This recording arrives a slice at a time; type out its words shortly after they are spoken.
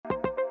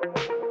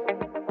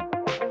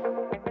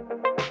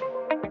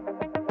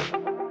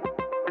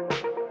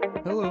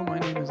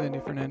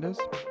Fernandez,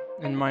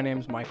 And my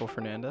name's Michael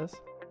Fernandez.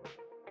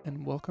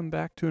 and welcome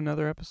back to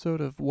another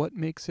episode of What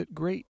Makes It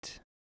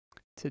Great.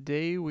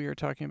 Today we are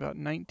talking about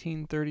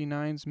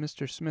 1939's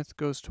Mr. Smith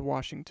Goes to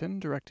Washington,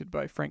 directed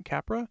by Frank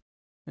Capra,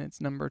 and it's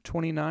number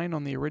 29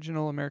 on the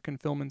original American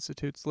Film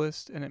Institute's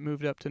list, and it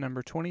moved up to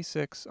number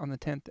 26 on the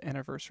 10th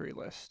anniversary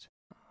list.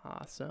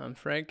 Awesome.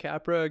 Frank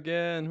Capra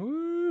again.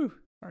 Woo!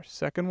 Our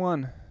second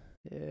one.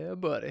 Yeah,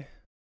 buddy.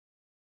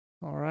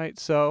 All right,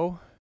 so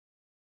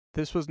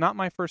this was not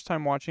my first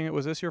time watching it.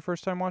 Was this your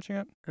first time watching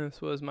it?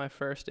 This was my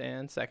first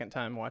and second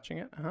time watching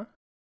it.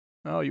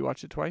 Oh, you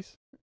watched it twice?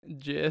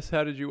 Jess,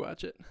 how did you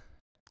watch it?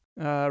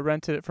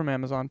 Rented it from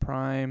Amazon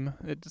Prime.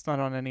 It's not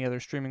on any other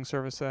streaming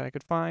service that I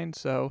could find,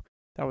 so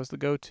that was the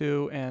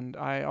go-to. And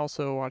I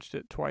also watched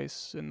it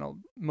twice.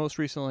 Most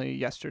recently,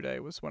 yesterday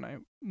was when I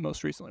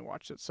most recently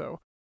watched it, so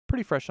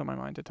pretty fresh on my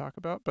mind to talk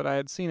about. But I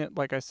had seen it,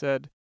 like I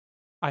said,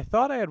 I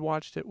thought I had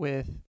watched it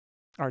with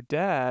our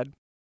dad.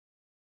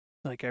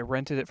 Like I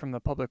rented it from the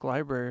public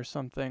library or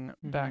something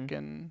back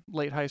in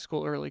late high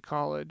school, early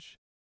college.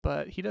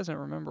 But he doesn't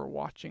remember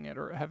watching it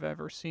or have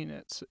ever seen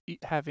it,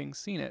 having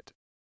seen it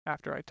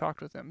after I talked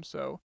with him.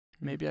 So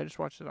maybe I just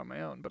watched it on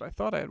my own, but I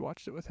thought I had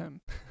watched it with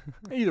him.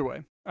 Either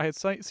way, I had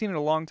seen it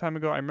a long time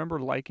ago. I remember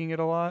liking it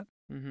a lot,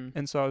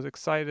 and so I was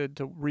excited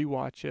to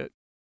rewatch it,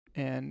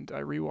 and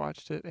I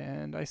rewatched it,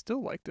 and I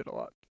still liked it a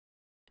lot.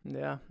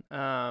 Yeah.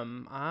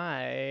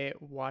 I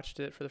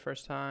watched it for the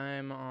first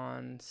time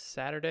on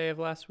Saturday of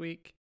last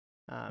week.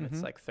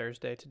 It's like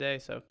Thursday today,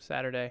 so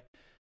Saturday.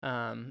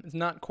 It's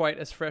not quite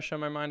as fresh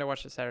on my mind. I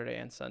watched it Saturday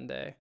and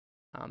Sunday.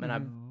 And I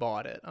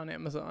bought it on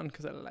Amazon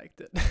because I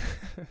liked it.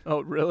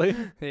 Oh, really?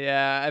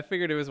 Yeah, I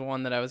figured it was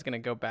one that I was going to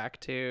go back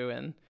to.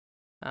 And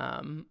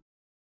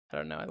I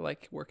don't know, I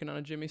like working on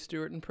a Jimmy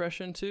Stewart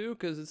impression too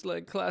because it's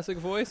like classic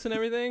voice and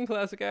everything,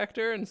 classic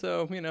actor. And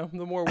so, you know,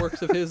 the more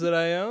works of his that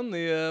I own,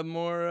 the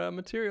more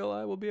material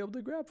I will be able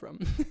to grab from.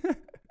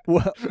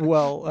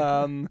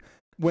 Well,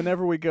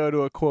 whenever we go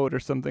to a quote or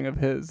something of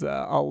his,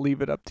 I'll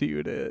leave it up to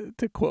you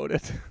to quote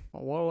it.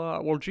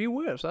 Well, gee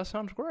whiz, that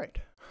sounds great.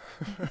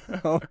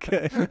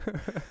 Okay.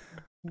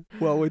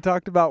 Well, we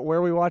talked about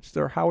where we watched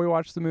or how we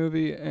watched the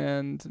movie,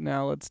 and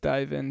now let's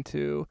dive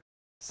into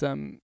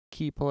some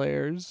key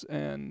players.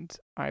 And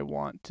I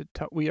want to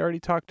we already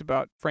talked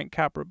about Frank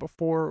Capra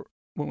before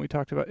when we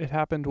talked about It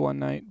Happened One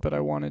Night, but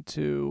I wanted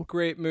to...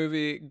 Great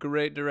movie,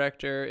 great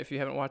director. If you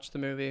haven't watched the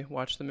movie,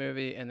 watch the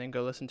movie and then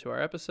go listen to our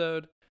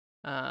episode.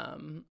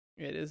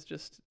 It is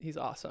just, he's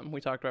awesome. We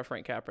talked about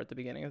Frank Capra at the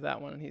beginning of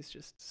that one, and he's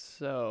just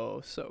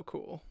so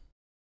cool.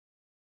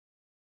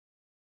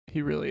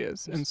 He really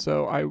is. And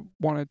so I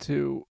wanted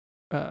to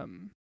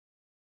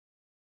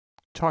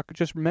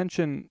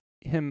mention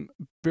him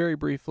very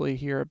briefly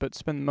here, but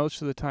spend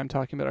most of the time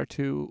talking about our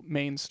two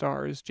main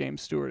stars,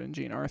 James Stewart and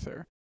Jean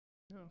Arthur.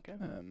 Okay.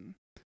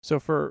 So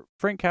for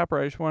Frank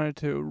Capra, I just wanted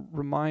to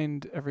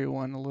remind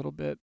everyone a little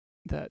bit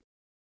that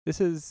this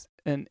is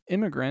an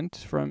immigrant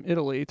from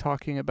Italy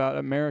talking about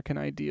American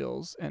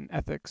ideals and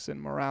ethics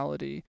and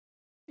morality.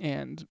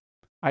 And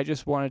I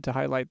just wanted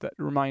to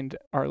remind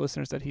our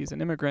listeners that he's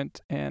an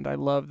immigrant, and I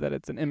love that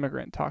it's an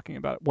immigrant talking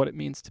about what it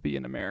means to be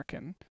an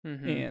American.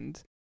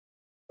 And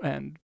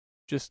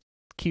just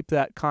keep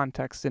that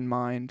context in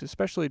mind,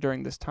 especially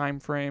during this time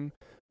frame,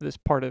 this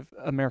part of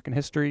American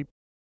history,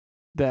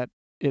 that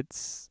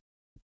it's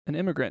an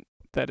immigrant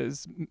that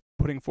is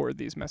putting forward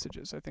these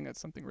messages. I think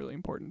that's something really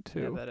important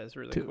too. Yeah, that is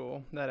really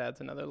cool. That adds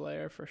another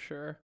layer for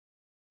sure.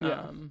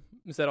 Yeah.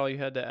 Is that all you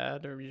had to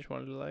add, or you just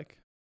wanted to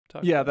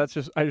talk Yeah, about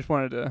I just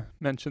wanted to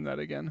mention that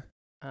again.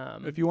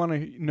 If you want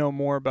to know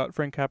more about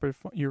Frank Capra,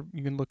 you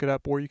can look it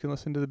up, or you can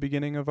listen to the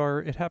beginning of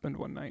our It Happened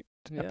One Night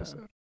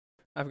episode.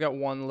 I've got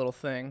one little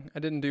thing. I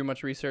didn't do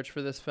much research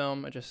for this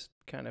film. I just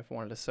kind of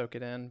wanted to soak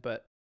it in,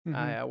 but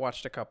I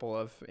watched a couple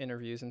of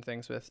interviews and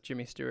things with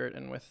Jimmy Stewart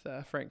and with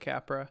Frank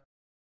Capra.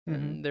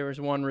 And there was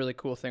one really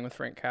cool thing with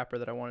Frank Capra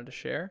that I wanted to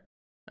share.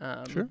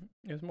 Sure.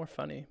 It was more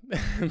funny,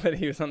 but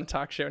he was on the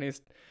talk show and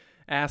he's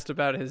asked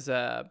about his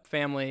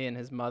family and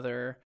his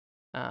mother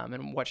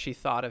and what she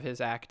thought of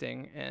his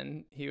acting.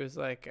 And he was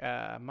like,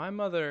 my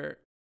mother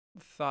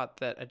thought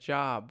that a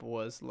job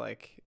was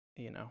like,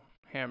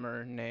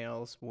 hammer,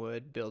 nails,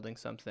 wood, building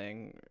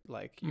something,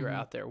 like you're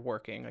out there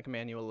working, like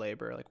manual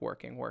labor, like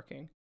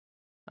working.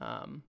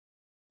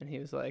 And he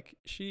was like,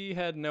 she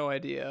had no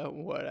idea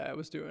what I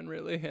was doing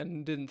really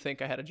and didn't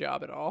think I had a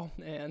job at all.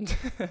 And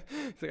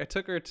he's like, I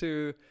took her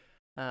to,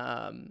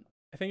 I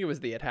think it was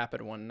the It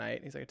Happened One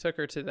Night. He's like, I took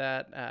her to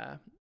that,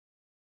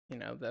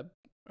 the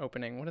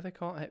opening, what do they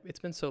call it? It's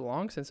been so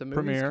long since a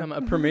movie's come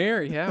a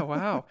premiere. Yeah,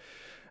 wow.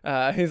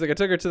 He's like, I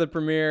took her to the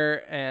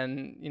premiere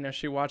and,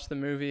 she watched the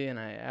movie and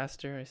I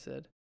asked her, I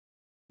said,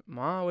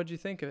 Ma, what'd you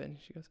think of it? And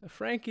she goes,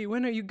 Frankie,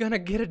 when are you going to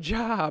get a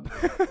job?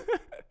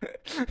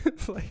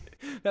 It's like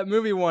that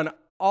movie won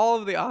all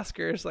of the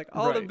Oscars, like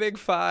all the big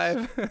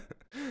five.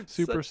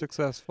 Super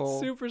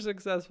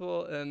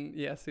successful. And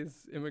yes,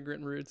 his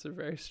immigrant roots are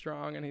very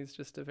strong, and he's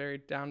just a very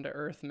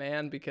down-to-earth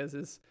man because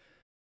his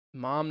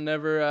mom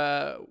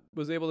never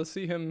was able to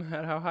see him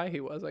at how high he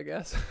was, I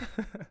guess.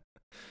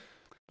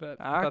 But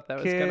I thought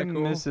that was kind of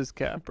cool. Mrs.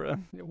 Capra.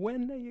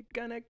 When are you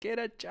gonna get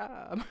a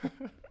job?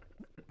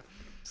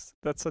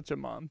 That's such a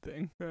mom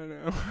thing. I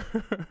know.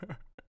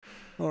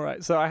 All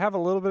right, so I have a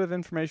little bit of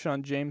information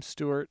on James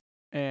Stewart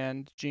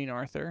and Jean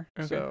Arthur.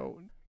 Okay.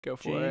 So Go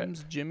for it.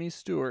 James Jimmy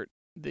Stewart,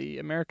 the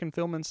American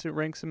Film Institute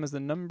ranks him as the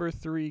number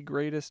 3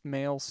 greatest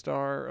male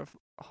star of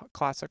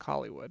classic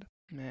Hollywood.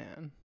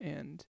 Man.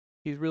 And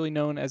he's really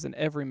known as an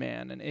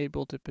everyman and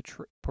able to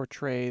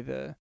portray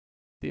the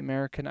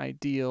American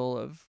ideal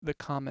of the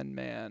common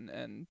man,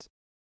 and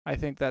I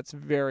think that's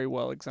very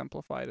well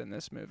exemplified in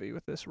this movie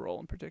with this role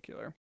in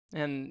particular.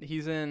 And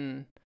he's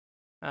in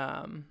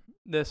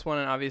this one,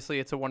 and obviously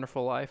It's a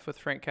Wonderful Life with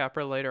Frank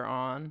Capra later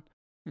on.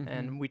 Mm-hmm.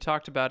 And we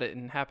talked about it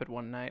in Happened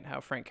One Night,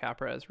 how Frank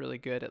Capra is really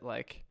good at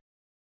like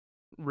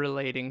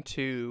relating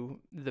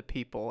to the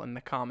people and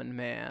the common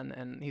man,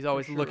 and he's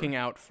always looking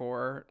out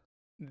for,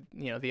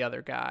 the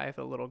other guy,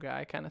 the little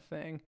guy kind of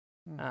thing.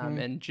 Mm-hmm.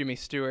 And Jimmy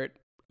Stewart,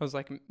 I was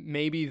like,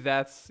 maybe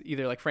that's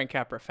either like Frank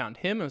Capra found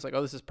him and was like,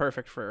 oh, this is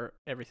perfect for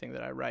everything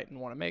that I write and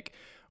want to make,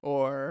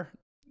 or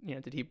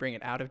did he bring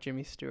it out of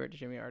Jimmy Stewart? Did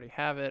Jimmy already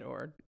have it,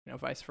 or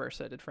vice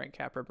versa? Did Frank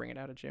Capra bring it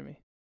out of Jimmy?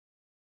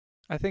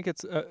 I think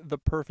it's the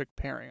perfect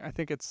pairing. I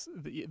think it's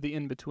the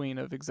in between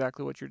of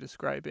exactly what you're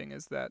describing.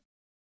 Is that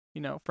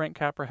Frank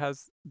Capra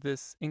has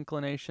this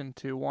inclination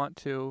to want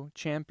to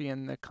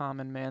champion the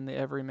common man, the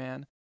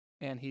everyman,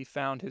 and he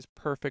found his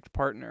perfect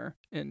partner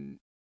in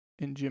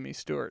Jimmy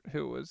Stewart,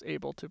 who was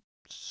able to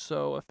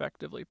so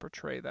effectively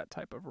portray that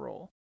type of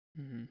role.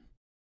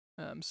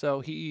 Mm-hmm.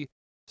 So he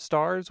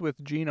stars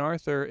with Jean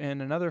Arthur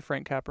in another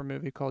Frank Capra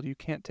movie called You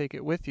Can't Take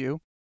It With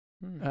You,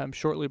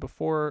 shortly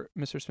before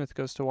Mr. Smith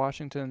Goes to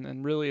Washington,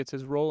 and really it's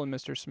his role in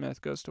Mr.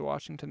 Smith Goes to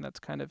Washington that's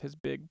kind of his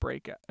big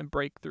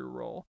breakthrough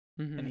role,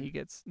 and he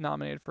gets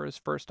nominated for his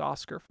first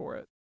Oscar for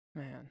it.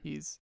 Man.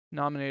 He's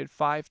nominated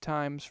 5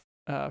 times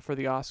for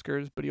the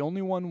Oscars, but he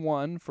only won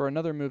 1 for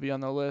another movie on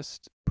the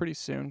list pretty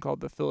soon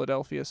called The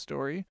Philadelphia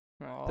Story.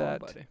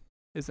 Buddy.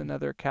 Is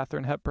another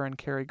Katharine Hepburn,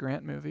 Cary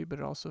Grant movie, but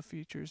it also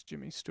features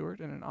Jimmy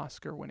Stewart in an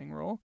Oscar-winning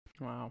role.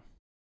 Wow.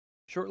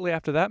 Shortly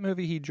after that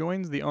movie, he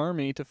joins the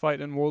Army to fight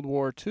in World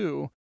War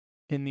II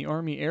in the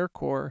Army Air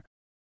Corps,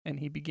 and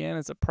he began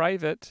as a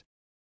private.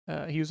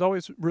 He was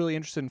always really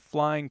interested in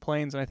flying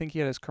planes, and I think he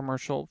had his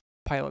commercial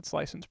pilot's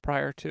license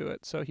prior to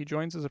it. So he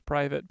joins as a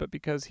private, but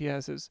because he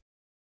has his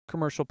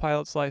commercial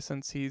pilot's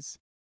license,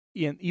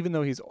 even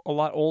though he's a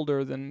lot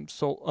older than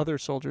other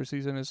soldiers,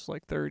 he's in his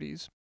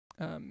 30s.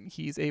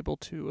 He's able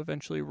to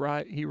eventually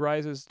he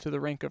rises to the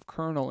rank of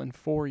colonel in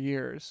 4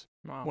 years.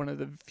 Wow. One of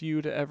the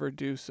few to ever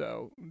do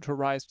so, to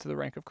rise to the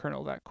rank of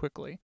colonel that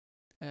quickly.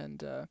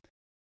 And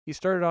he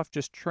started off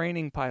just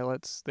training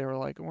pilots. They were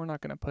like, we're not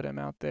going to put him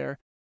out there.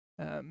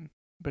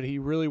 But he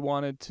really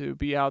wanted to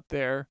be out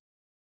there,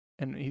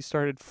 and he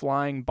started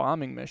flying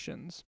bombing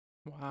missions.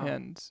 Wow.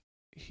 And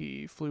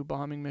he flew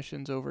bombing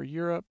missions over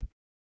Europe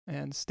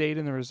and stayed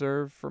in the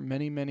reserve for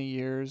many, many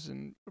years,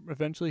 and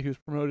eventually he was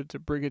promoted to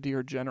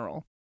brigadier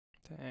general.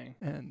 Dang.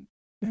 And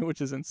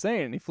which is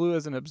insane. He flew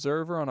as an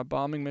observer on a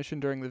bombing mission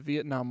during the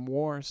Vietnam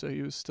War, so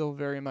he was still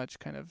very much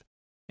kind of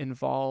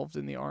involved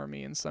in the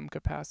Army in some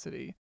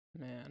capacity.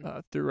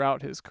 Man.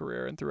 Throughout his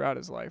career and throughout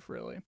his life,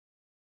 really.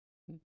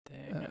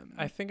 Dang.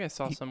 I think I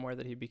saw somewhere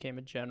that he became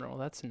a general.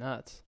 That's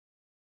nuts.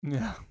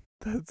 Yeah.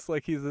 That's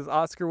he's this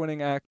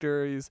Oscar-winning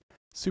actor. He's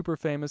super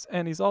famous,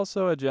 and he's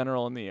also a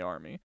general in the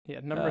Army. Yeah,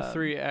 number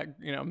 3,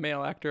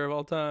 male actor of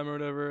all time or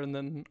whatever, and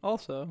then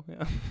also,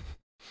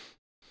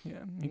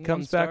 Yeah, he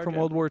comes back from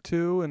World War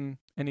II, and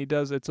he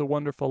does It's a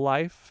Wonderful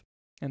Life,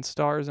 and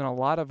stars in a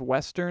lot of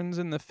westerns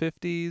in the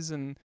 50s,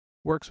 and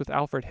works with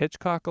Alfred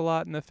Hitchcock a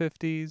lot in the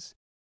 50s,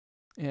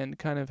 and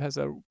kind of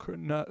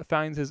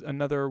finds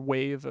another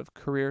wave of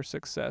career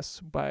success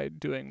by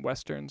doing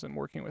westerns and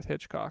working with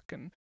Hitchcock,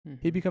 and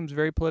he becomes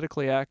very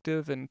politically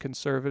active in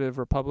conservative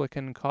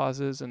Republican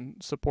causes and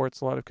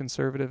supports a lot of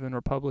conservative and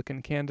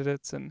Republican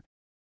candidates, and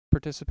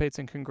participates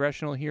in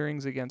congressional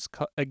hearings against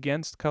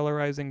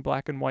colorizing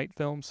black and white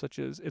films such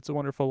as It's a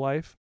Wonderful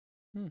Life.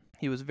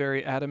 He was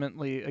very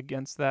adamantly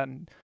against that,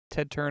 and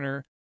Ted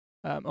Turner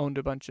owned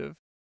a bunch of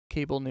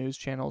cable news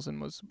channels and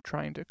was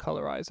trying to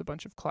colorize a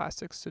bunch of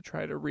classics to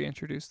try to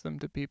reintroduce them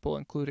to people,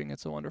 including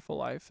It's a Wonderful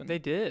Life. And they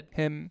did.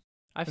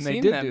 I've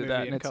seen that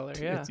movie in color,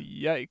 It's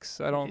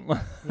yikes. I don't...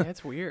 Yeah,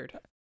 it's weird.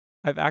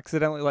 I've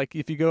accidentally,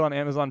 if you go on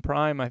Amazon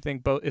Prime, I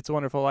think both It's a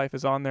Wonderful Life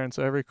is on there, and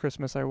so every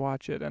Christmas I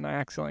watch it, and I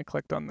accidentally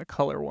clicked on the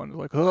color one.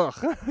 Like, ugh,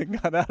 I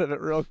got out of it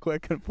real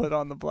quick and put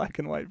on the black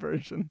and white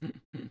version.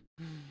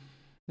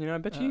 I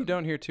bet you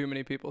don't hear too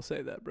many people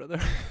say that, brother.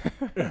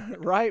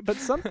 Right, but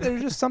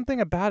there's just something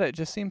about it. It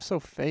just seems so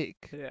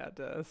fake. Yeah, it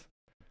does.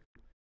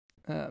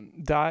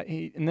 And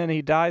then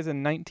he dies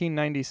in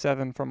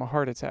 1997 from a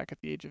heart attack at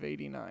the age of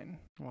 89.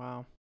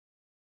 Wow.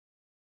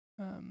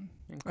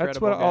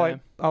 That's what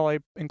all I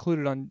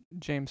included on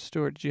James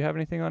Stewart. Did you have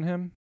anything on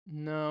him?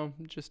 No,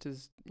 just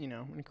his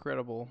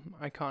incredible,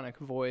 iconic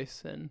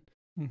voice, and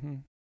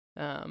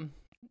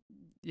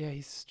Yeah,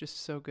 he's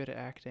just so good at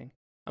acting.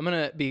 I'm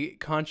going to be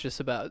conscious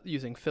about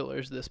using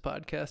fillers this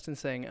podcast and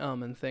saying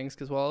and things,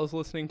 because while I was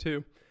listening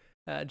to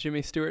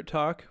Jimmy Stewart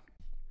talk,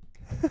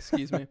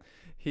 excuse me,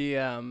 he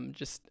I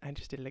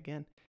just did it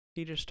again.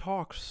 He just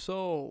talks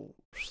so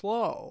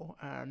slow,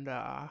 and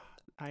I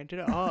did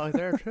it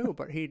there too,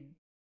 but he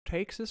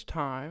takes his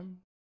time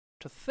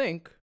to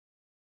think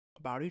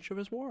about each of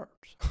his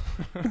words.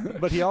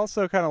 But he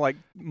also kind of like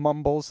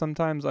mumbles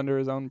sometimes under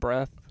his own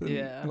breath. And,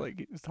 Yeah. like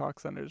he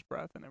talks under his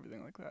breath and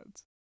everything like that.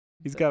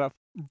 He's got a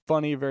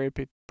funny, very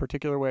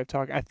particular way of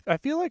talking. I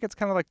feel like it's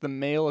kind of like the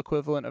male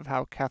equivalent of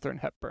how Katharine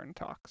Hepburn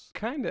talks.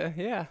 Kinda,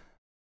 yeah.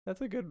 That's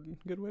a good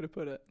way to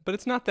put it. But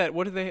it's not that.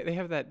 What do they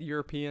have that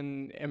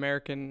European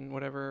American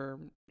whatever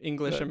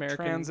English The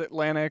American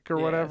transatlantic or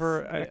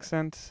whatever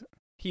accent.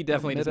 He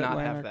definitely does not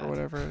have Mid-Atlantic that. or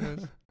whatever it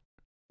is.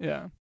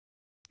 Yeah.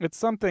 It's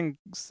something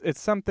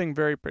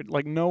very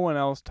like no one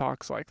else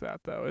talks like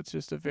that though. It's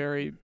just a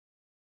very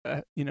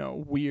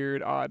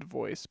weird, odd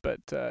voice, but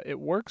it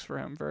works for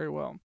him very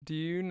well. Do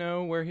you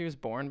know where he was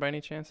born by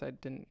any chance? I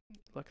didn't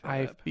look that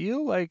I up.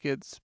 feel like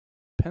it's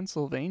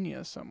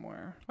Pennsylvania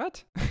somewhere.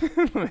 What?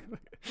 I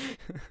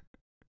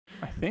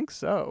think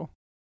so.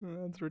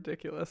 That's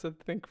ridiculous. I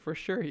think for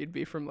sure he'd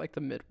be from like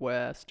the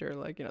Midwest or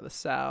like, the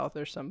South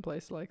or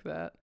someplace like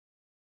that.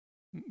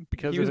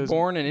 Because he was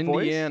born in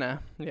voice?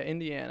 Indiana. Yeah,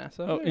 Indiana.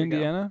 So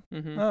Indiana?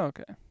 Mm-hmm. Oh,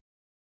 okay.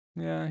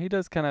 Yeah, he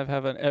does kind of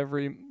have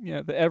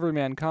the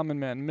everyman, common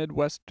man,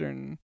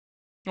 Midwestern.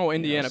 Oh,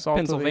 Indiana,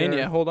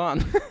 Pennsylvania. Hold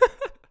on.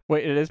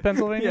 Wait, it is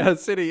Pennsylvania? Yeah, a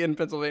city in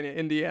Pennsylvania.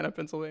 Indiana,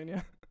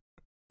 Pennsylvania.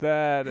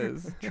 That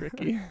is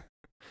tricky.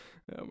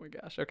 Oh my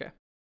gosh. Okay.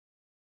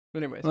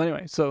 Anyways. Well,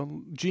 anyway,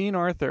 so Jean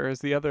Arthur is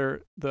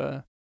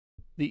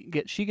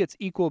she gets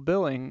equal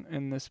billing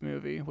in this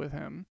movie with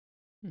him.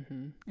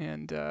 Mm-hmm.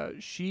 And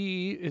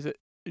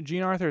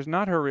Jean Arthur is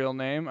not her real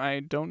name.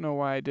 I don't know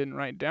why I didn't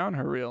write down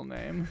her real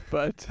name,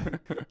 but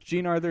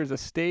Jean Arthur is a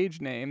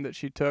stage name that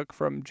she took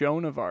from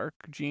Joan of Arc,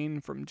 Jean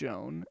from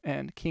Joan,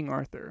 and King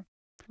Arthur.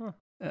 Huh.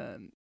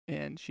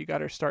 And she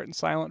got her start in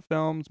silent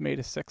films, made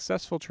a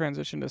successful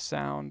transition to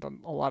sound.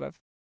 A lot of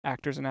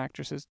actors and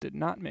actresses did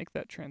not make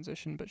that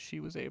transition, but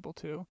she was able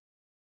to.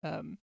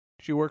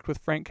 She worked with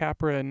Frank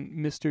Capra in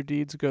Mr.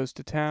 Deeds Goes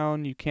to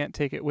Town, You Can't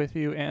Take It With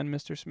You, and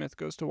Mr. Smith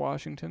Goes to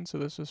Washington. So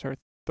this was her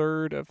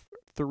third of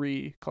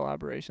 3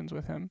 collaborations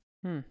with him.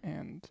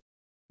 And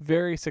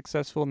very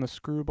successful in the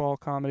screwball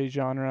comedy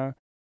genre.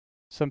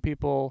 Some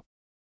people,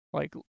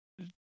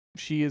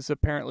 she is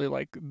apparently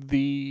like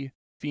the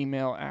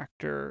female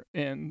actor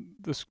in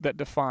that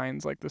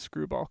defines like the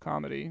screwball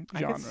comedy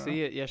genre. I can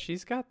see it. Yeah,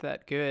 she's got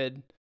that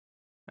good.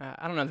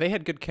 I don't know. They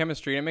had good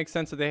chemistry. It makes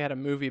sense that they had a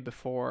movie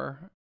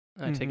before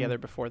together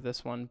before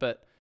this one.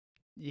 But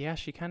yeah,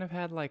 she kind of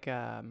had like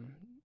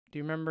do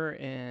you remember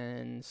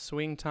in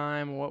Swing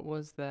Time? What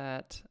was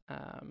that?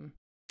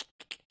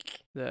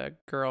 The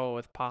girl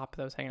with Pop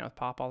that was hanging out with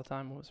Pop all the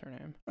time. What was her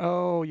name?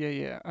 Oh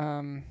yeah.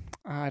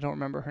 I don't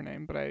remember her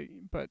name,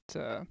 but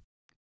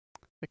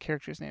the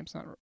character's name's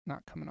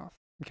not coming off.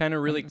 Kind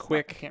of really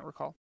quick. I can't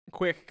recall.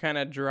 Quick, kind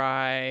of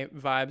dry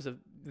vibes of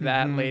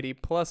that lady.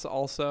 Plus,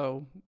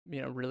 also,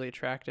 really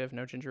attractive.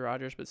 No Ginger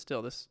Rogers, but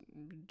still, this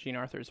Jean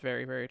Arthur is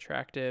very, very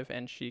attractive,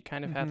 and she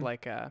kind of had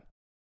like a,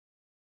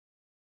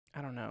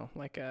 I don't know,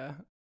 like a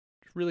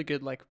really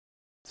good like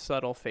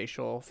subtle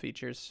facial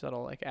features,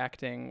 subtle like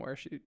acting, where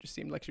she just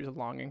seemed like she was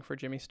longing for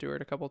Jimmy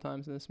Stewart a couple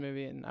times in this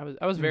movie, and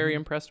I was very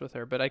impressed with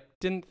her. But I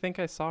didn't think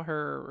I saw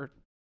her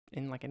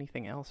in like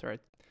anything else, or I'd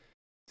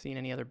seen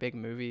any other big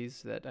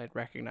movies that I'd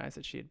recognized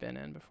that she had been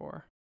in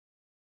before.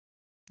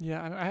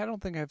 Yeah, I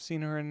don't think I've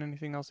seen her in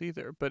anything else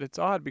either, but it's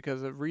odd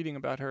because of reading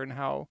about her and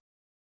how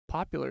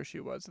popular she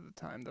was at the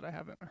time that I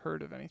haven't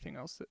heard of anything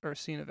else or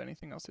seen of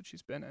anything else that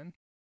she's been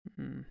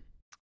in.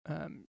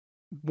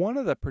 One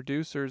of the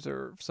producers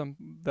or some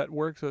that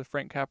works with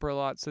Frank Capra a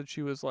lot said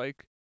she was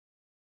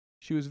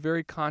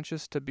very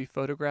conscious to be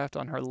photographed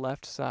on her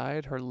left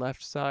side. Her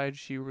left side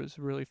she was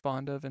really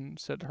fond of, and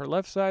said her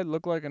left side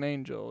looked like an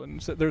angel.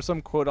 And so there's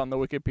some quote on the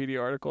Wikipedia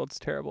article. It's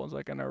terrible. It's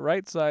like, and her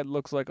right side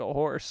looks like a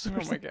horse.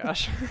 Oh my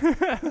gosh.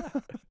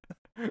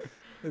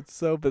 It's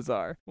so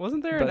bizarre.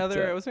 Wasn't there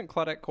another? Wasn't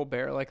Claudette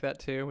Colbert like that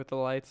too with the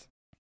lights?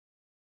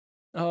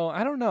 Oh,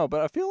 I don't know,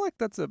 but I feel like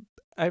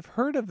I've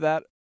heard of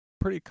that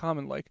pretty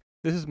common. Like,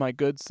 this is my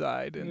good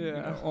side, and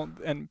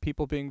and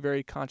people being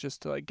very conscious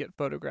to like get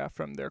photographed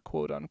from their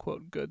quote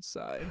unquote good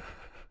side.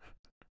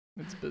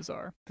 It's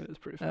bizarre. It is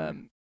pretty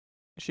funny.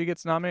 She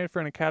gets nominated for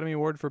an Academy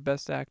Award for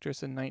Best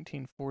Actress in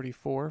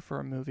 1944 for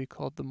a movie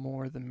called The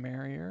More the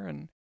Merrier,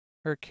 and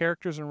her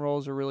characters and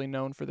roles are really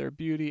known for their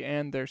beauty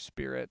and their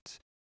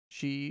spirit.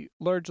 She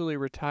largely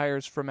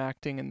retires from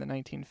acting in the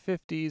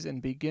 1950s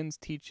and begins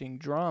teaching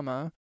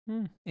drama,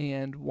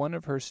 and one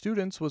of her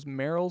students was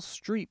Meryl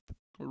Streep.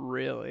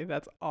 Really?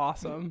 That's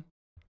awesome.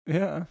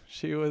 Yeah,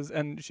 she was,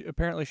 and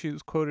apparently she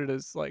was quoted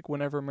as like,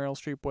 whenever Meryl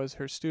Streep was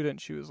her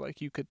student, she was like,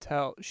 you could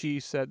tell.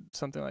 She said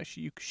something like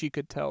she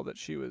could tell that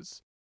she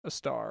was a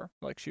star,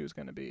 like she was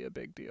going to be a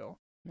big deal.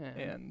 Yeah.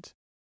 And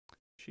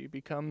she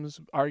becomes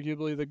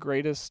arguably the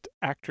greatest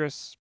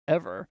actress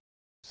ever.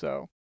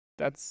 So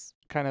that's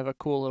kind of a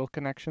cool little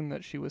connection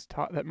that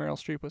Meryl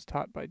Streep was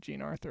taught by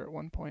Jean Arthur at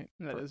one point.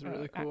 That is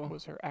really cool.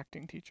 Was her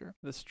acting teacher.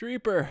 The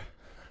Streeper.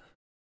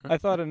 I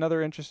thought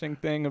another interesting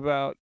thing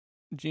about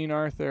Jean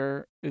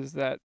Arthur is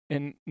that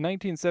in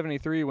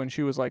 1973, when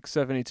she was like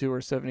 72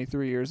 or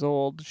 73 years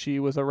old, she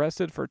was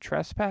arrested for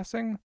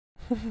trespassing.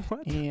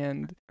 What?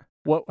 And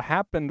what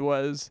happened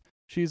was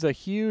she's a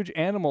huge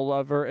animal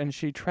lover, and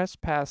she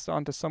trespassed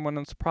onto someone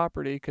else's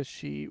property because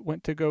she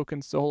went to go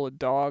console a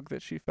dog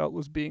that she felt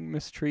was being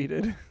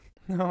mistreated.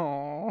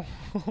 No.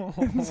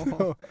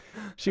 So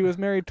she was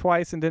married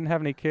twice and didn't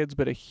have any kids,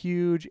 but a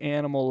huge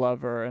animal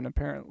lover, and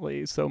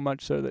apparently so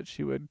much so that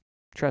she would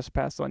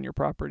trespass on your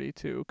property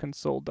to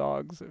console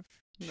dogs if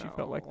she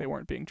felt like they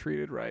weren't being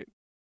treated right.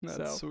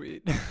 That's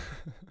sweet.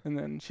 And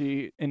then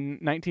in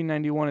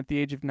 1991, at the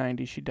age of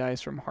 90, she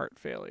dies from heart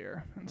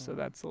failure. And so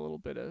that's a little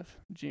bit of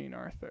Jean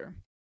Arthur.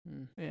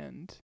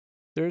 And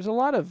there's a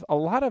lot of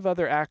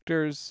other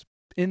actors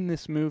in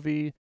this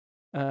movie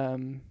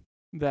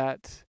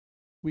that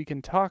we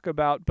can talk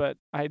about, but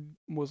I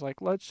was like,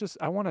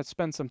 I want to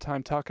spend some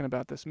time talking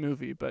about this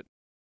movie. But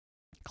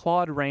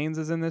Claude Rains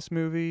is in this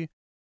movie.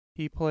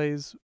 He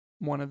plays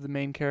one of the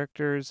main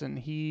characters,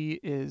 and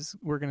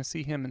we're going to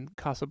see him in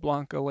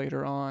Casablanca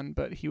later on,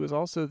 but he was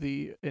also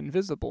the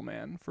Invisible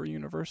Man for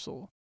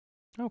Universal.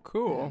 Oh,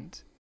 cool.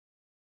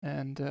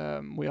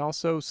 And we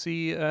also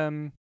see,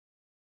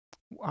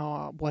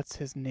 what's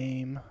his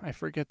name? I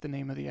forget the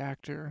name of the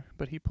actor,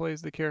 but he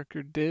plays the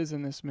character Diz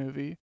in this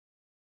movie.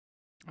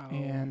 Oh,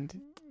 and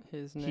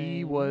his name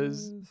he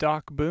was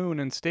Doc Boone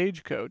in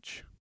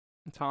Stagecoach.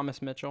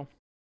 Thomas Mitchell.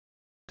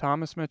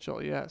 Thomas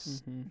Mitchell,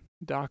 yes.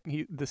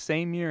 Mm-hmm. The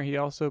same year he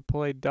also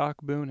played Doc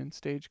Boone in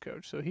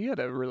Stagecoach, so he had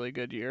a really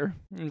good year.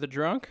 The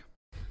drunk?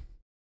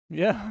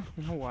 Yeah.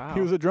 Oh, wow. He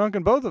was a drunk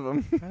in both of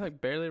them. I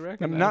barely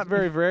recognize I'm not him.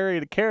 very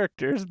varied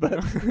characters,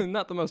 but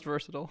not the most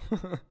versatile.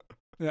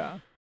 Yeah.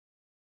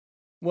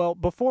 Well,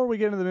 before we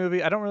get into the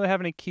movie, I don't really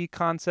have any key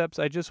concepts.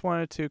 I just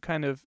wanted to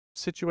kind of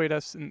situate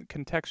us in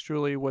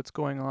contextually what's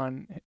going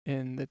on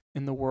in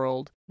the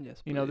world.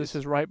 Yes, please. This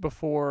is right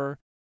before.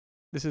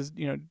 This is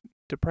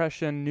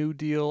Depression, New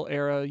Deal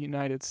era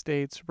United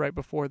States, right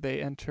before they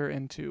enter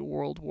into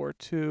World War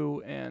II,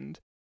 and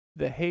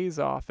the Hays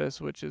Office,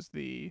 which is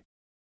the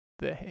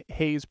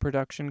Hays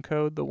production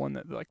code, the one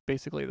that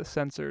basically the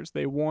censors,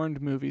 they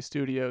warned movie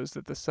studios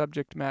that the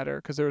subject matter,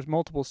 because there was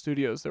multiple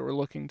studios that were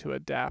looking to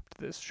adapt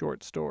this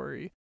short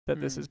story that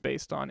this is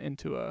based on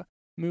into a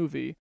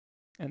movie,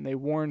 and they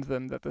warned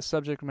them that the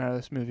subject matter of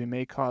this movie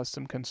may cause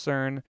some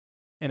concern,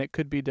 and it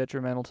could be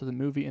detrimental to the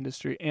movie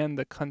industry and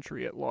the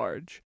country at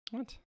large.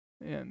 What?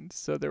 And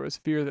so there was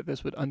fear that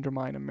this would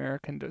undermine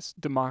American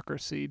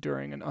democracy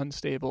during an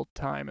unstable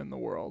time in the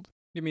world.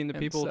 You mean the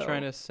people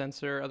trying to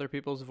censor other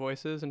people's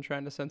voices and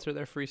trying to censor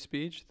their free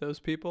speech? Those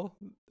people?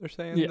 They're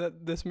saying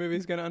that this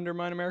movie's going to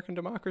undermine American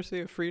democracy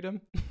of freedom?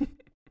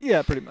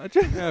 Yeah, pretty much.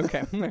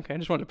 Okay. I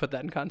just wanted to put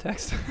that in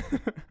context.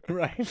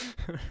 Right.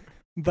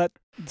 But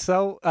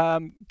so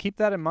keep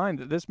that in mind,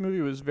 that this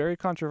movie was very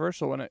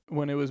controversial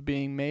when it was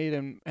being made,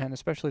 and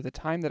especially the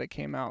time that it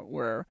came out,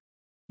 where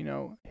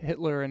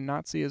Hitler and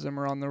Nazism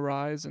are on the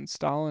rise, and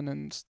Stalin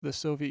and the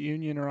Soviet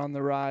Union are on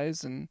the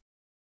rise, and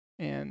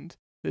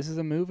this is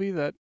a movie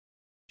that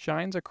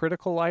shines a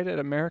critical light at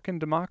American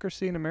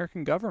democracy and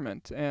American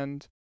government,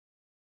 and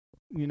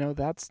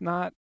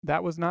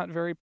that was not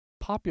very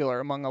popular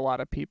among a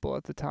lot of people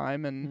at the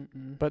time,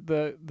 and but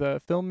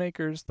the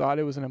filmmakers thought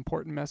it was an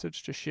important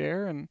message to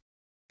share,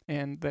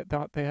 and that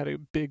thought they had a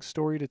big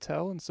story to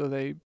tell, and so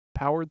they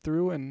powered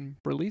through and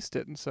released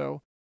it, and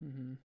so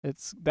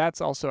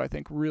that's also, I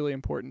think, really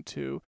important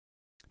to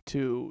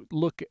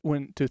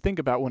think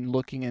about when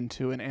looking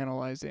into and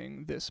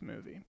analyzing this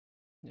movie.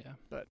 Yeah.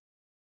 But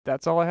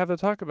that's all I have to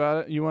talk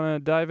about it. You want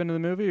to dive into the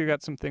movie, or you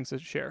got some things to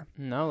share?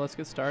 No, let's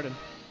get started.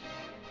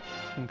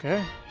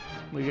 Okay.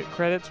 We get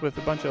credits with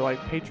a bunch of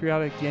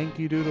patriotic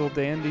Yankee Doodle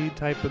Dandy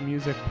type of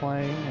music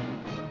playing,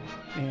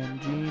 and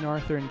Jean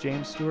Arthur and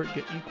James Stewart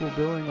get equal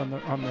billing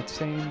on the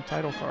same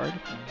title card.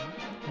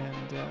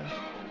 And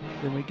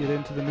then we get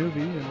into the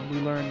movie, and we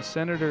learn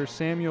Senator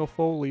Samuel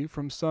Foley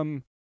from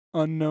some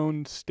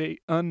unnamed state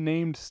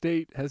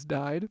has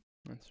died.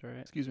 That's right.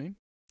 Excuse me.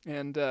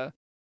 And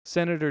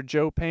Senator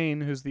Joe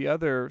Payne, who's the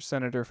other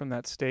senator from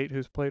that state,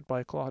 who's played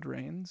by Claude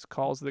Rains,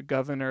 calls the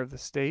governor of the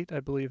state, I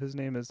believe his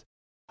name is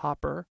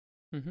Hopper,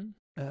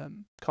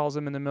 calls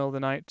him in the middle of the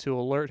night to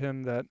alert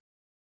him that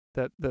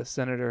the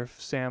Senator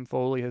Sam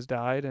Foley has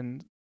died,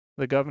 and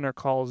the governor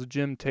calls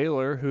Jim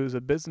Taylor, who's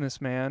a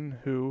businessman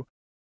who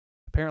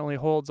apparently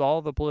holds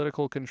all the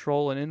political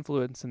control and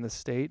influence in the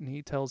state, and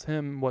he tells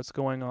him what's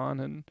going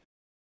on,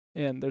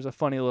 and there's a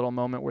funny little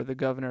moment where the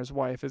governor's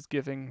wife is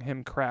giving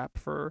him crap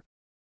for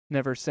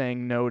never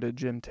saying no to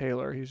Jim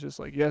Taylor. He's just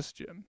like, yes,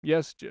 Jim,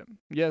 yes, Jim,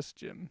 yes,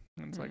 Jim.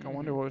 And it's like, I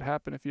wonder what would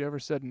happen if you ever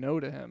said no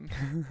to him.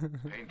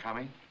 Ain't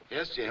coming?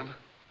 Yes, Jim.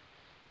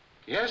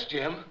 Yes,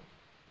 Jim.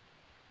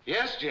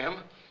 Yes, Jim.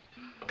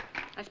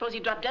 I suppose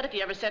he'd drop dead if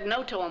you ever said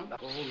no to him.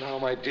 Oh, now,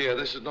 my dear,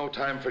 this is no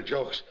time for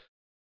jokes.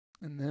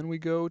 And then we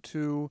go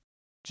to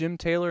Jim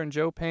Taylor and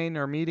Joe Payne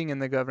are meeting in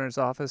the governor's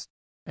office,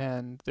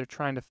 and they're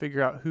trying to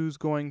figure out who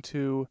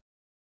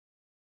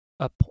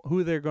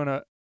they're going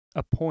to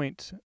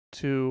appoint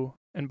to,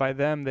 and by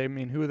them they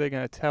mean who are they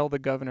going to tell the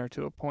governor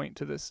to appoint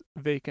to this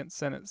vacant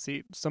Senate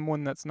seat,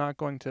 someone that's not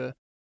going to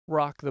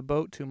rock the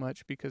boat too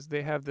much, because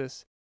they have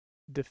this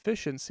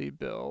deficiency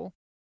bill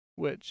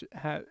which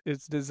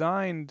is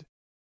designed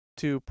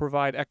to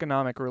provide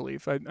economic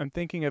relief. I'm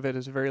thinking of it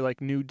as a very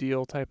like New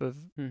Deal type of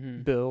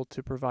bill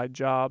to provide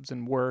jobs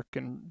and work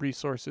and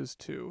resources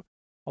to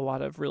a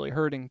lot of really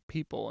hurting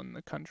people in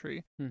the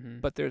country.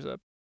 But there's a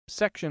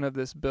section of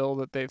this bill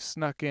that they've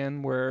snuck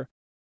in where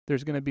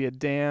there's going to be a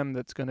dam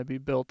that's going to be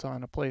built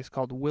on a place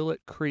called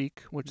Willett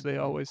Creek, which they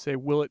always say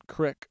Willett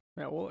Crick.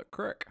 Yeah, Willett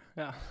Crick.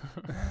 Yeah.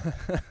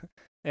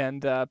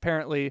 And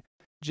apparently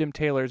Jim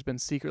Taylor's been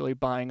secretly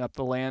buying up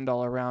the land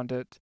all around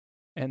it,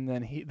 and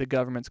then the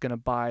government's going to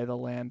buy the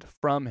land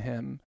from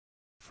him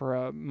for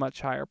a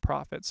much higher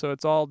profit. So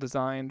it's all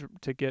designed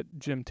to get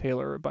Jim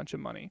Taylor a bunch of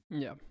money.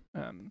 Yeah.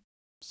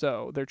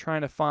 So they're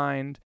trying to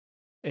find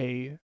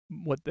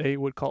what they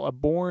would call a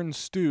born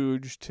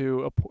stooge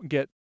to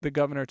get the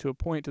governor to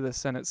appoint to the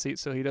Senate seat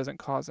so he doesn't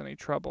cause any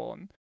trouble.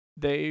 And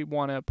they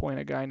want to appoint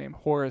a guy named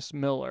Horace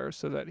Miller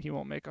so that he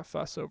won't make a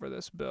fuss over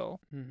this bill.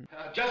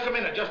 Just a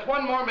minute, just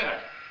one more minute.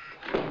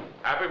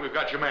 Happy, we've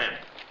got your man.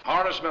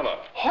 Horace Miller.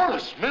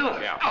 Horace Miller?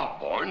 Yeah. A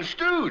born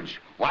stooge.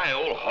 Why,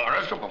 old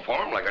Horace will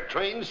perform like a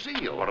trained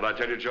seal. What did I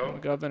tell you, Joe? The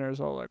governor's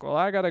all like, well,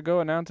 I got to go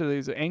and out to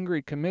these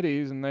angry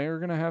committees, and they're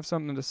going to have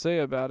something to say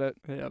about it.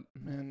 Yep.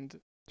 And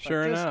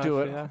sure just enough, do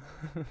it.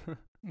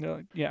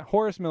 Yeah. Yeah,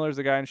 Horace Miller's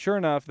the guy, and sure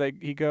enough,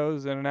 he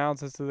goes and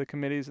announces to the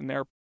committees, and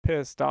they're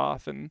pissed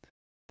off, and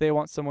they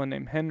want someone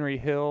named Henry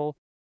Hill,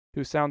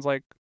 who sounds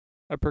like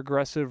a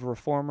progressive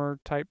reformer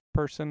type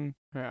person.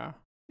 Yeah.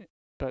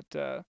 But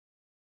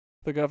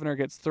the governor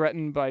gets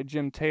threatened by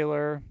Jim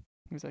Taylor.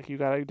 He's like, you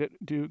got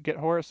to get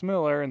Horace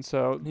Miller, and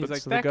so he's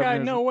like, so that guy,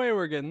 no way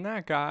we're getting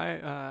that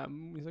guy.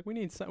 He's like, we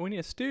need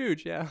a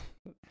stooge. Yeah.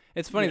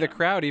 It's funny, the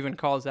crowd even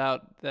calls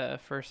out the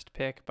first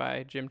pick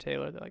by Jim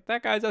Taylor. They're like,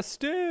 that guy's a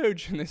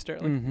stooge, and they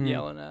start like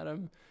yelling at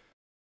him.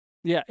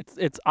 Yeah,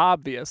 it's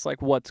obvious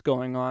like what's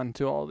going on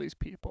to all these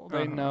people.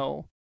 They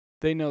know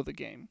the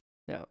game.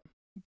 Yeah.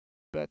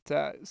 But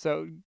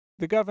so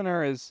the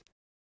governor is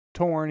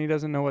torn. He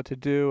doesn't know what to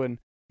do, and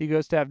he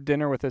goes to have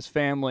dinner with his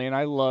family. And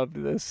I loved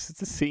this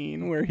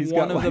scene where he's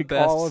got like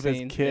all of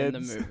his kids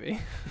in the movie.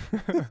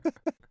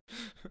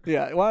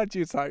 Yeah, why don't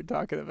you start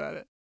talking about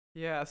it?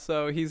 Yeah,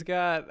 so he's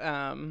got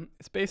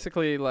it's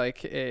basically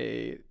like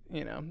a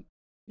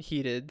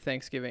heated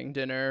Thanksgiving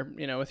dinner,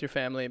 with your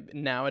family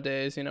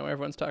nowadays.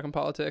 Everyone's talking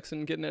politics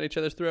and getting at each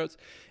other's throats,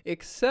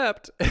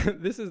 except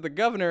this is the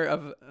governor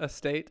of a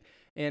state,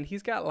 and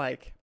he's got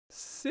like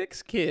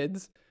 6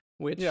 kids,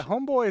 which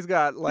homeboy's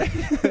got like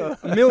a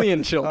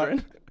million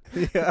children.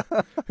 Yeah,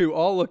 who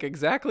all look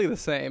exactly the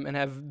same and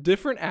have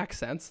different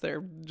accents.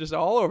 They're just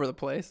all over the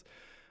place,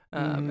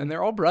 and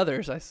they're all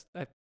brothers.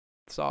 I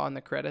saw in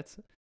the credits.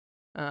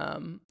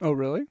 Oh,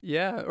 really?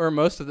 Yeah, or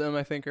most of them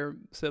I think are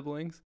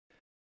siblings.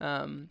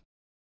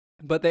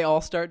 But they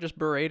all start just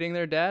berating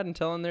their dad and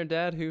telling their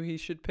dad who he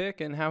should pick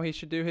and how he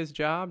should do his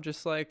job,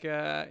 just like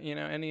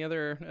any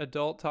other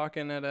adult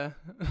talking at a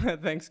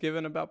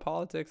Thanksgiving about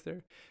politics.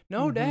 They're,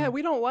 no, Dad,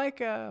 we don't like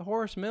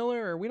Horace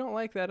Miller, or we don't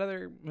like that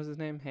other, what's his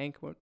name, Hank?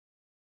 What?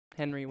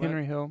 Henry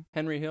Hill.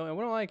 Henry Hill. And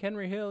we don't like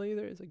Henry Hill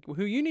either. It's like,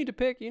 who you need to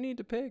pick?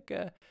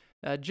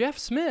 Jeff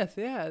Smith.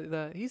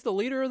 Yeah, he's the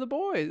leader of the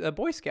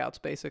Boy Scouts,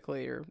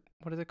 basically, or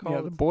what is it called?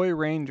 Yeah, the Boy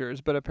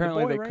Rangers. But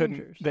apparently they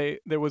Rangers. couldn't.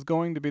 There was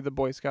going to be the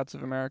Boy Scouts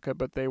of America,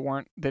 but they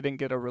didn't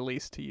get a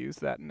release to use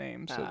that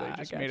name, so they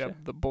just made up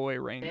the Boy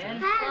Rangers.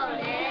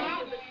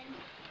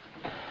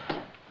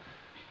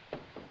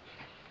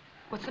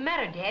 What's the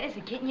matter, Dad? Is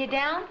it getting you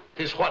down?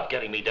 Is what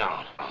getting me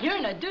down? You're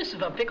in a deuce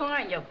of a pickle,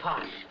 aren't you,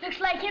 Pop? Looks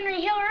like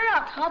Henry Hill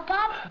Earl, huh,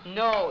 Pop?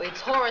 No,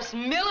 it's Horace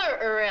Miller,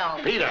 Earl.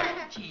 Peter!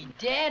 Gee,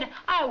 Dad,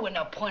 I wouldn't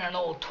appoint an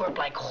old twerp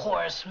like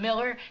Horace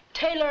Miller.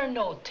 Taylor,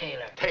 no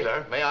Taylor.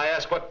 Taylor? May I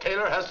ask what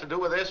Taylor has to do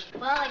with this?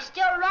 Well, he's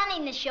still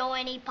running the show,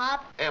 ain't he,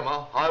 Pop?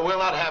 Emma, I will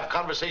not have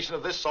conversation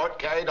of this sort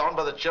carried on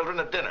by the children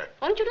at dinner.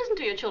 Why don't you listen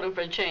to your children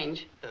for a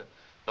change?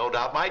 No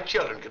doubt my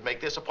children could make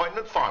this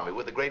appointment for me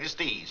with the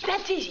greatest ease.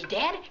 That's easy,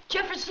 Dad.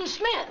 Jefferson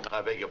Smith.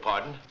 I beg your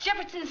pardon?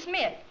 Jefferson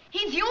Smith.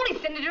 He's the only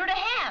senator to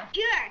have.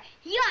 Sure.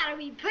 He ought to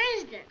be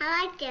president.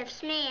 I like Jeff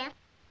Smith.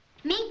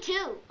 Me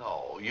too.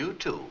 Oh, you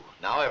too.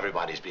 Now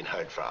everybody's been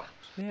heard from.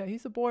 Yeah,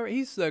 he's the boy.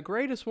 He's the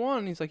greatest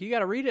one. He's like, you got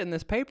to read it in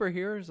this paper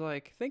here. He's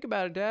like, think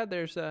about it, Dad.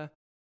 There's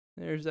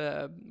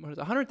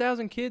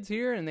 100,000 kids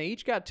here, and they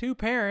each got 2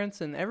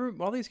 parents, and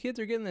all these kids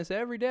are getting this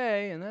every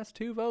day, and that's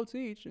 2 votes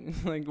each. And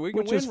like, we can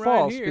Which win is right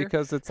false here.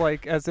 because it's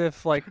like as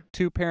if like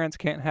 2 parents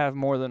can't have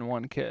more than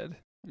 1 kid.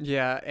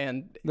 Yeah,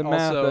 and The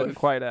math also doesn't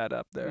quite add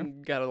up there.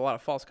 got a lot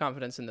of false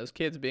confidence in those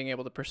kids being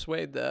able to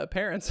persuade the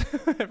parents,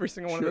 every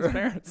single one of those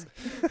parents.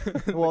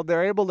 Well,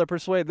 they're able to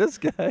persuade this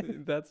guy.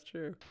 That's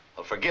true.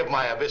 Well, forgive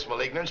my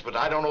abysmal ignorance, but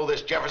I don't know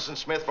this Jefferson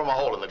Smith from a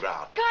hole in the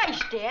ground. Gosh,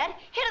 Dad,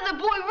 head of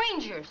the Boy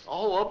Rangers.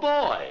 Oh, a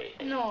boy.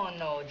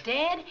 No,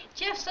 Dad.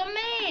 Jeff's a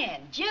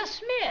man. Jeff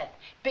Smith.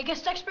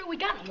 Biggest expert we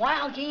got in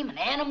wild game and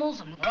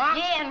animals and rocks.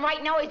 Yeah, and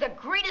right now he's the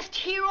greatest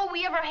hero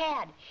we ever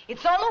had.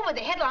 It's all over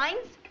the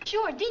headlines.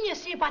 Sure, didn't you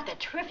see about the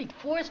terrific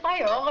forest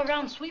fire all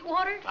around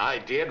Sweetwater? I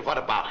did. What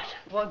about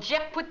it? Well,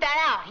 Jeff put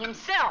that out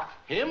himself.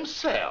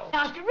 Himself.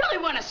 Now, if you really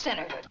want a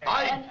senator,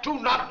 I Dad, do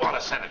not want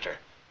a senator.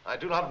 I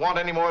do not want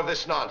any more of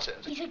this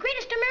nonsense. He's the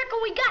greatest American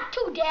we got,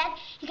 too, Dad.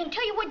 He can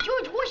tell you what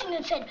George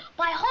Washington said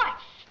by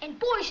heart. And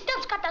boy,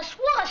 stuff's got the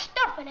swellest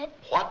stuff in it.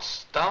 What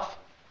stuff?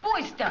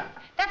 Boy Stuff.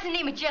 That's the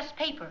name of Jeff's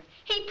paper.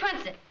 He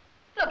prints it.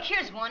 Look,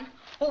 here's one.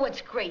 Oh,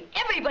 it's great.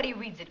 Everybody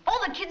reads it. All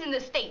the kids in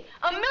the state.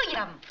 1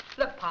 million of them.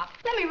 Look, Pop,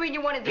 let me read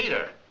you one of these.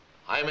 Peter,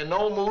 I am in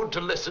no mood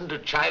to listen to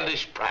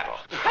childish prattle.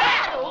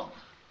 Prattle?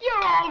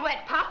 You're all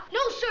wet, Pop. No,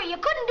 sir, you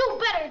couldn't do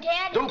better,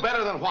 Dad. Do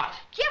better than what?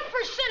 Jeff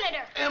for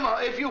senator. Emma,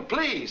 if you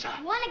please.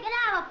 You want to get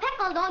out of a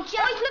pickle, don't you?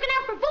 Always looking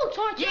out for votes,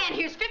 aren't you? Yeah, and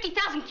here's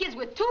 50,000 kids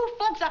with 2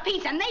 folks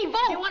apiece, and they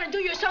vote. you want to do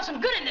yourself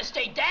some good in this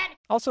state, Dad?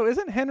 Also,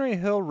 isn't Henry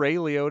Hill Ray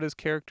Liotta's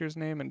character's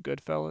name in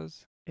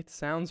Goodfellas? It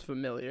sounds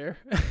familiar.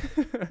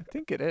 I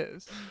think it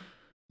is.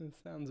 It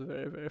sounds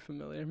very, very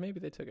familiar. Maybe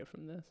they took it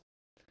from this.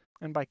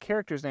 And by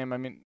character's name, I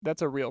mean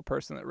that's a real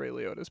person that Ray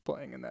Liotta's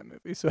playing in that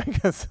movie. So I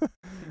guess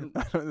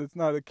it's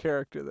not a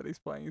character that he's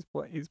playing.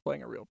 He's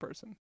playing a real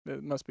person.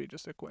 It must be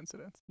just a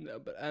coincidence. No,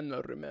 but I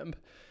don't remember.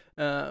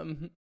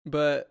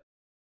 But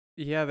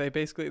yeah,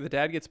 the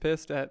dad gets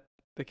pissed at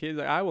the kids.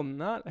 Like, I will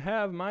not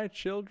have my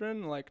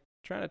children like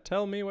trying to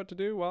tell me what to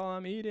do while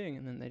I'm eating.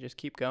 And then they just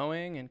keep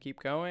going. And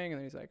then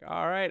he's like,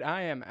 all right,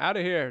 I am out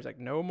of here. He's like,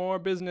 no more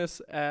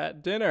business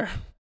at dinner.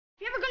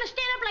 You're ever going to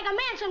stand up like a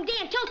man someday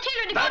and tell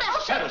Taylor to That go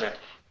to... settles it.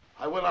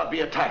 I will not be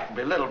attacked and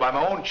belittled by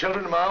my own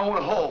children in my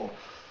own home.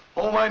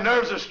 Oh, my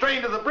nerves are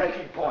strained to the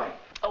breaking point.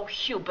 Oh,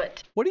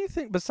 Hubert. What do you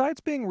think,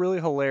 besides being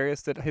really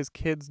hilarious that his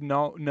kids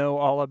know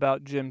all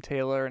about Jim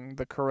Taylor and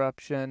the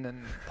corruption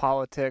and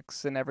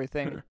politics and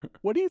everything,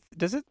 do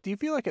you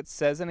feel like it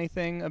says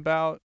anything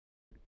about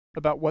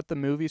what the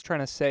movie's trying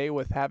to say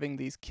with having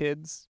these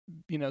kids,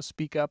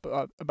 speak up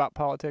about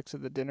politics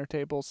at the dinner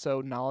table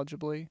so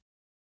knowledgeably?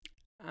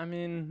 I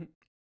mean,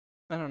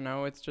 I don't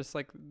know. It's just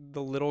like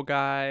the little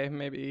guy,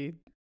 maybe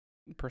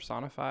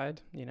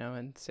personified,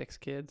 and 6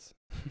 kids.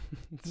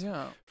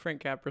 Yeah.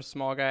 Frank Capra's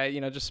small guy,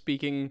 just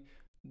speaking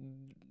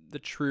the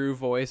true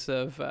voice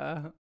of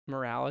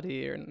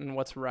morality and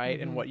what's right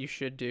and what you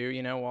should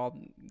do, while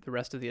the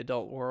rest of the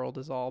adult world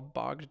is all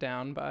bogged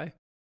down by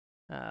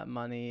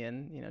money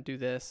and, do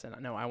this. And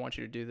no, I want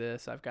you to do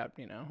this. I've got,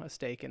 a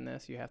stake in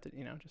this. You have to,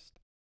 just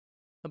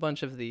a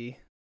bunch of the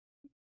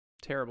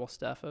terrible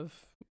stuff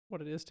of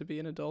what it is to be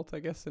an adult, I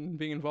guess, and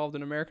being involved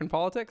in American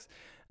politics.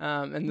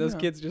 And those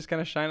kids just kind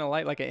of shine a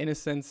light, like an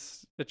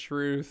innocence, a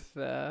truth,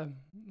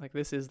 like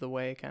this is the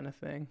way kind of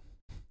thing.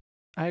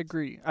 I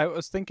agree. I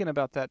was thinking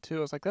about that too.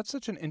 I was like, that's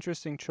such an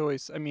interesting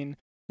choice. I mean,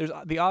 there's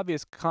the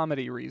obvious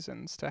comedy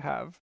reasons to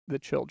have the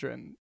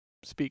children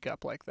speak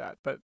up like that,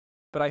 but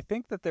I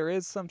think that there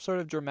is some sort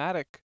of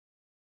dramatic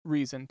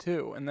reason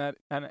too, and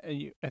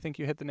I think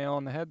you hit the nail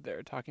on the head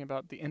there, talking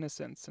about the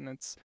innocence, and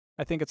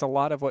I think it's a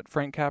lot of what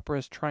Frank Capra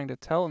is trying to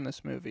tell in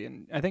this movie.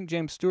 And I think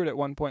James Stewart at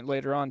one point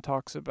later on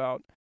talks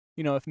about,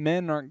 if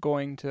men aren't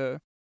going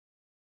to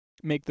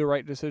make the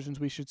right decisions,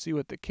 we should see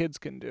what the kids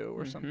can do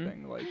or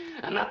something like.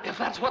 And if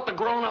that's what the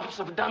grown-ups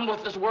have done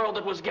with this world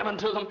that was given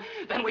to them,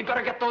 then we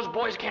better get those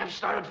boys' camps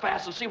started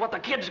fast and see what the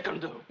kids can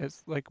do.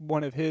 It's like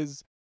one of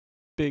his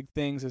big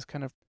things is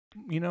kind of,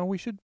 we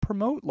should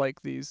promote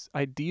like these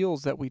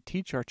ideals that we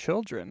teach our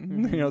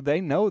children. They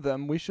know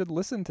them. We should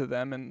listen to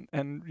them and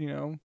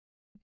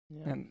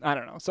Yeah. And I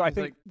don't know. So I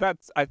think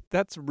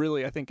that's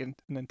really, I think, an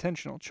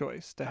intentional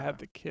choice to have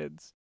the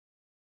kids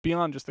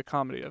beyond just the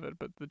comedy of it,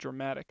 but the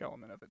dramatic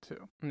element of it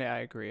too. Yeah, I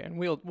agree. And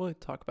we'll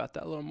talk about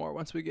that a little more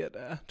once we get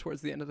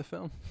towards the end of the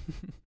film.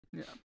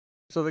 Yeah.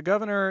 So the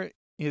governor,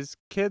 his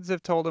kids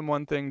have told him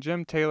one thing.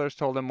 Jim Taylor's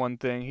told him one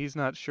thing. He's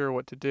not sure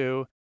what to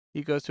do.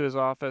 He goes to his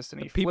office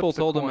and people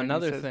told him coin.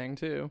 another thing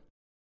too.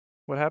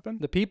 What happened?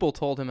 The people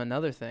told him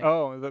another thing.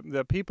 Oh,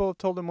 the people have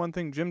told him one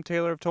thing. Jim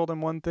Taylor have told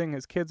him one thing.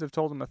 His kids have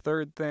told him a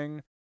third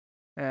thing.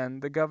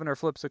 And the governor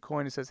flips a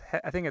coin. He says,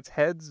 I think it's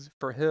heads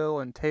for Hill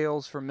and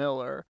tails for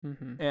Miller.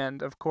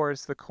 And, of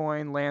course, the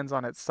coin lands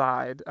on its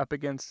side up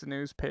against the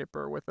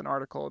newspaper with an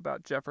article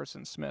about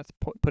Jefferson Smith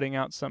putting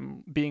out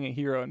being a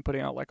hero and putting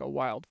out like a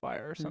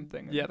wildfire or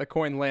something. Yeah, the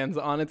coin lands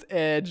on its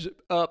edge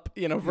up,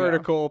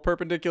 vertical,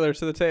 perpendicular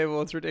to the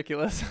table. It's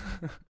ridiculous.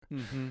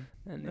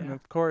 And,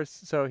 of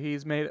course, so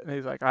he's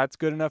like, that's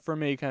good enough for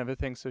me kind of a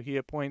thing. So he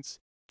appoints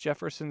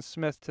Jefferson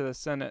Smith to the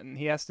Senate, and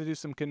he has to do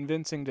some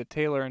convincing to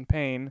Taylor and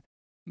Payne.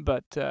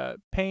 But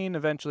Payne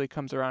eventually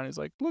comes around. He's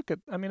like,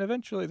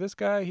 eventually this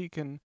guy, he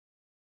can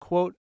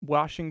quote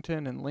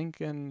Washington and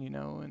Lincoln,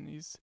 and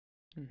he's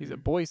a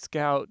Boy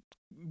Scout,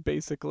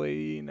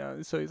 basically,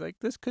 so he's like,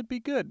 this could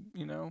be good,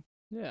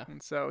 Yeah.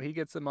 And so he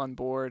gets them on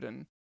board,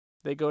 and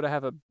they go to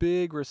have a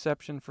big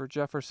reception for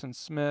Jefferson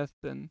Smith,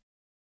 and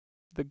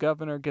the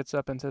governor gets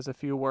up and says a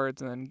few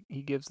words, and then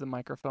he gives the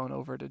microphone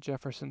over to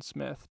Jefferson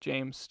Smith,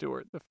 James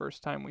Stewart, the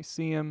first time we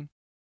see him.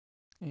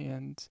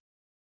 And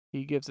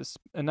he gives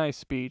a nice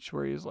speech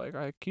where he's like,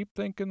 I keep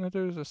thinking that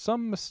there's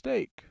some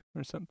mistake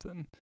or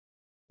something.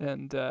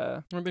 And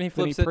he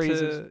flips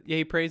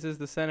he praises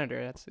the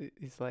senator.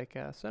 He's like,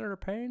 Senator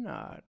Payne,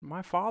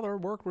 my father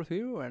worked with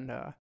you, and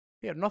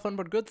he had nothing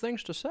but good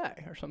things to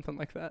say, or something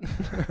like that.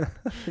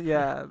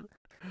 Yeah.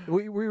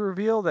 We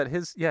reveal that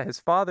his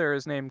father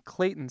is named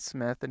Clayton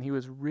Smith, and he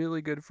was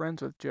really good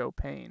friends with Joe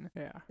Payne.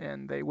 Yeah.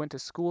 And they went to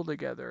school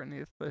together,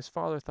 and his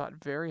father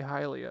thought very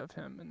highly of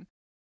him. And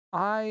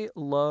I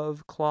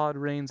love Claude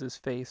Rains'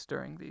 face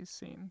during these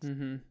scenes.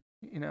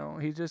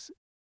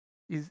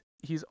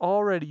 He's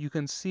already, you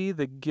can see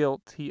the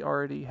guilt he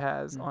already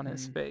has on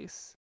his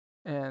face.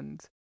 And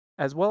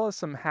as well as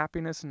some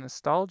happiness and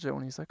nostalgia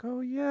when he's like,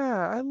 oh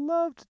yeah, I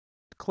loved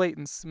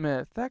Clayton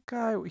Smith. That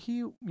guy,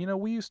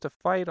 we used to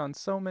fight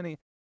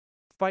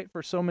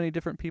for so many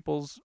different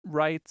people's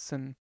rights,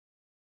 and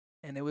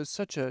it was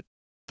such a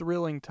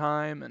thrilling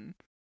time, and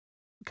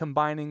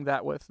combining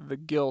that with the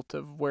guilt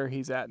of where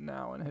he's at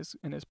now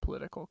in his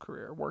political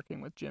career,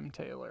 working with Jim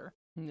Taylor.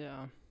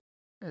 Yeah.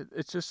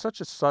 It's just such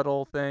a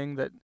subtle thing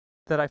that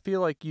I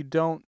feel like you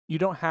don't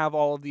have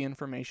all of the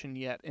information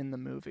yet in the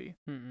movie,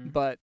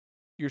 but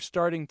you're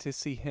starting to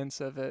see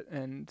hints of it,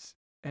 and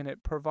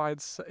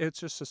it's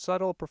just a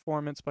subtle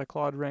performance by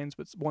Claude Rains,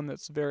 but one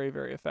that's very,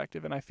 very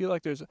effective. And I feel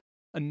like there's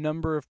a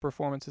number of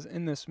performances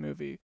in this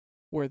movie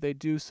where they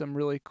do some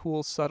really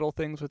cool, subtle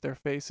things with their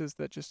faces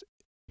that just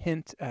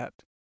hint at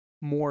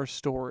more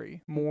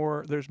story,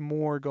 there's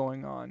more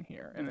going on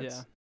here. And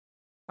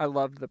I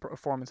loved the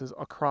performances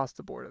across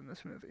the board in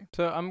this movie.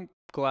 So I'm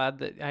glad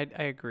that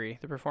I agree.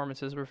 The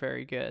performances were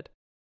very good.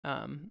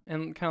 And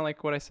kind of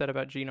like what I said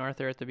about Jean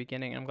Arthur at the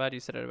beginning, I'm glad you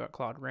said it about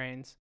Claude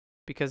Rains,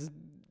 because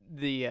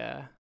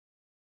the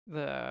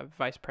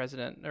vice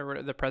president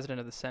or the president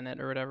of the Senate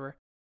or whatever,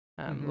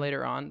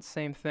 later on,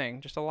 same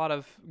thing. Just a lot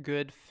of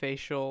good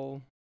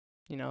facial,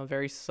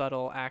 very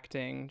subtle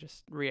acting,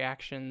 just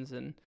reactions,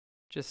 and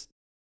just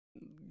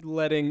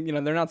letting,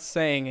 they're not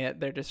saying it,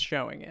 they're just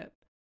showing it,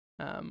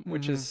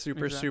 which is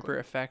super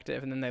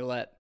effective. And then they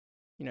let,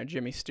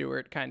 Jimmy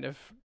Stewart kind of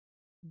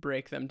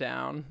break them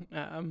down,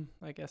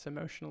 I guess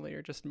emotionally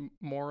or just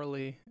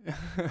morally.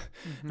 I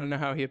don't know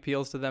how he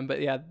appeals to them,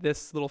 but yeah,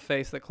 this little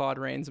face that Claude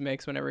Rains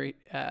makes whenever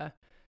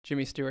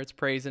Jimmy Stewart's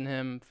praising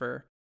him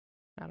for,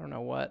 I don't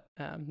know what,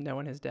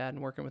 knowing his dad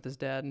and working with his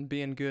dad and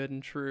being good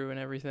and true and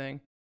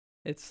everything.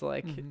 It's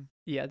like,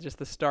 just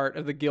the start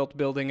of the guilt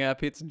building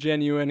up. It's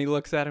genuine. He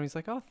looks at him. He's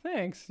like, oh,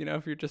 thanks.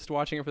 If you're just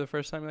watching it for the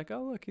first time, you're like,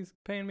 oh, look, he's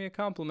paying me a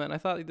compliment. I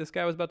thought this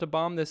guy was about to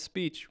bomb this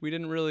speech. We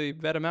didn't really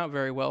vet him out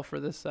very well for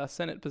this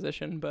Senate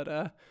position, but,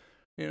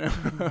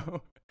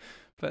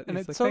 But and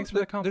it's like, so thanks for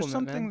the compliment, there's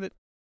something man.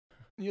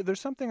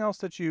 there's something else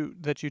that you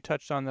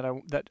touched on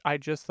that I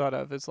just thought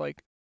of. Is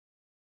like,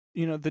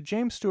 the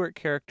James Stewart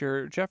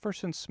character,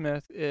 Jefferson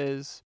Smith,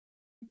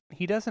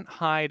 he doesn't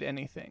hide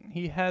anything.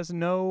 He has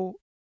no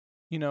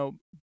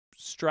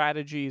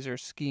strategies or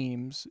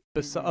schemes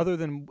other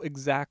than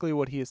exactly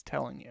what he is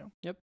telling you.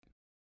 Yep.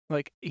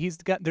 Like,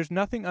 there's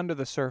nothing under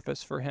the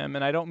surface for him,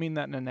 and I don't mean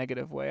that in a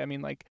negative way. I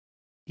mean, like,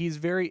 he's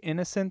very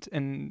innocent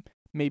and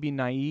maybe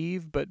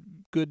naive, but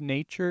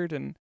good-natured,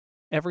 and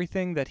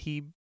everything that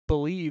he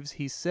believes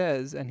he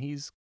says, and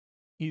he's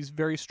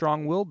very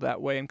strong-willed that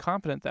way and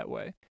confident that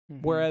way.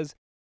 Whereas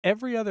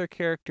every other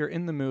character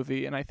in the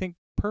movie, and I think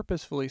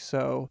purposefully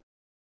so,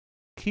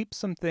 keep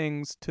some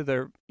things to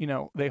their,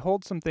 they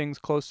hold some things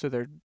close to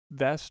their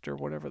vest or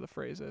whatever the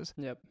phrase is.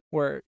 Yep.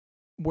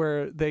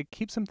 Where they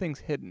keep some things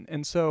hidden.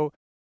 And so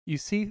you'll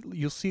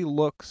see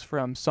looks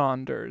from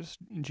Saunders,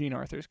 Jean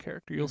Arthur's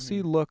character. You'll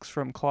see looks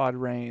from Claude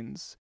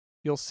Rains.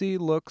 You'll see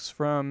looks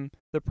from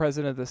the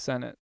president of the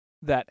Senate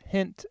that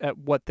hint at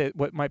what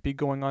might be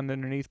going on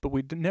underneath, but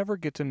we never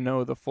get to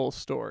know the full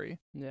story.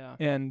 Yeah.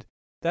 And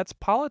that's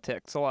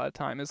politics a lot of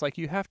time. It's like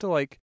you have to,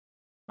 like,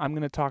 I'm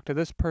going to talk to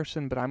this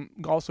person, but I'm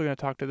also going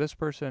to talk to this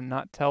person and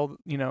not tell,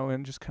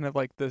 and just kind of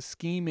like the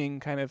scheming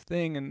kind of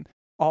thing. And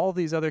all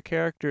these other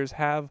characters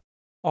have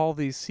all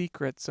these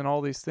secrets and all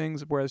these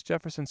things, whereas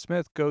Jefferson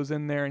Smith goes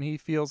in there and he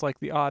feels like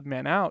the odd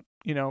man out,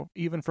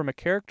 even from a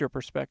character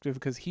perspective,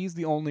 because he's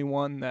the only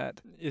one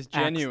that is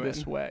genuine acts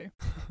this way.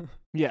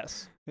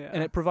 Yes. Yeah.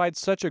 And it provides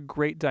such a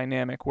great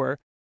dynamic where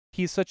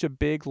he's such a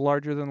big,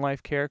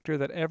 larger-than-life character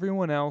that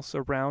everyone else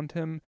around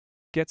him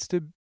gets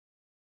to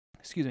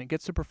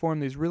perform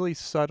these really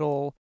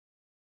subtle,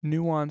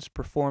 nuanced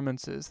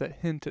performances that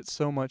hint at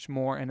so much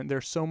more, and they're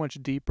so much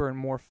deeper and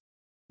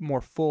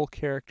more full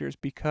characters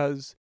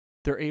because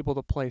they're able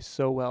to play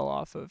so well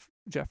off of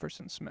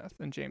Jefferson Smith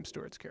and James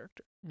Stewart's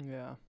character.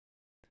 Yeah.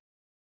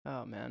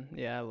 Oh man,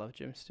 yeah, I love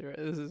Jim Stewart.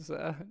 This is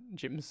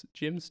Jim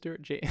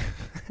Stewart.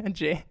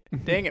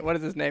 Dang it, what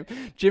is his name?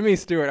 Jimmy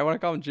Stewart. I want to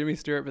call him Jimmy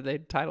Stewart, but they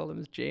titled him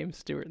as James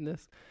Stewart in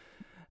this.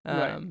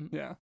 Right.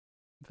 Yeah.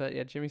 But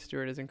yeah, Jimmy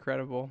Stewart is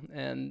incredible,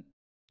 and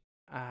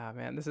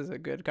man, this is a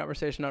good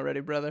conversation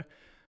already, brother.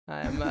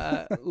 I'm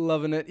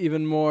loving it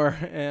even more,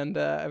 and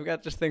I've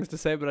got just things to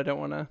say, but I don't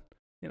want to,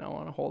 I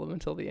want to hold them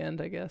until the end,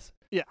 I guess.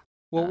 Yeah.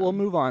 Well, we'll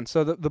move on.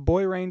 So the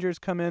Boy Rangers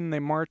come in, they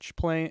march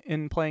playing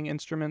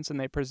instruments, and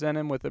they present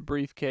him with a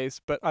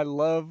briefcase. But I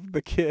love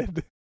the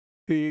kid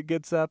who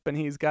gets up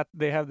and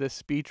they have this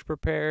speech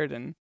prepared,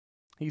 and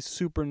he's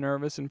super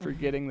nervous and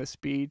forgetting the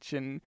speech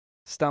and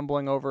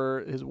stumbling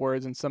over his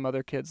words, and some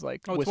other kids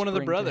like it's one of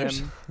the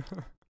brothers.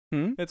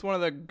 It's one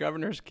of the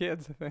governor's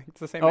kids, I think. It's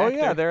the same actor.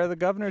 Yeah, they're the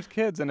governor's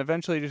kids, and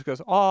eventually he just goes,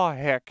 "Oh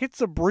heck,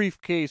 it's a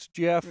briefcase,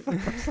 Jeff."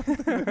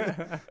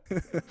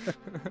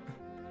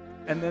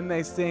 And then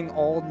they sing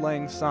Auld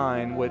Lang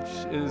Syne, which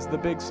is the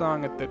big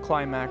song at the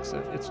climax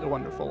of It's a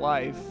Wonderful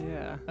Life.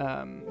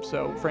 Yeah.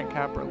 So Frank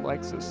Capra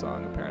likes this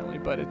song, apparently,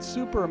 but it's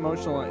super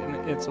emotional in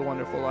It's a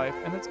Wonderful Life,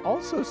 and it's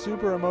also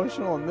super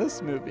emotional in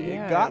this movie.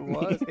 Yeah, it got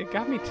me. It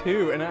got me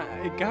too, and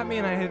it got me,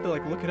 and I had to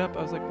look it up.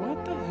 I was like,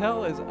 what the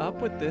hell is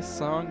up with this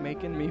song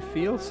making me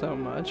feel so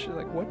much?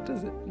 Like, what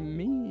does it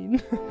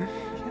mean?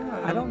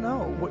 Yeah, I don't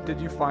know. What, did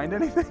you find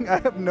anything? I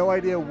have no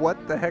idea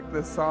what the heck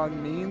this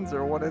song means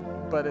or what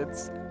but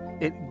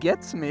it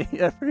gets me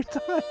every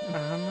time.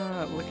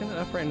 I'm looking it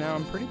up right now.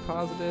 I'm pretty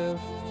positive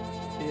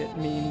it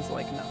means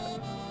nothing.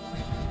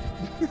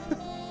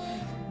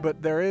 But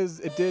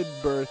it did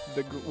birth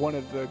one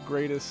of the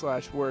greatest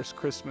 / worst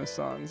Christmas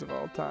songs of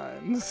all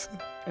times.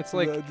 It's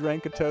like the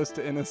Drank a Toast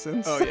to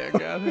Innocence. Oh yeah,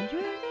 God. Drank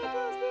a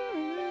toast to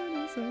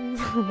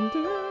innocence.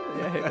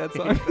 Yeah, I hate that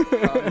song.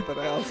 But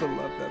I also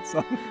love that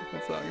song.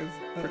 That song is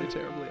pretty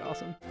terribly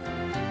awesome.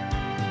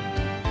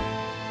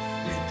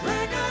 We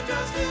drank a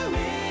toast to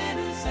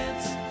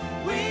innocence.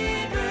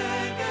 We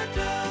drank a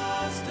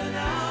toast to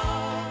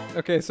now.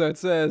 Okay, so it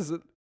says,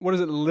 what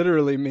does it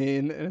literally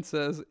mean? And it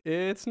says,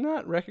 it's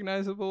not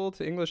recognizable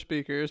to English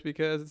speakers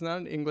because it's not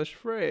an English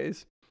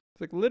phrase.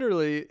 It's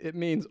literally, it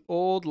means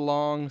old,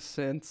 long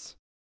since,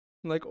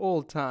 like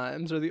old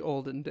times or the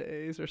olden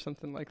days or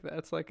something like that.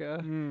 It's like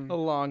a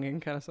longing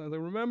kind of song.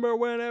 Remember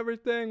when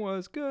everything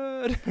was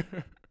good?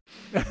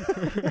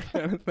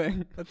 Kind of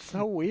thing. That's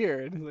so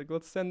weird. It's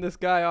let's send this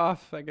guy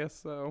off, I guess.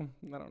 So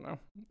I don't know.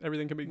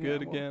 Everything can be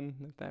good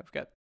again.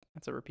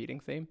 That's a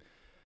repeating theme.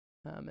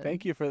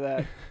 Thank you for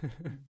that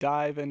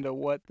dive into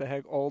what the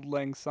heck Auld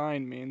Lang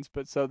Syne means.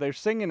 But so they're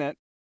singing it,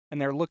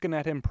 and they're looking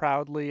at him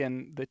proudly,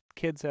 and the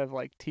kids have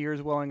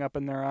tears welling up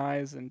in their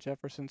eyes, and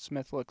Jefferson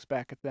Smith looks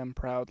back at them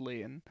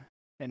proudly,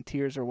 and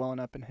tears are welling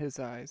up in his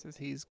eyes as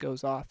he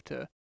goes off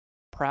to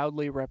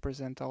proudly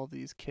represent all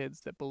these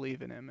kids that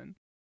believe in him,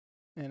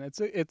 and it's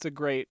a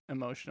great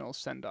emotional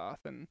send off,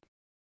 and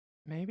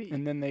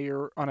then they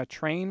are on a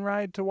train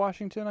ride to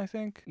Washington, I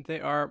think.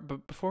 They are,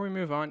 but before we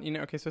move on,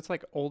 okay, so it's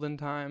olden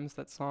times,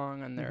 that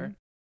song, and they're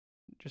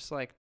just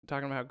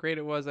talking about how great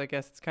it was. I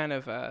guess it's kind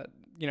of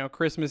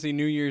Christmassy,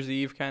 New Year's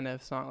Eve kind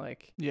of song,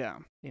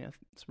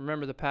 let's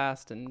remember the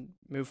past and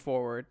move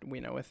forward,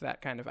 with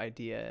that kind of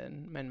idea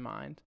in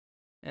mind.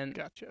 And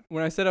gotcha.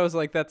 When I said I was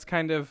that's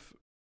kind of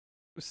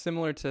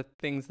similar to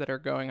things that are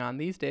going on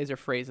these days, or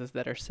phrases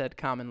that are said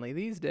commonly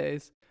these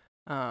days,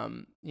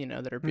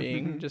 that are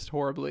being just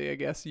horribly, I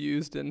guess,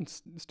 used and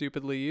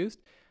stupidly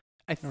used.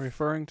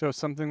 Referring to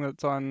something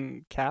that's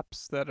on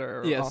caps that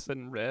are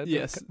often red.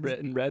 Yes.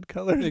 In red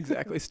color.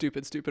 Exactly.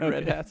 Stupid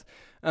red hats.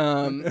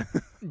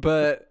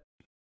 But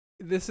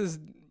this is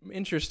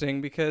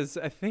interesting because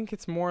I think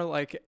it's more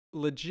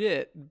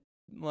legit.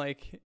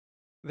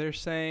 They're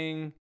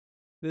saying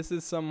this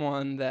is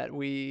someone that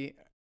we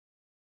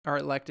are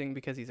electing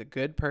because he's a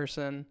good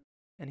person,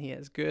 and he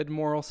has good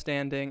moral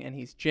standing, and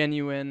he's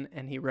genuine,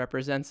 and he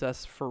represents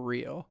us for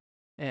real.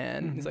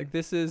 And he's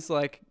this is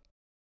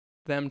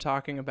them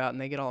talking about,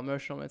 and they get all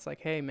emotional. And it's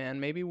hey, man,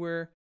 maybe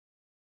we're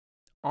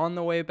on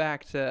the way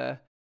back to,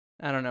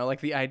 I don't know,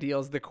 the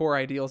ideals, the core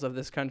ideals of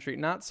this country.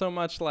 Not so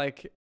much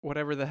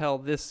whatever the hell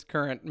this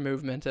current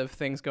movement of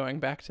things going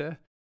back to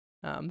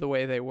the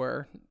way they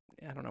were.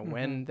 I don't know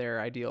when their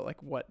ideal,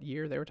 what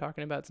year they were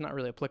talking about. It's not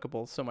really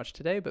applicable so much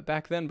today, but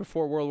back then,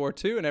 before World War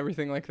II and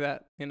everything like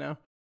that, it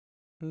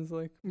was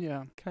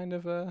kind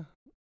of a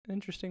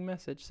interesting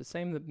message. It's the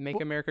same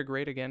Make America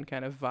Great Again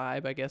kind of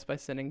vibe, I guess, by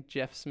sending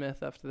Jeff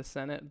Smith up to the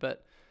Senate,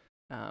 but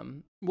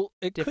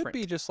it different. Could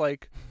be just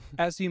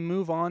as you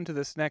move on to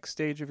this next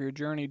stage of your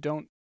journey,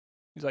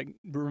 he's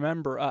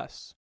remember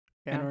us.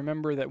 Yeah. And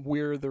remember that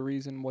we're the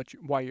reason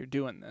why you're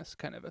doing this,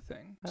 kind of a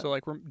thing. So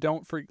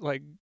don't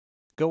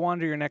go on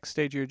to your next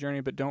stage of your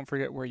journey, but don't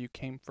forget where you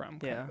came from.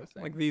 Kind of a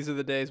thing. These are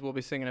the days we'll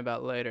be singing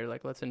about later.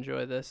 Let's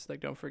enjoy this.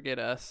 Don't forget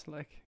us.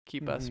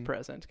 Keep us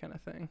present, kind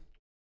of thing.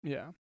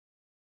 Yeah.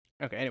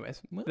 Okay.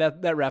 Anyways,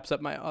 that wraps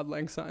up my Auld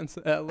Lang Syne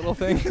little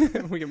thing.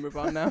 We can move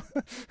on now.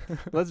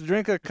 Let's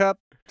drink a cup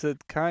to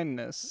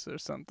kindness or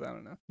something. I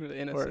don't know.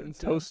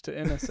 Innocence. Or toast to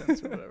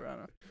innocence or whatever. I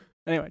don't know.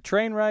 Anyway,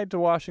 train ride to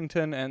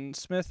Washington, and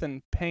Smith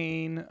and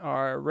Payne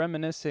are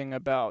reminiscing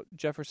about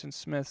Jefferson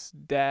Smith's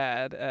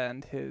dad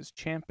and his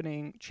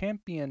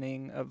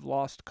championing of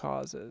lost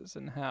causes,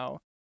 and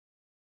how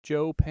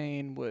Joe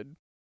Payne would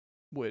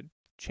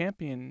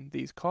champion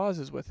these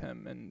causes with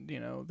him, and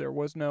there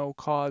was no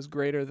cause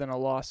greater than a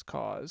lost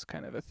cause,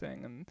 kind of a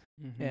thing,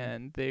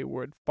 and they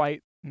would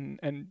fight,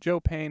 and Joe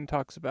Payne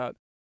talks about,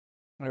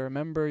 I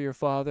remember your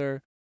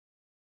father.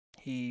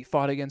 He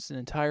fought against an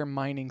entire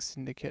mining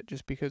syndicate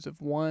just because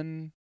of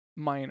one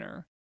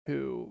miner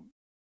who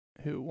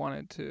didn't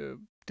want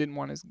to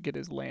get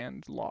his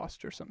land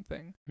lost or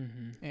something.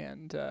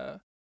 And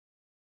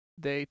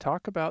they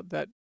talk about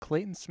that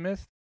Clayton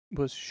Smith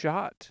was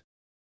shot.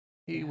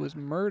 He was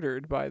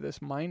murdered by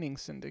this mining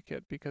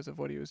syndicate because of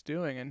what he was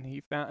doing,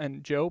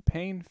 and Joe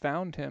Payne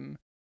found him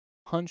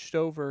hunched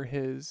over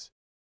his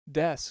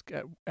desk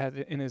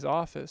in his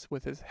office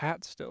with his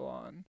hat still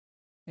on,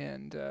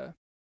 and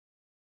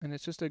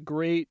it's just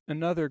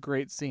another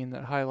great scene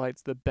that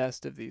highlights the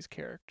best of these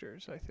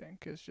characters. I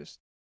think is just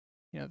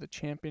the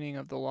championing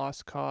of the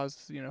lost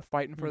cause,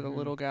 fighting for the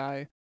little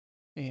guy,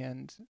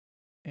 and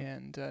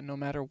no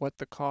matter what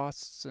the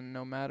costs and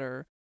no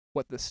matter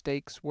what the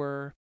stakes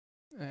were,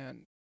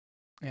 and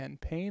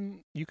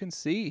Payne, you can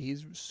see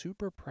he's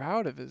super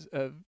proud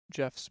of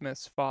Jeff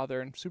Smith's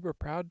father and super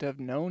proud to have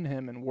known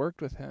him and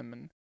worked with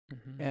him,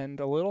 and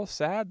a little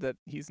sad that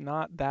he's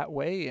not that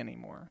way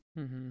anymore.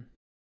 And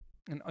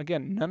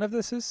again, none of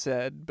this is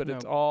said, but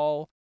it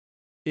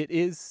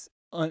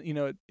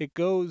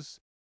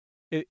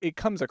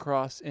comes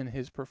across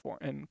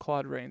in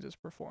Claude Rains'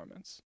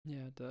 performance.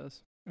 Yeah, it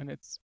does. And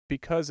it's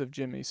because of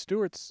Jimmy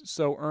Stewart's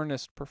so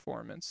earnest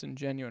performance and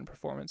genuine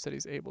performance that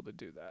he's able to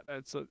do that.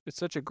 It's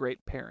such a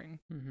great pairing.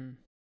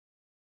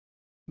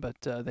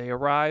 But they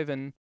arrive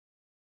in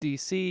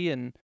D.C.,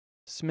 and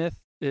Smith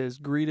is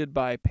greeted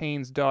by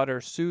Payne's daughter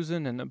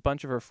Susan and a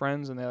bunch of her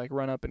friends, and they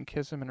run up and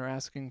kiss him and are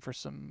asking for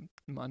some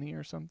money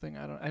or something.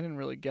 I didn't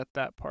really get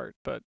that part,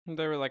 but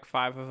there were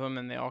 5 of them,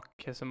 and they all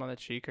kiss him on the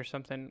cheek or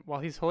something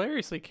while he's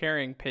hilariously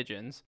carrying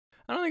pigeons.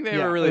 I don't think they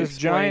ever really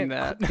explained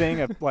that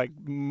thing of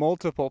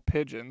multiple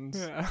pigeons.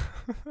 Yeah.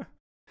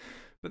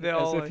 But they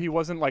all as if he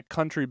wasn't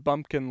country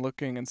bumpkin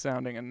looking and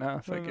sounding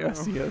enough. I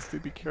guess he has to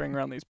be carrying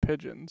around these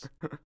pigeons.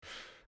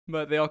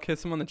 But they all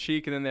kiss him on the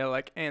cheek, and then they're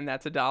like, "And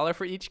that's $1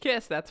 for each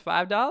kiss. That's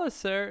 $5,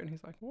 sir." And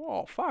he's like,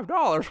 "Whoa,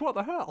 $5? What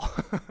the hell?"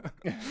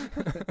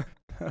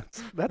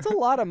 that's a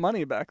lot of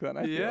money back then.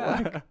 I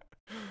feel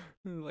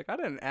like I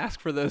didn't ask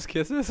for those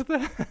kisses.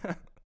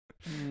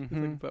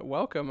 But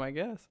welcome, I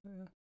guess.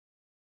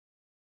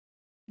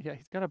 Yeah,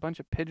 he's got a bunch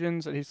of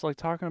pigeons, and he's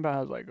talking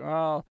about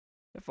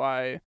if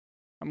I'm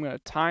gonna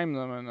time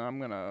them, and I'm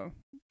gonna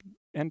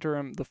enter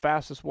him the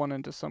fastest one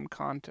into some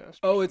contest.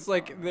 Oh, it's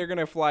they're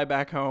gonna fly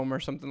back home or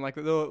something like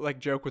that. They'll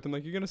joke with him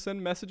you're gonna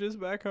send messages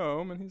back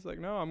home, and he's like,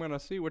 "No, I'm gonna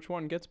see which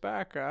one gets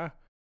back." I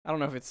don't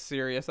know if it's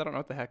serious. I don't know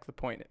what the heck the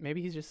point.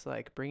 Maybe he's just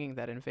bringing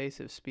that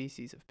invasive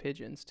species of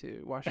pigeons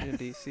to Washington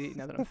D.C.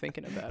 Now that I'm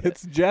thinking about it,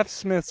 it's Jeff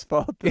Smith's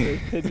fault that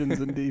there's pigeons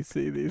in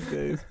D.C. these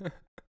days.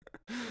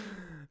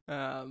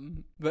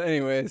 But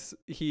anyways,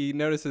 he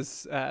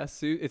notices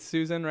it's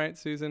Susan, right?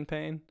 Susan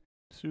Payne.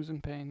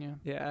 Susan Payne, yeah.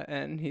 Yeah,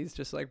 and he's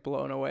just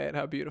blown away at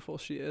how beautiful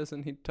she is,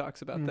 and he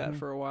talks about that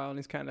for a while, and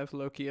he's kind of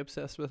low-key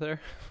obsessed with her.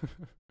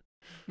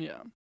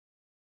 Yeah.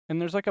 And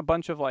there's a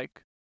bunch of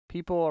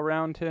people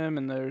around him,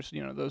 and there's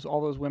all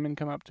those women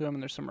come up to him,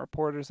 and there's some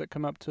reporters that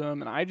come up to him,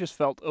 and I just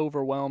felt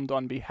overwhelmed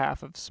on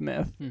behalf of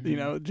Smith.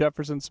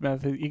 Jefferson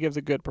Smith, he gives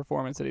a good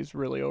performance that he's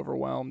really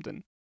overwhelmed,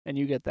 and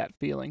you get that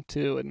feeling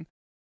too. And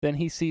then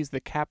he sees the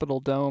Capitol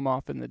Dome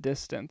off in the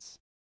distance.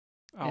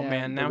 Oh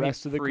man, now the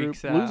rest of the group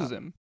out. Loses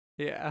him.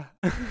 Yeah,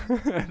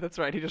 that's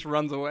right. He just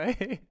runs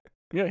away.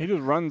 Yeah, he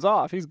just runs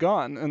off. He's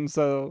gone. And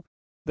so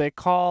they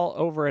call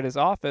over at his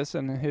office,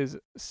 and his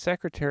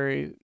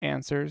secretary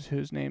answers,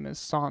 whose name is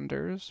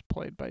Saunders,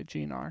 played by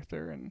Jean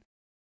Arthur. And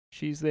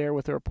she's there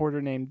with a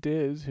reporter named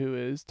Diz, who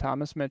is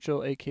Thomas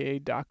Mitchell, a.k.a.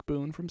 Doc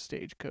Boone from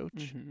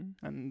Stagecoach.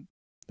 And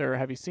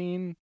have you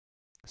seen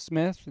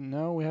Smith?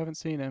 No, we haven't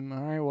seen him.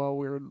 All right, well,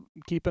 we're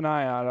keep an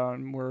eye out on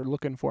him. We're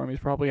looking for him. He's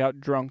probably out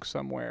drunk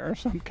somewhere or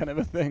some kind of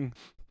a thing.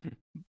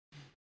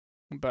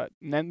 But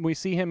then we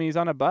see him, he's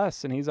on a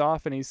bus, and he's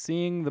off, and he's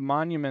seeing the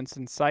monuments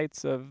and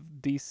sites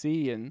of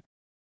D.C., and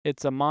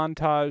it's a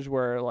montage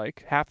where,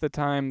 half the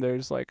time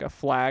there's, a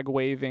flag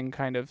waving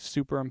kind of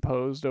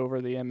superimposed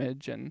over the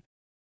image, and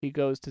he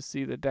goes to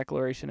see the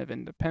Declaration of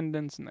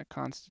Independence and the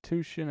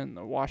Constitution and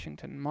the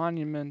Washington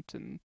Monument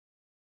and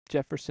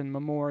Jefferson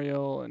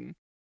Memorial and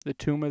the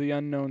Tomb of the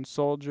Unknown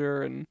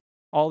Soldier, and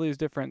all these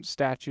different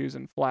statues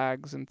and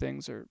flags and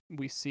things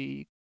we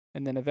see.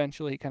 And then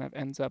eventually he kind of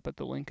ends up at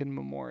the Lincoln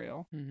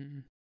Memorial.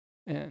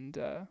 And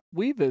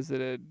we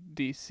visited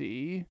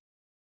D.C.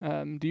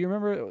 Do you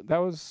remember? That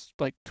was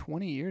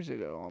 20 years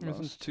ago almost. It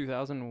was in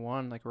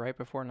 2001, right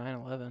before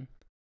 9/11.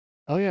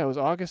 Oh, yeah, it was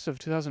August of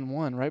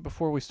 2001, right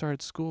before we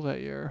started school that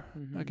year.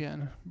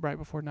 Again, right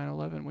before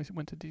 9/11, we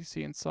went to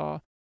D.C. and saw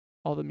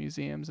all the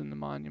museums and the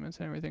monuments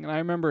and everything. And I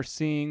remember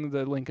seeing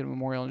the Lincoln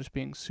Memorial and just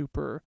being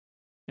super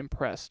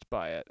impressed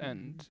by it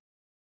and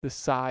the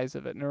size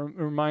of it. And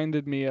it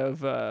reminded me of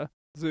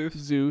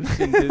Zeus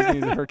in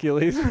Disney's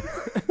Hercules.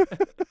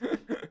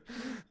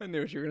 I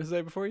knew what you were going to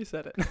say before you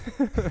said it.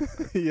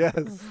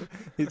 Yes.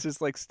 He's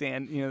just like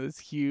this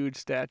huge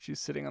statue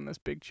sitting on this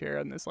big chair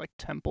in this like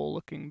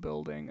temple-looking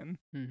building.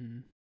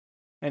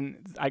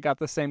 And I got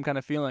the same kind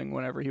of feeling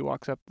whenever he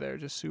walks up there,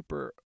 just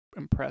super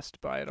impressed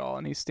by it all.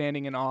 And he's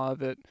standing in awe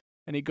of it.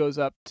 And he goes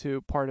up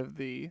to part of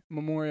the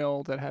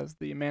memorial that has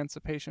the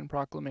Emancipation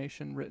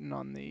Proclamation written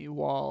on the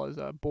wall as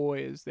a boy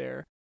is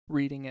there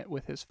reading it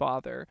with his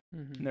father.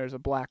 And there's a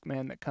black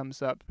man that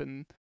comes up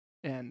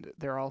and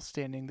they're all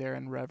standing there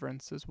in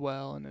reverence as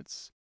well. And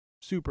it's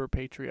super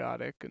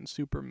patriotic and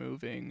super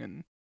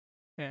moving.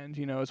 And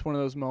it's one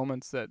of those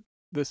moments that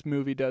this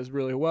movie does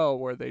really well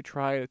where they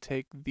try to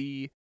take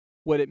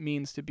what it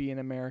means to be an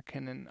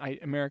American and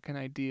American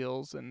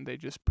ideals, and they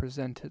just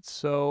present it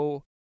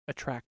so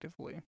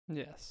attractively.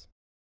 Yes.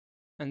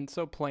 And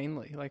so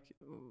plainly, like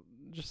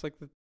just like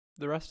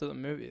the rest of the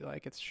movie,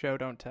 like it's show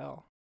don't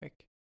tell.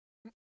 Like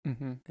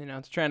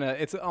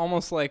it's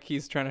almost like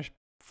he's trying to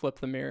flip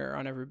the mirror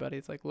on everybody.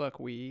 It's like, look,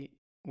 we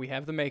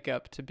have the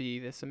makeup to be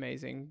this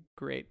amazing,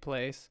 great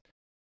place.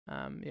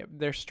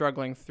 They're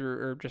struggling through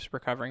or just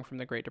recovering from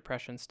the Great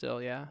Depression still,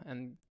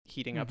 and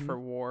heating up for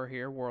war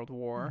here, World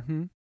War.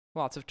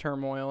 Lots of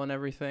turmoil and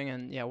everything,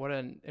 and what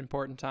an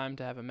important time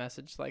to have a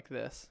message like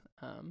this.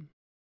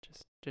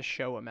 Just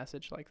show a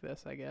message like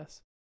this, I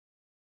guess.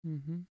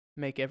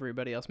 Make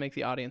everybody else, make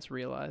the audience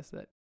realize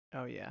that,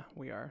 oh yeah,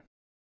 we're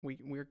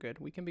good.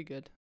 We can be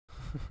good.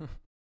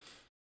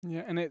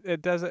 Yeah, and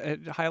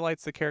it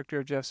highlights the character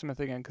of Jeff Smith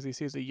again because he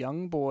sees a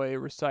young boy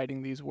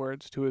reciting these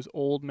words to his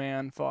old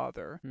man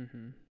father.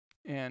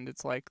 And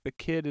it's like the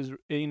kid is,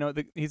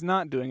 he's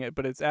not doing it,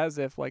 but it's as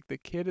if like the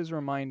kid is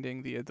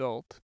reminding the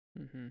adult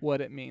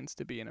what it means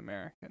to be an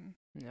American.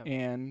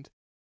 And,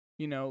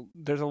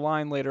 there's a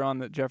line later on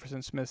that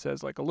Jefferson Smith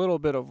says, like a little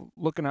bit of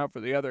looking out for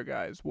the other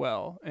guy as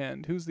well.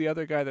 And who's the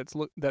other guy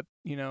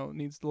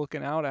needs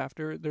looking out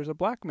after? There's a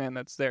black man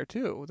that's there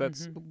too,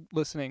 that's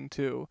listening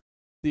to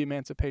the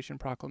Emancipation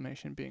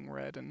Proclamation being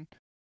read.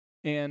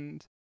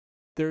 And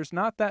there's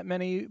not that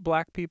many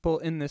black people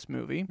in this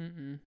movie.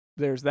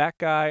 There's that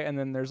guy, and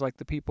then there's like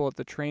the people at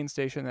the train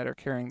station that are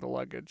carrying the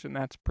luggage, and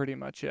that's pretty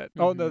much it.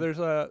 Oh no,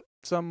 there's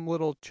some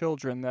little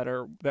children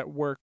that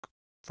work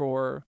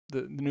for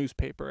the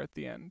newspaper at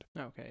the end.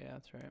 Okay, yeah,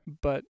 that's right.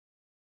 But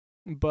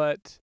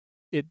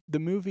the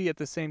movie at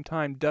the same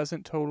time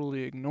doesn't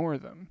totally ignore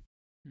them.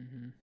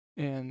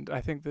 And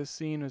I think this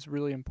scene is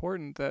really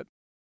important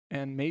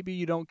and maybe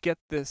you don't get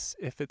this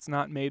if it's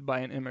not made by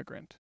an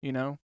immigrant,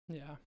 Yeah.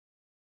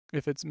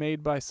 If it's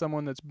made by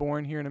someone that's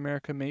born here in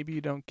America, maybe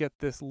you don't get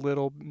this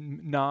little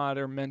nod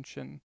or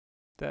mention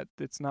that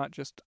it's not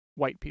just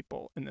white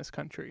people in this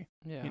country,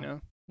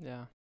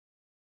 Yeah.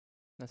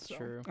 That's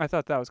true. I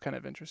thought that was kind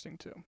of interesting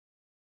too.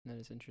 That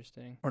is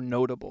interesting. Or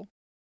notable.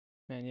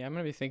 Man, I'm going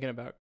to be thinking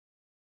about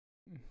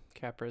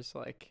Capra's,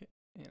 like,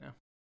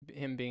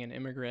 him being an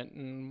immigrant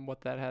and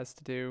what that has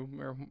to do,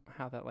 or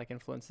how that, like,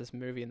 influenced this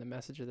movie and the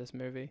message of this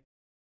movie.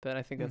 But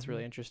I think that's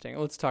really interesting.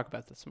 Let's talk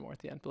about this some more at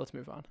the end, but let's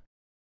move on.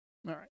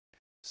 All right.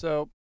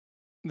 So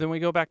then we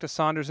go back to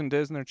Saunders and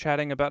Diz, and they're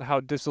chatting about how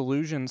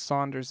disillusioned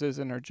Saunders is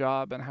in her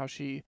job and how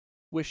she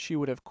wished she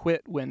would have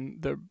quit when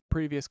the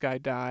previous guy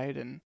died,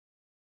 and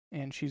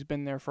she's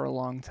been there for a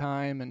long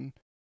time, and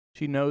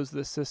she knows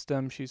the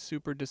system. She's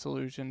super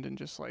disillusioned and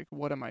just like,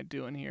 what am I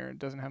doing here? It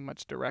doesn't have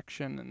much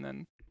direction. And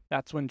then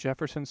that's when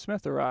Jefferson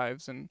Smith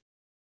arrives, and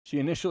she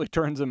initially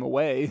turns him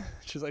away.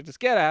 She's like, just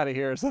get out of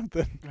here or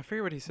something. I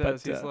forget what he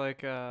says. He's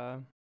like,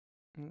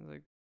 he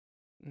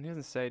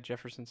doesn't say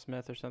Jefferson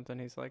Smith or something.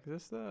 He's like, is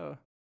this the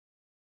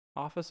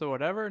office or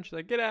whatever? And she's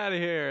like, get out of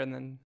here. And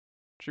then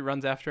she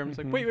runs after him. He's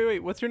like,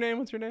 wait, what's your name?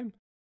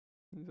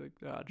 He's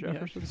like,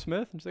 Jefferson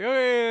Smith. And she's like,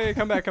 okay,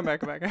 come back.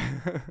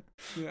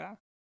 Yeah.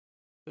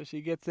 So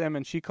she gets him,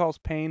 and she calls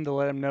Payne to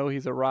let him know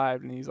he's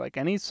arrived. And he's like,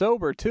 and he's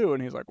sober too.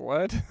 And he's like,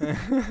 what?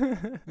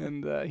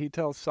 And he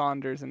tells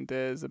Saunders and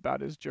Diz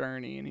about his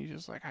journey. And he's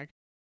just like, I've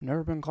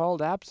never been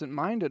called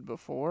absent-minded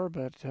before,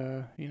 but,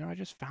 I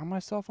just found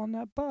myself on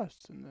that bus.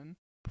 And then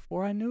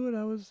before I knew it,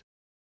 I was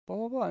blah,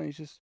 blah, blah. And he's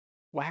just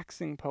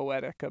waxing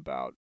poetic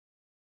about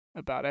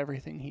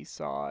everything he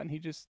saw. And he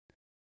just,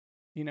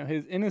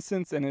 his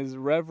innocence and his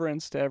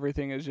reverence to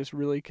everything is just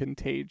really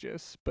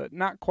contagious, but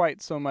not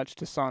quite so much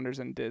to Saunders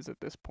and Diz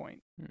at this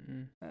point.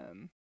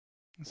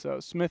 So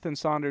Smith and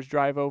Saunders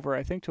drive over,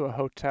 I think, to a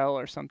hotel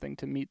or something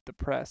to meet the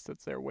press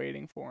that's there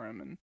waiting for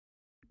him.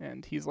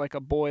 And he's like a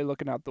boy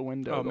looking out the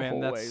window whole way.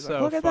 That's He's so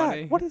like, look at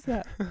funny. that. What is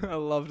that? I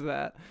loved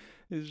that.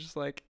 He's just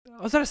like,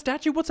 oh, is that a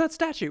statue? What's that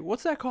statue?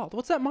 What's that called?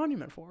 What's that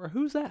monument for?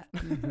 Who's that?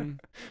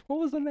 What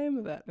was the name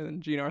of that? And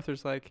then Gene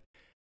Arthur's like,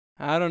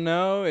 I don't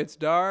know. It's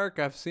dark.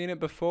 I've seen it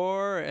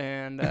before,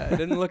 and I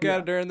didn't look at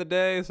it during the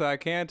day, so I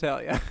can't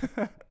tell you.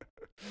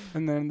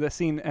 And then the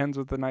scene ends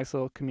with a nice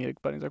little comedic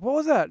button. He's like, "What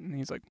was that?" And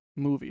he's like,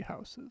 "Movie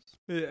houses."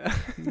 Yeah.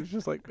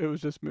 It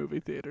was just movie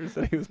theaters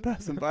that he was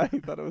passing by. He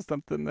thought it was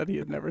something that he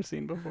had never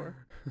seen before.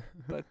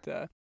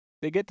 But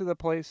they get to the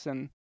place,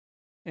 and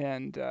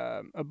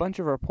a bunch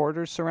of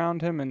reporters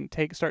surround him and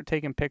start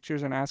taking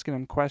pictures and asking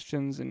him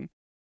questions. And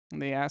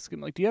they ask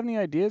him, like, "Do you have any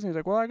ideas?" And he's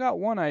like, "Well, I got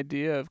one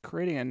idea of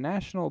creating a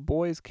national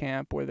boys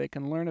camp where they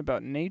can learn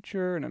about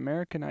nature and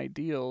American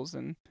ideals."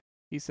 And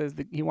he says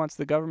that he wants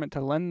the government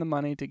to lend the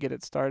money to get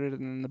it started,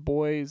 and then the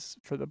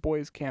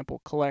boys camp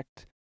will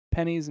collect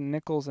pennies and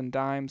nickels and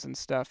dimes and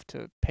stuff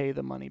to pay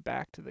the money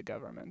back to the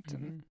government.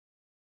 Mm-hmm.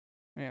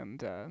 And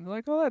they're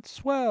like, "Oh, that's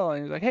swell."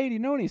 And he's like, "Hey, do you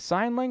know any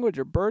sign language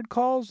or bird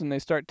calls?" And they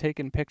start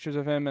taking pictures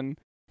of him and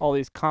all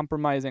these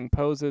compromising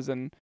poses,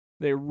 and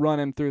they run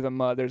him through the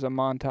mud. There's a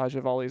montage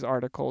of all these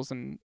articles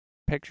and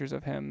pictures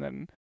of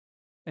him.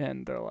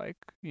 And they're like,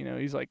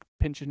 he's like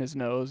pinching his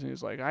nose, and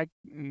he's like,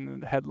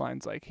 and the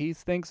headline's like, "He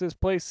thinks this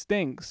place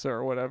stinks,"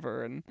 or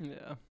whatever. And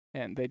Yeah.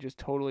 and they just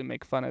totally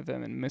make fun of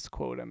him and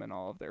misquote him in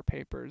all of their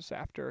papers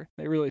after.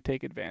 They really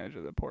take advantage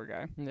of the poor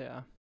guy.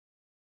 Yeah.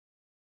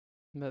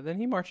 But then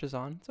he marches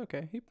on. It's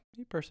okay. He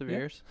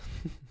perseveres.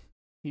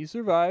 He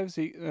survives.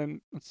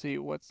 And let's see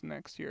what's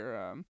next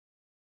here.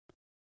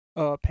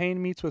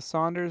 Payne meets with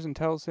Saunders and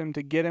tells him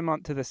to get him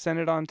to the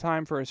Senate on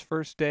time for his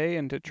first day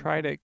and to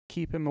try to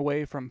keep him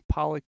away from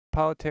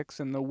politics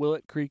and the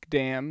Willett Creek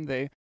Dam.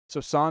 So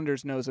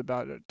Saunders knows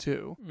about it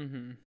too.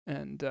 Mm-hmm.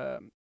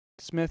 And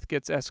Smith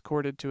gets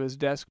escorted to his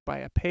desk by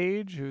a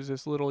page, who's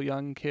this little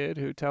young kid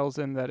who tells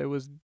him that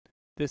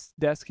this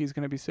desk he's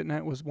going to be sitting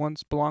at was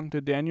once belonged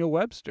to Daniel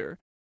Webster.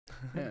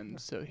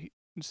 And so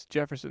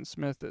Jefferson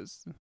Smith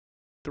is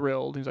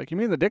thrilled. He's like, "You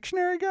mean the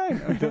dictionary guy?"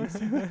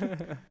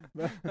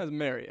 No, That's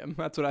Merriam.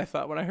 That's what I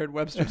thought when I heard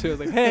Webster too. I was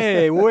like,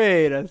 "Hey,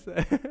 wait a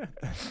sec."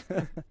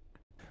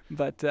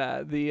 But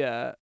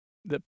the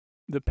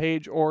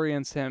page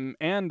orients him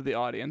and the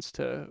audience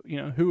to,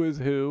 who is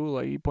who.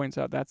 Like, he points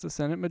out that's the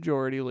Senate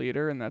Majority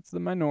Leader and that's the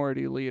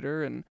Minority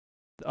Leader, and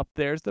up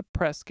there's the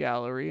press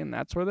gallery, and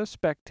that's where the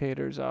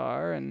spectators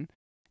are. And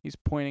he's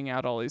pointing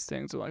out all these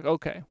things. They're like,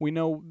 "Okay, we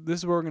know this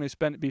is where we're going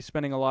to be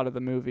spending a lot of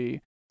the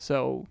movie,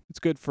 so it's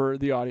good for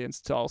the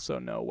audience to also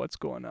know what's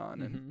going on."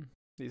 Mm-hmm. And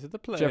these are the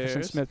players.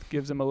 Jefferson Smith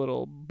gives him a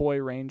little Boy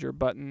Ranger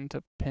button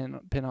to pin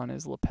on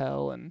his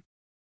lapel, and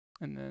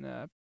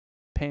then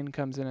Payne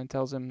comes in and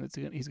tells him that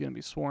he's going to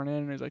be sworn in.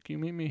 And he's like, "You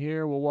meet me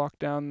here. We'll walk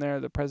down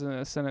there. The president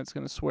of the Senate's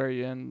going to swear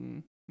you in,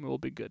 and we'll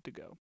be good to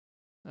go."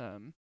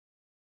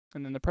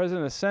 And then the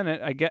president of the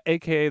Senate,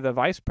 a.k.a. the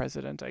vice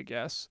president, I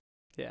guess,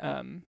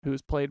 Yeah.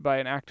 who's played by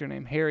an actor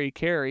named Harry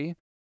Carey,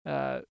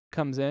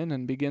 comes in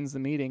and begins the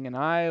meeting. And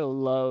I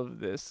love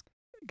this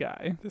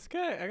guy. This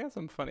guy, I got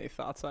some funny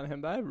thoughts on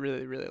him, but I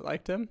really, really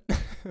liked him.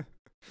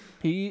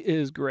 He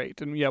is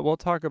great, and yeah, we'll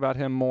talk about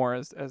him more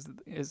as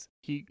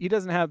he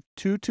doesn't have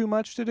too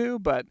much to do,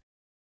 but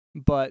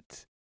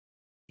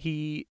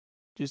he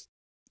just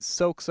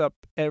soaks up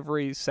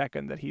every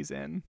second that he's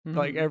in. Mm-hmm.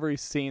 Like, every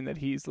scene that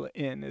he's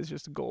in is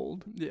just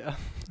gold. Yeah.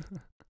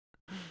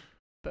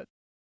 But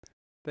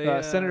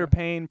They, Senator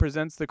Payne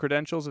presents the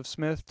credentials of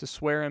Smith to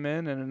swear him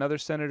in, and another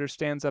senator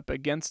stands up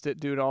against it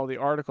due to all the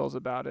articles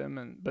about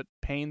him. But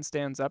Payne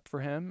stands up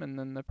for him, and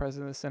then the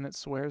president of the Senate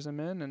swears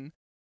him in,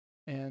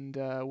 and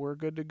we're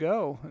good to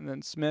go. And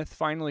then Smith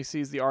finally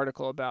sees the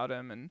article about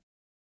him, and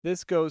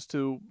this goes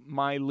to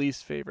my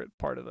least favorite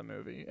part of the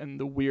movie and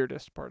the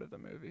weirdest part of the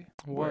movie.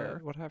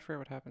 What I forget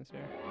what happens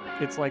here.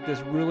 It's like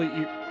this really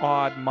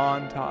odd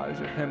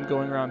montage of him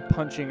going around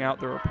punching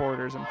out the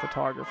reporters and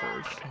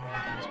photographers.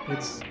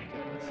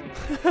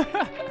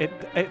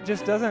 It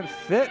just doesn't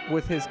fit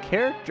with his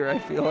character. I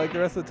feel like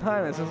the rest of the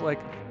time it's just like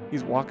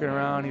he's walking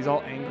around, he's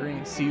all angry, and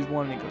he sees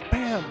one, and he goes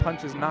bam,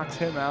 punches, knocks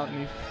him out,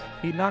 and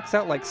he knocks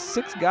out like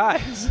 6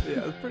 guys.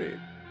 Yeah, it's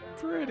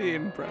pretty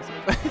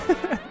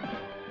impressive.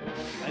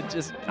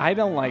 I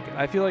don't like it.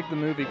 I feel like the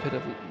movie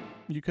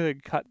you could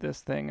have cut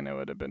this thing and it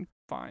would have been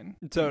fine.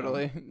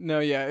 Totally. No,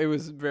 yeah, it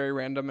was very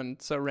random,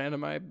 and so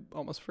random I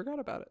almost forgot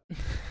about it.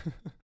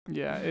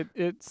 Yeah,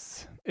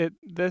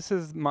 this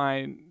is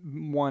my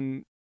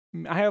one.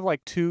 I have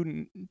like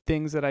 2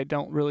 things that I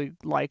don't really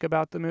like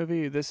about the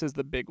movie. This is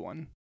the big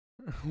one.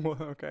 Well,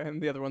 okay,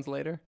 and the other one's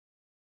later?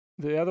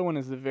 The other one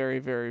is the very,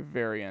 very,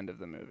 very end of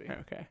the movie.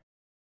 Okay.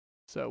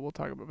 So we'll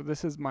talk about it. But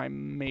this is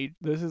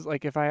this is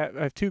like, if I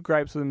have 2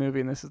 gripes with the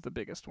movie, and this is the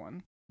biggest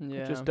one.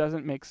 Yeah. It just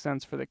doesn't make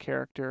sense for the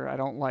character. I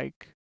don't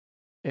like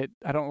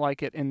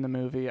it in the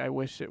movie. I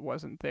wish it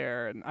wasn't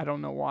there, and I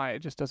don't know why. It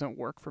just doesn't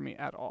work for me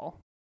at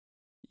all.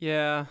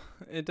 Yeah,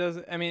 it does.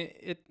 I mean,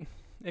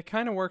 it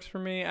kind of works for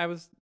me.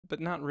 But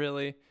not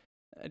really.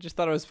 I just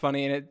thought it was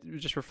funny, and it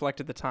just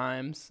reflected the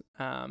times.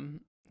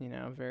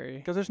 Very.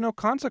 Because there's no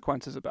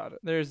consequences about it.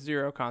 There's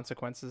 0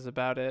 consequences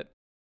about it.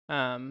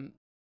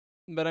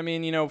 But I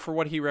mean, for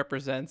what he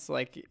represents,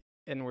 like,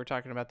 and we're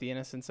talking about the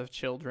innocence of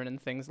children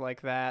and things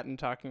like that, and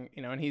talking,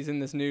 and he's in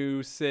this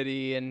new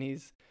city, and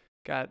he's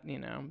got,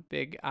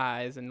 big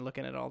eyes and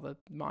looking at all the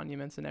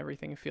monuments and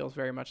everything. It feels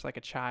very much like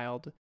a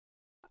child.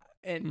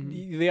 And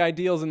the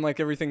ideals and like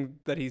everything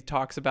that he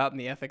talks about and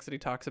the ethics that he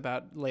talks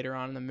about later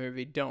on in the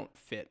movie don't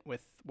fit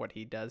with what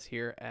he does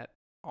here at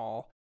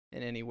all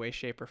in any way,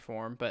 shape, or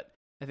form. But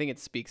I think it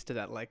speaks to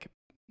that like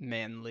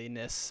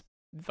manliness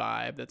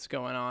vibe that's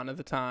going on at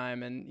the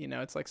time. And, you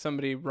know, it's like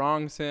somebody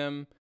wrongs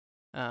him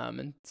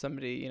and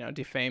somebody, you know,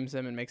 defames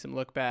him and makes him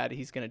look bad.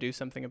 He's going to do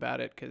something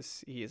about it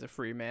because he is a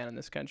free man in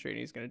this country and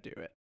he's going to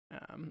do it.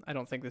 I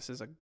don't think this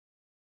is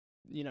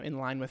in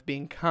line with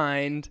being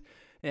kind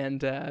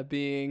and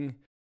being,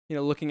 you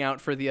know, looking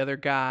out for the other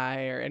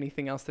guy or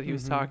anything else that he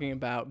was talking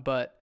about.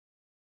 But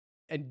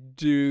I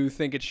do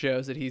think it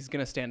shows that he's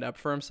going to stand up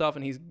for himself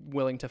and he's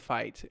willing to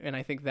fight. And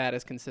I think that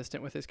is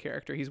consistent with his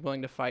character. He's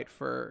willing to fight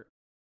for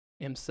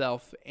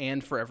himself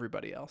and for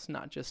everybody else,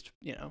 not just,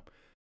 you know,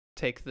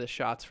 take the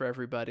shots for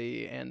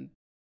everybody. And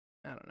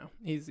I don't know.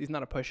 He's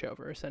not a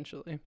pushover,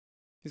 essentially.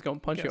 He's going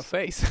to punch your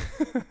face.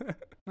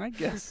 I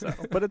guess so.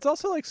 But it's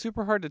also like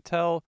super hard to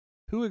tell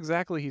who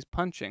exactly he's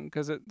punching,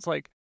 because it's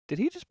like, did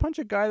he just punch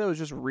a guy that was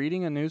just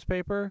reading a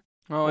newspaper?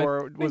 Oh,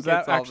 or was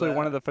that actually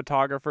one of the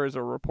photographers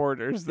or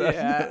reporters?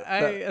 That, I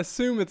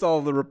assume it's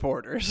all the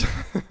reporters.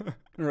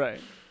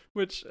 Right.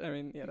 Which, I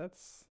mean, yeah,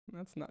 that's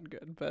not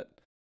good. But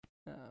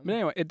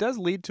anyway, it does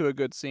lead to a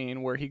good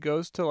scene where he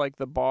goes to like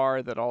the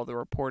bar that all the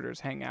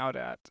reporters hang out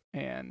at,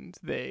 and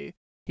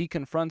he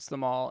confronts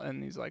them all,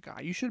 and he's like,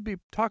 you should be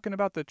talking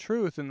about the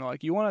truth. And they're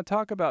like, you want to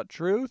talk about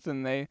truth?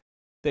 And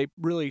they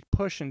really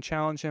push and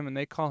challenge him, and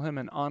they call him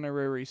an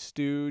honorary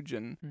stooge.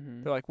 And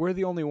they're like, we're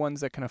the only ones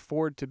that can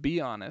afford to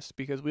be honest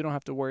because we don't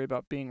have to worry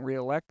about being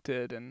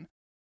reelected.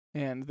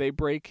 And they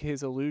break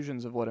his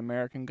illusions of what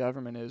American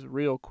government is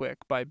real quick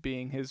by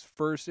being his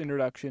first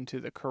introduction to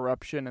the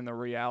corruption and the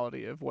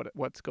reality of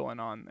what's going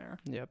on there.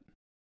 Yep.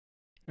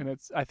 And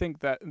I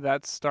think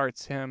that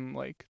starts him,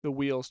 like, the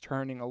wheels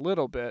turning a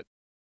little bit.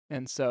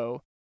 And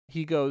so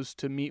he goes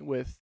to meet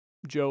with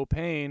Joe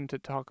Payne to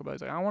talk about.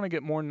 He's like, I want to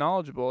get more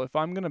knowledgeable. If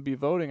I'm going to be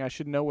voting, I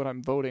should know what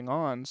I'm voting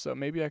on. So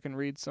maybe I can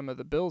read some of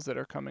the bills that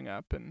are coming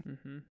up. And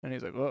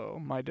he's like, oh,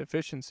 my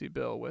deficiency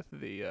bill with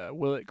the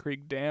Willett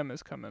Creek Dam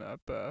is coming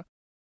up.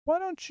 Why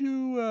don't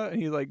you,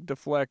 and he like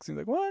deflects. He's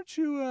like, why don't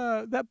you,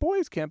 that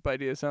boys camp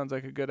idea sounds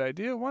like a good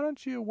idea. Why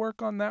don't you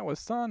work on that with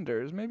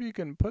Saunders? Maybe you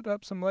can put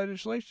up some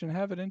legislation and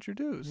have it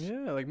introduced.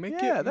 Yeah, like make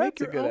that's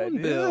your a good own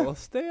idea. bill.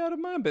 Stay out of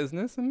my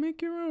business and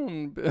make your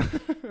own bill.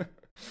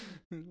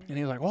 And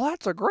he's like, well,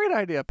 that's a great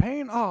idea,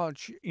 Payne. Oh,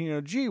 gee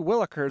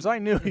Willikers, I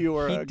knew you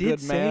were a good man. He did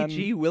say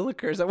gee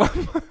Willikers at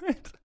one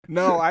point.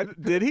 No,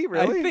 did he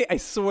really? I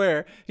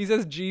swear. He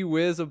says gee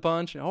whiz a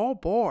bunch. Oh,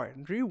 boy,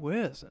 gee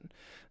whiz. And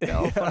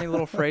all funny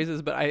little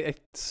phrases, but I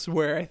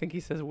swear I think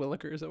he says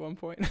Willikers at one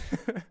point.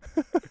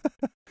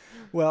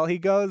 Well,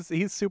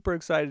 he's super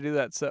excited to do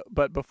that. So,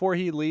 but before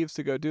he leaves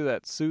to go do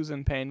that,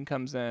 Susan Payne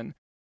comes in,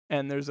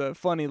 and there's a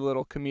funny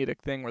little comedic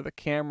thing where the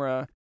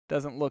camera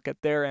doesn't look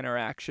at their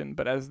interaction,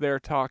 but as they're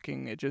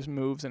talking, it just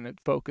moves and it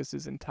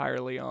focuses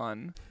entirely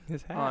on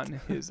his hat.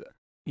 On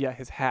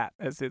his hat,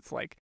 as it's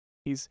like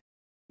he's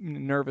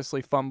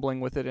nervously fumbling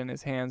with it in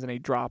his hands, and he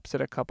drops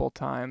it a couple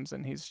times,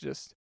 and he's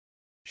just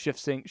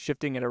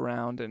shifting it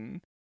around,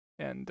 and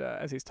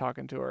as he's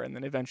talking to her, and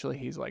then eventually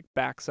he's like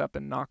backs up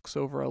and knocks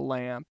over a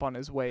lamp on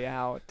his way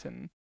out,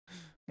 and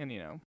you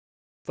know,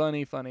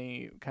 funny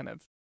kind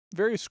of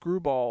very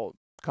screwball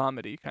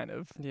comedy kind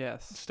of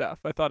stuff.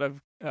 I thought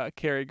of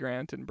Cary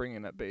Grant and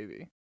Bringing Up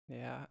Baby.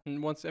 Yeah,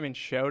 and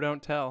show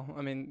don't tell.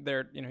 I mean,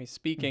 he's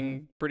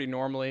speaking pretty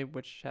normally,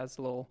 which has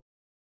a little,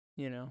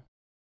 you know,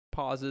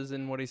 pauses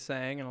in what he's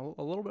saying and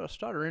a little bit of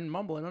stuttering,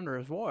 mumbling under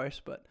his voice,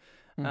 but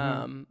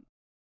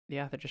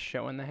yeah, they're just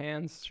showing the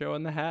hands,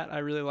 showing the hat. I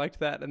really liked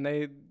that, and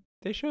they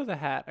show the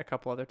hat a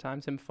couple other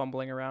times, him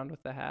fumbling around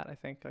with the hat, I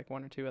think, like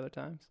one or two other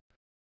times.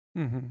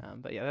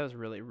 But yeah, that was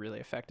really, really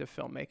effective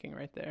filmmaking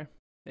right there.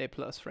 A+,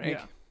 Frank.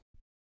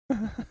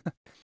 Yeah.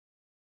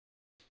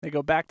 They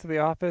go back to the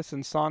office,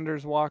 and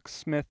Saunders walks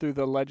Smith through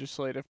the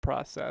legislative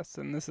process,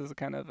 and this is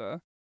kind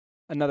of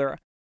another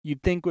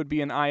you'd think would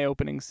be an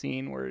eye-opening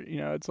scene where, you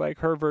know, it's like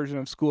her version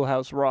of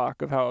Schoolhouse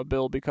Rock of how a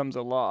bill becomes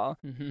a law,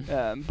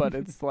 but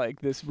it's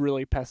like this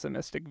really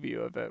pessimistic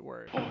view of it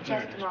where...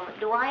 Just a moment.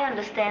 Do I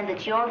understand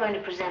that you're going to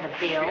present a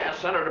bill? Yes,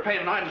 Senator Payne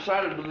and I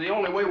decided it was the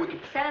only way we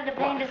could... Senator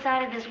Payne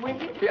decided this with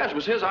you? Yes, it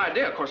was his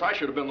idea. Of course, I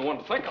should have been the one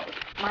to think of it.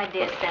 My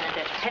dear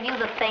Senator, have you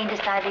the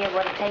faintest idea of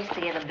what it takes to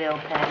get a bill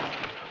passed?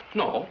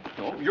 No,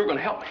 you're going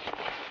to help me.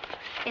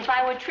 If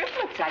I were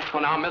triplets, I could.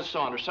 Well, now, Miss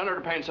Saunders,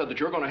 Senator Payne said that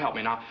you're going to help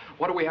me. Now,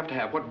 what do we have to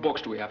have? What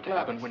books do we have to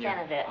have? And when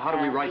Senator, how do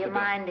we write the bill? Do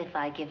you mind if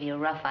I give you a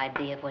rough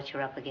idea of what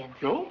you're up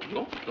against? No,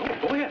 go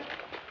ahead.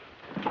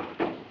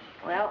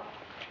 Well,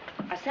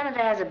 our senator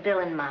has a bill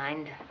in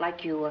mind,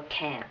 like a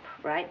camp,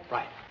 right?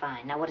 Right.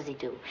 Fine. Now, what does he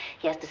do?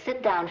 He has to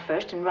sit down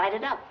first and write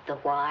it up. The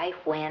why,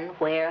 when,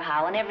 where,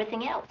 how, and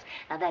everything else.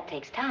 Now, that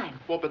takes time.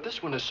 Well, but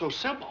this one is so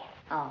simple.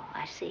 Oh,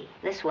 I see.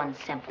 This one's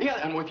simple.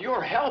 Yeah, and with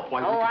your help,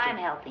 why... Oh, I'm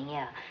helping,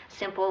 yeah.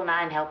 Simple, and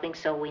I'm helping,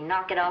 so we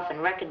knock it off in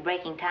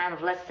record-breaking time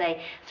of, let's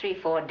say,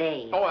 3-4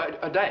 days. Oh,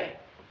 a day.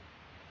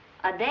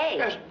 A day?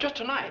 Yes, just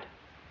tonight.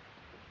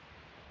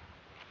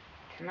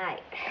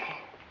 Tonight.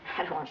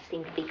 I don't want to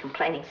seem to be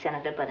complaining,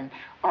 Senator, but in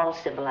all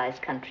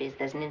civilized countries,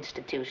 there's an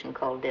institution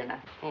called dinner.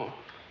 Oh,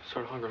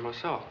 sort of hungry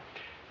myself.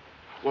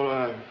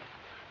 Well,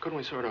 couldn't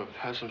we sort of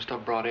have some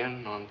stuff brought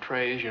in on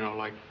trays,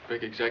 like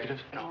big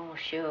executives? Oh,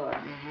 sure.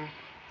 Mm-hmm.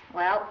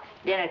 Well,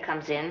 dinner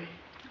comes in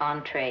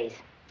on trays.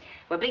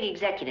 We're big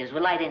executives.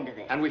 We're light into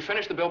this. And we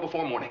finish the bill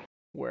before morning.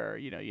 Where,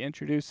 you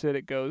introduce it,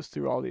 it goes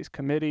through all these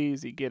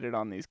committees, you get it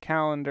on these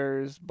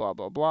calendars, blah,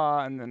 blah,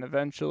 blah, and then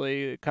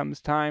eventually it comes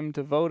time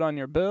to vote on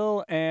your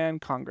bill, and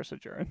Congress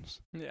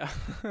adjourns. Yeah.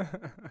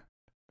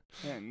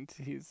 And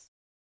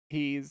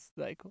he's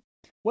like,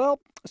 well,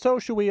 so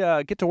should we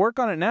get to work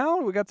on it now?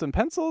 We got some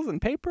pencils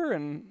and paper,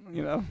 and,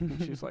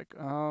 and she's like,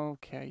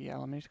 okay, yeah,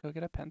 let me just go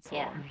get a pencil.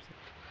 Yeah.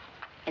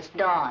 It's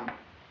dawn.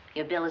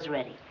 Your bill is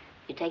ready.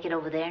 You take it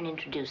over there and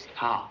introduce it.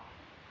 How?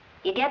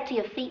 You get to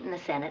your feet in the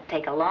Senate,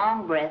 take a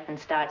long breath, and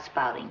start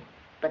spouting.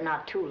 But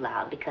not too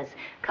loud, because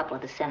a couple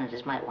of the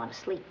senators might want to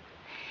sleep.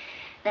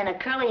 Then a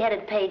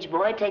curly-headed page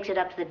boy takes it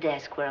up to the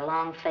desk, where a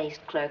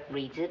long-faced clerk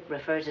reads it,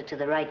 refers it to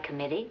the right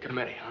committee.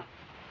 Committee, huh?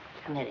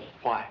 Committee.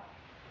 Why?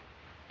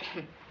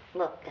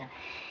 Look,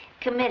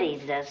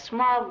 committees,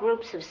 small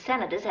groups of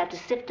senators have to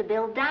sift a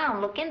bill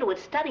down, look into it,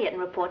 study it,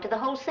 and report to the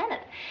whole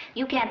Senate.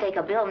 You can't take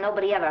a bill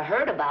nobody ever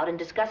heard about and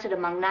discuss it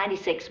among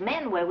 96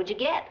 men. Where would you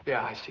get?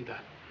 Yeah, I see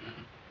that.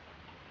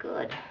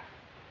 Good.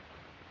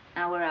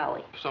 Now, where are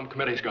we? Some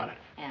committee's got it.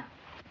 Yeah.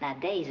 Now,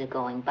 days are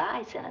going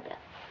by, Senator.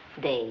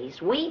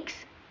 Days, weeks.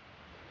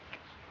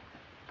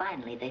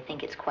 Finally, they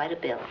think it's quite a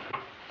bill.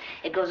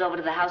 It goes over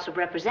to the House of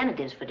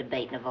Representatives for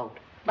debate and a vote.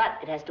 But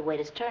it has to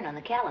wait its turn on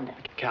the calendar.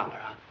 Calendar,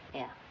 huh?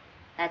 Yeah.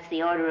 That's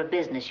the order of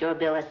business. Your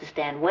bill has to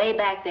stand way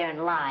back there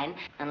in line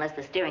unless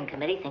the steering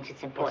committee thinks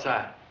it's important. What's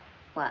that?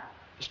 What?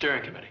 The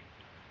steering committee.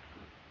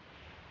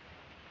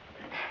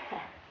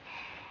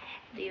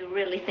 Do you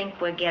really think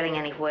we're getting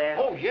anywhere?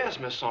 Oh, yes,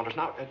 Miss Saunders.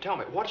 Now, tell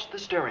me, what's the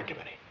steering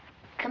committee?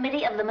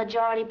 Committee of the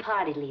majority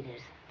party leaders.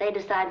 They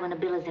decide when a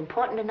bill is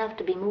important enough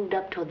to be moved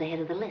up toward the head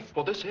of the list.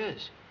 Well, this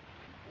is.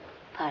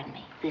 Pardon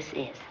me, this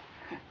is.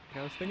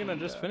 I was thinking of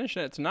just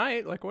finishing it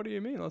tonight. Like, what do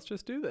you mean? Let's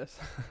just do this.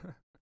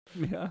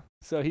 Yeah.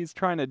 So he's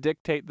trying to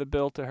dictate the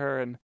bill to her,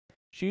 and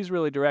she's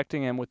really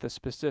directing him with the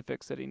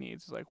specifics that he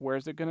needs. Like,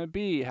 where's it going to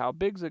be? How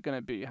big's it going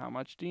to be? How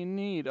much do you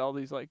need? All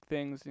these,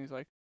 things. And he's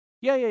like,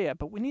 yeah,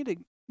 but we need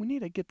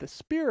to get the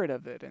spirit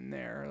of it in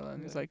there.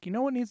 And he's like, you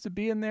know what needs to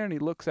be in there? And he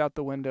looks out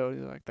the window.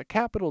 He's like, the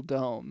Capitol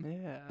Dome.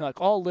 Yeah.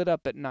 All lit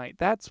up at night.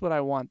 That's what I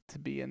want to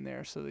be in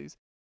there. So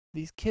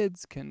these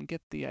kids can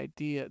get the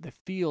idea, the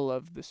feel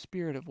of the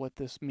spirit of what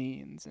this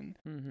means.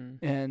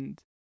 And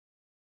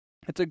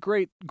it's a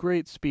great,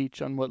 great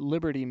speech on what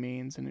liberty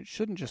means. And it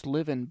shouldn't just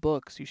live in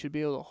books. You should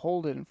be able to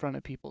hold it in front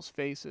of people's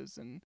faces.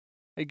 And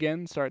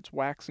again, starts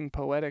waxing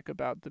poetic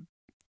about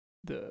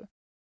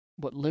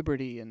what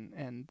liberty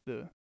and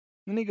the.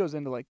 Then he goes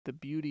into the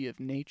beauty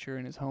of nature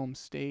in his home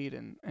state,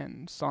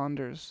 and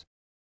Saunders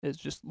is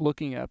just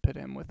looking up at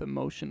him with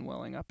emotion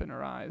welling up in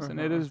her eyes. And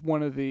it is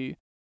one of the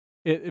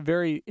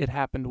it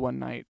happened one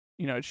night.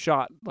 It's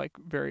shot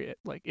very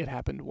it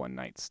happened one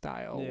night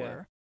style,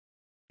 where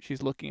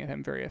she's looking at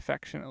him very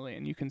affectionately,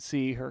 and you can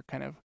see her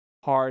kind of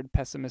hard,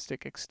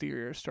 pessimistic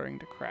exterior starting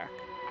to crack.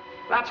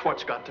 That's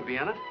what's got to be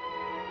in it.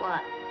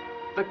 What?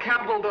 The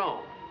Capitol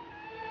Dome.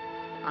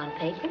 On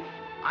paper?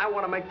 I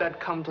want to make that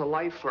come to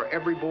life for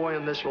every boy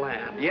in this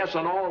land. Yes,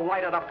 and all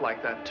lighted up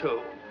like that,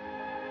 too.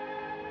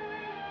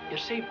 You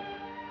see,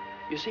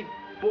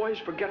 boys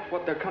forget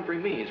what their country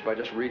means by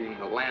just reading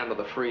The Land of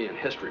the Free in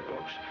history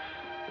books.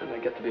 When they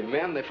get to be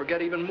men, they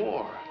forget even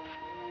more.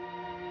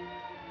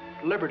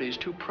 Liberty's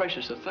too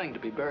precious a thing to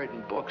be buried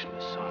in books,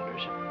 Miss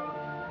Saunders.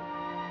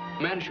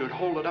 Men should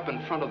hold it up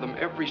in front of them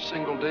every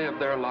single day of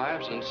their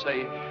lives and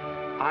say,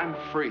 I'm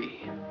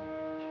free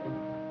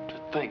to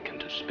think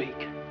and to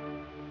speak.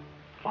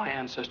 My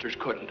ancestors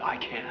couldn't, I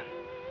can.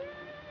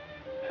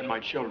 And my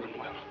children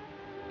will.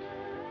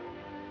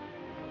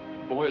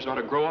 Boys ought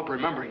to grow up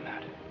remembering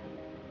that.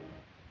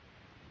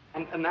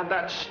 And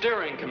that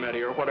steering committee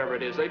or whatever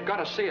it is, they've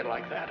got to see it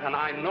like that. And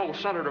I know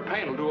Senator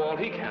Payne will do all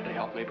he can to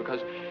help me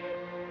because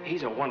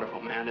he's a wonderful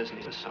man, isn't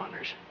he, Miss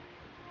Saunders?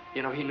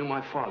 He knew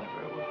my father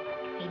very well.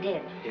 He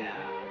did?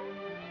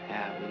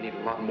 Yeah, we need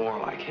a lot more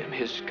like him.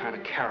 His kind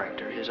of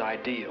character, his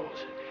ideals.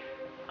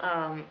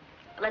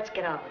 Let's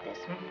get on with this.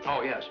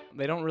 Oh, yes.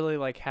 They don't really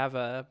have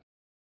a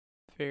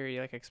very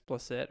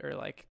explicit or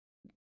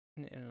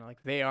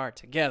they are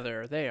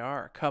together, they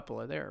are a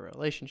couple, or they're a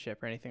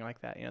relationship or anything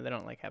like that. They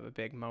don't have a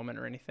big moment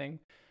or anything.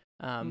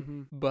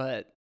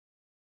 But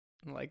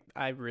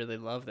I really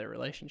love their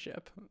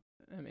relationship.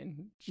 I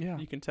mean,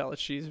 you can tell that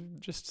she's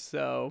just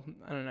so,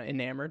 I don't know,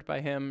 enamored by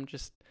him.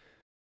 Just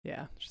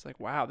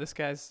wow, this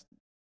guy's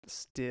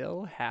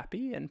still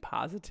happy and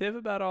positive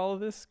about all of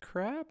this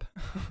crap.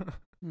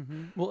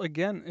 Well,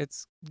 again,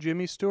 it's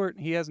Jimmy Stewart.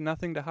 He has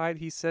nothing to hide.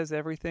 He says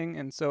everything,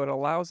 and so it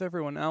allows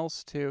everyone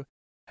else to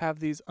have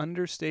these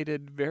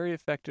understated, very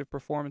effective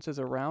performances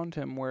around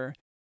him where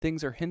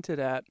things are hinted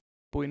at,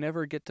 but we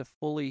never get to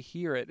fully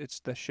hear it. It's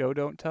the show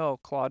don't tell.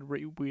 Claude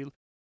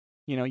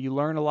you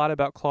learn a lot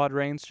about Claude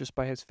Rains just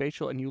by his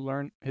facial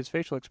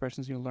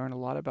expressions. You learn a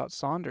lot about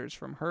Saunders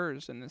from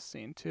hers in this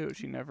scene too.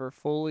 She never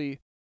fully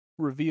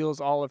reveals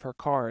all of her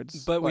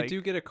cards. But we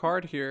do get a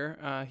card here.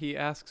 He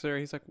asks her,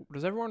 he's like,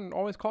 does everyone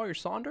always call you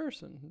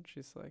Saunders? And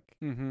she's like,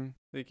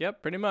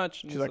 yep, pretty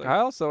much. And she's like, I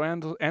also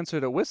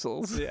answer to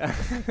whistles. Yeah.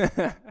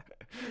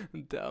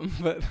 Dumb.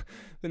 But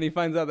then he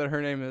finds out that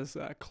her name is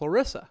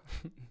Clarissa.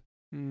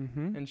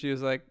 And she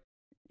was like,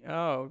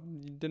 oh,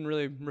 you didn't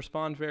really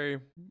respond very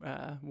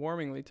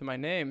warmingly to my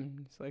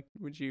name. He's like,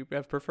 would you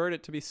have preferred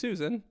it to be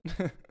Susan?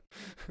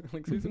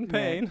 Like Susan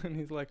Payne. And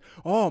he's like,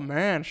 oh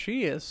man,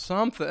 she is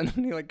something.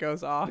 And he like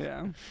goes off.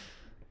 Yeah.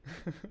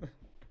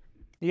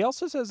 He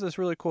also says this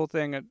really cool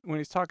thing when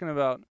he's talking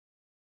about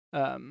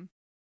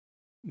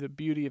the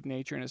beauty of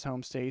nature in his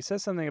homestay. He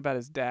says something about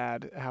his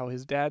dad, how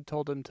his dad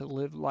told him to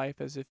live life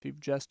as if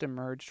you've just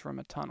emerged from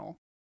a tunnel.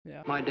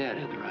 Yeah. My dad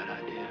had the right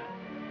idea.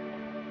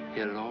 He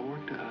had it all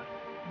worked out.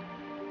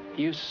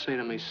 He used to say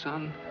to me,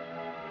 son,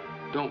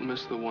 don't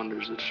miss the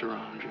wonders that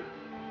surround you.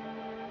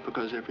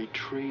 Because every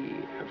tree,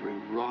 every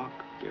rock,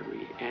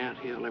 every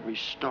anthill, every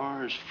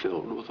star is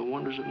filled with the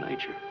wonders of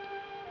nature.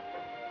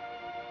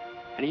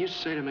 And he used to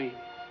say to me,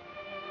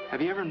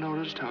 have you ever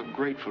noticed how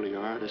grateful you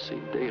are to see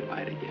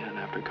daylight again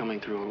after coming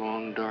through a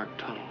long, dark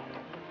tunnel?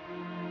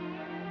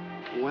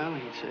 Well,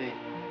 he'd say,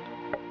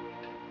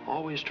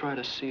 always try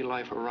to see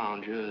life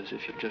around you as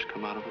if you've just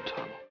come out of a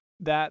tunnel.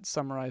 That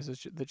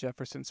summarizes the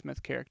Jefferson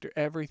Smith character.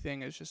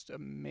 Everything is just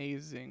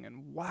amazing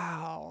and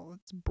wow,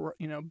 it's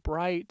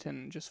bright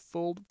and just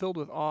filled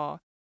with awe.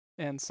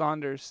 And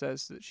Saunders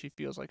says that she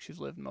feels like she's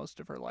lived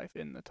most of her life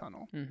in the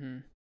tunnel.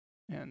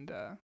 And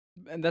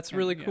that's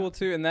really cool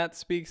too. And that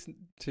speaks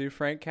to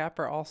Frank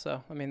Capra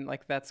also. I mean,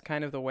 like that's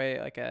kind of the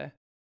way like a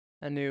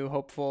new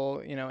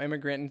hopeful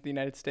immigrant into the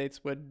United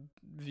States would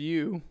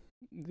view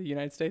the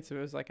United States. If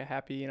it was like a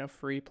happy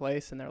free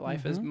place and their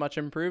life is much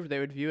improved, they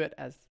would view it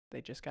as they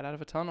just got out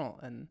of a tunnel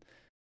and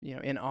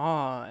in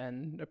awe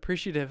and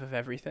appreciative of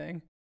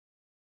everything.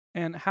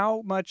 And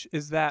how much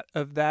is that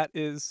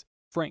is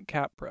Frank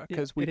Capra?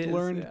 Because we've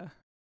learned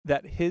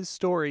that his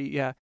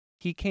story,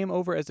 he came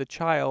over as a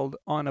child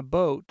on a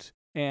boat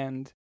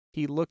and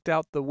he looked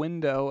out the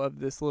window of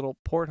this little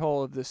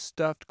porthole of this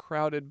stuffed,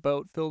 crowded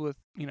boat filled with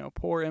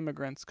poor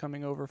immigrants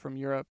coming over from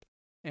Europe,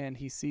 and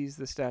he sees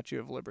the Statue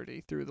of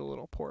Liberty through the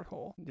little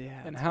porthole.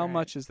 Yeah. And how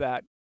much is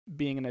that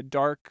being in a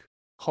dark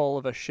hull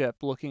of a ship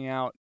looking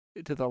out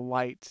to the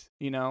light,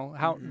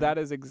 how that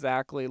is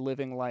exactly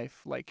living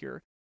life like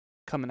you're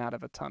coming out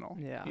of a tunnel.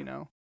 Yeah.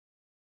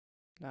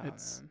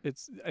 It's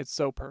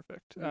so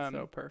perfect. It's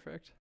so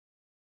perfect.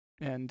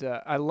 And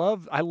I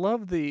love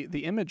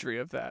the imagery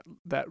of that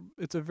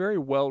it's a very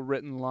well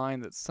written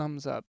line that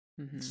sums up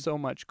so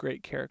much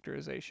great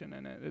characterization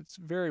in it. It's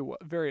very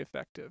very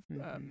effective.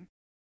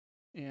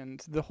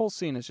 And the whole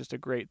scene is just a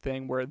great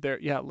thing where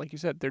like you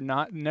said, they're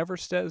never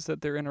says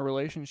that they're in a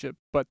relationship,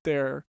 but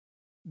they're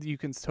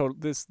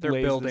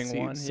building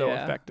one so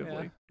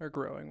effectively. Yeah. Or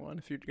growing one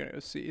if you're gonna go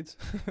seeds.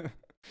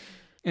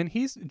 And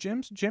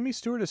Jimmy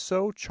Stewart is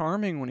so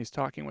charming when he's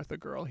talking with a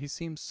girl. He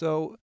seems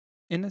so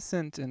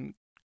innocent and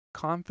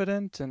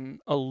confident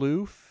and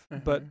aloof,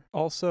 but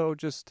also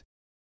just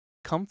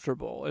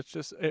comfortable. It's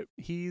just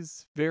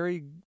he's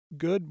very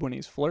good when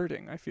he's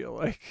flirting. I feel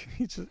like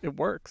it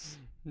works.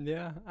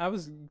 Yeah, I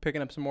was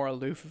picking up some more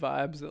aloof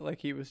vibes that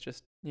like he was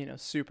just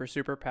super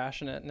super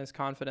passionate, and his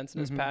confidence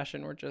and his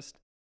passion were just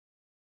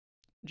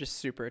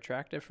super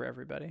attractive for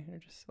everybody. They're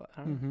just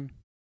I don't know.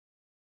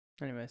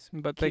 Anyways,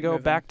 but they go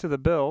back to the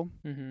bill.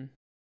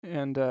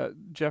 And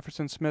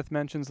Jefferson Smith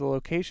mentions the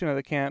location of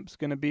the camp's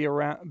going to be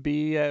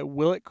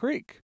Willett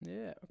Creek.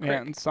 Yeah.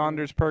 And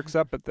Saunders perks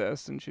up at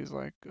this, and she's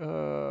like,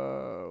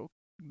 "Oh,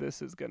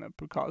 this is going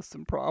to cause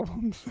some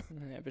problems."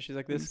 Yeah, but she's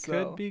like, "This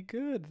could be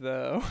good,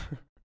 though."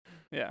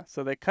 Yeah.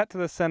 So they cut to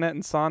the Senate,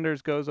 and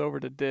Saunders goes over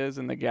to Diz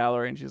in the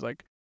gallery, and she's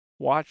like,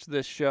 "Watch,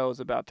 this show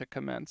is about to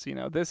commence.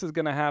 This is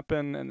going to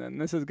happen, and then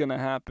this is going to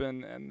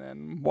happen, and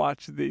then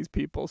watch these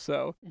people."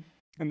 So.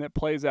 And it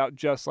plays out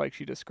just like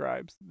she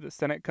describes. The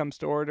Senate comes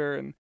to order,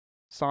 and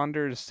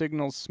Saunders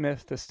signals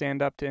Smith to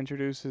stand up to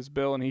introduce his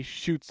bill, and he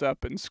shoots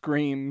up and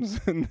screams.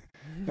 and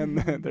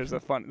then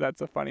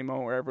that's a funny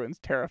moment where everyone's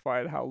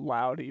terrified how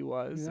loud he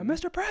was. Yeah,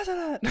 Mr.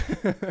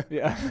 President!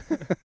 Yeah.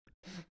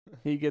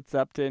 He gets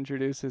up to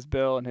introduce his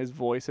bill, and his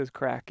voice is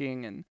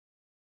cracking.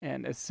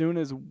 And as soon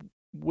as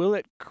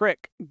Willett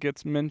Creek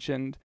gets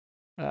mentioned,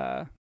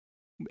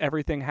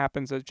 everything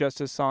happens just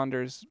as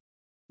Saunders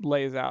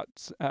lays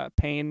out.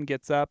 Payne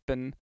gets up,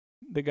 and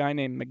the guy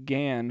named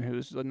McGann,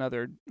 who's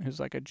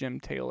like a Jim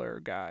Taylor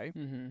guy,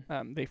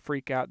 they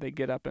freak out. They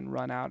get up and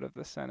run out of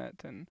the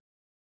Senate,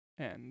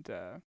 and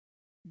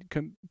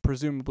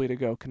presumably to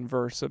go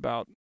converse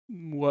about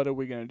what are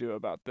we going to do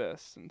about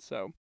this. And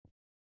so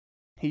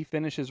he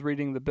finishes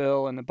reading the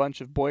bill, and a bunch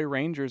of boy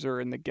rangers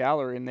are in the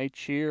gallery, and they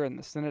cheer, and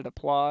the Senate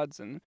applauds,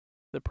 and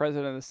the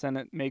president of the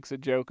Senate makes a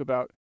joke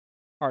about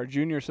our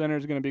junior senator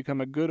is going to become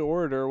a good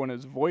orator when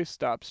his voice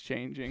stops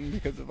changing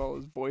because of all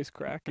his voice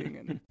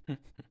cracking.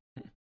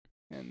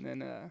 And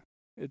then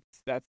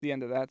that's the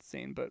end of that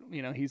scene. But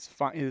he's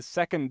his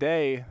second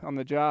day on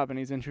the job, and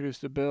he's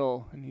introduced to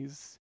Bill, and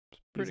he's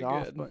Pretty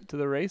off good. to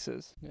the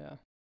races. Yeah.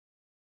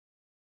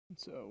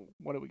 So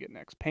what do we get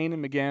next? Payne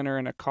and McGann are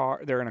in a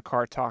car. They're in a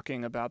car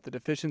talking about the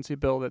deficiency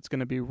bill that's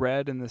going to be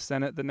read in the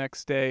Senate the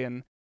next day,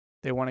 and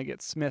they want to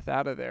get Smith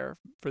out of there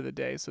for the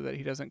day so that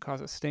he doesn't cause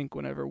a stink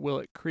whenever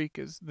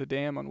the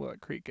dam on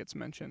Willett Creek gets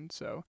mentioned.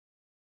 So,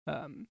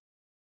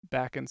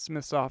 back in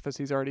Smith's office,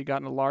 he's already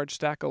gotten a large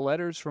stack of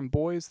letters from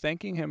boys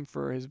thanking him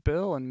for his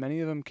bill, and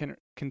many of them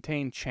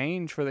contain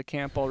change for the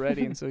camp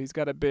already. And so he's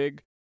got a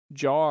big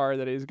jar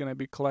that he's going to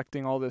be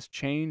collecting all this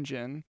change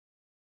in.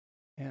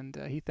 And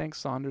he thanks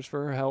Saunders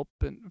for her help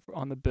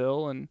on the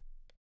bill, and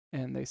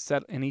he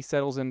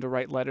settles in to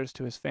write letters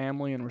to his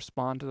family and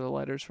respond to the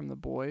letters from the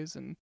boys.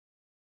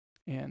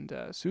 And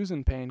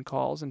Susan Payne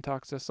calls and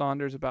talks to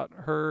Saunders about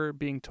her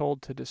being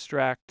told to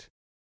distract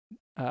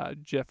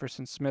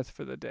Jefferson Smith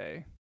for the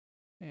day.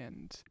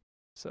 And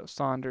so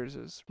Saunders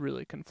is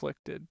really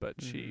conflicted,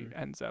 but she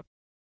ends up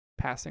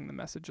passing the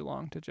message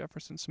along to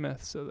Jefferson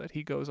Smith so that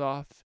he goes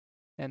off,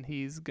 and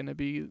he's going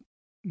to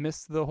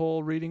miss the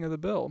whole reading of the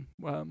bill.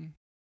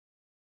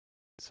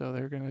 So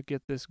they're going to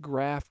get this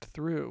graft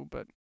through,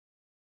 but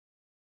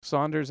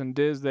Saunders and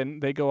Diz, then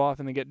they go off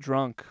and they get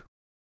drunk.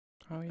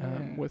 Oh,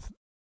 yeah. With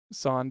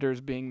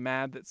Saunders being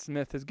mad that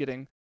Smith is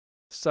getting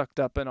sucked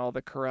up in all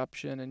the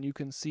corruption, and you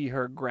can see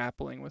her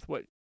grappling with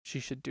what she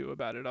should do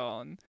about it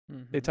all. And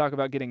they talk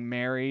about getting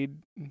married,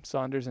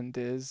 Saunders and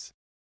Diz.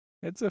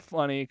 It's a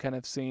funny kind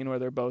of scene where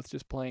they're both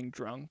just playing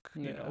drunk,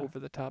 over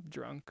the top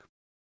drunk.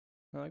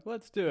 They're like,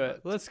 let's do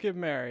it. Let's get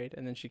married.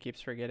 And then she keeps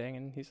forgetting,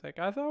 and he's like,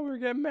 I thought we were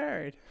getting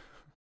married.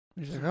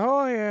 She's like,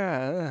 oh,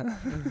 yeah.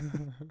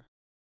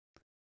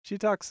 She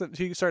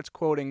starts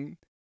quoting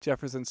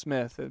Jefferson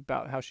Smith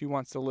about how she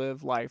wants to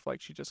live life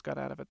like she just got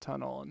out of a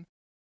tunnel, and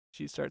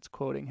she starts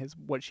quoting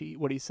what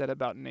he said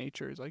about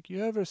nature. He's like,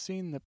 you ever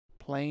seen the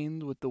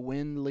plains with the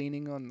wind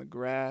leaning on the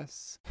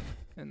grass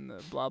and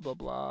the blah, blah,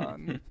 blah?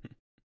 And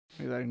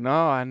he's like,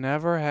 no, I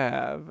never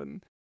have,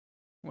 and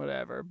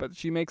whatever. But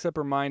she makes up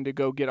her mind to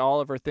go get all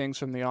of her things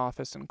from the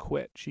office and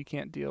quit. She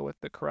can't deal with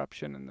the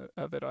corruption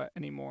of it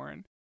anymore.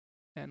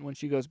 And when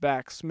she goes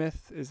back,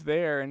 Smith is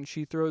there, and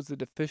she throws the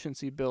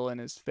deficiency bill in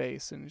his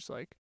face, and she's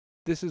like,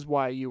 this is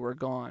why you were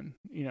gone.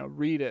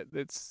 Read it.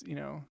 It's,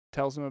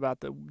 tells him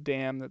about the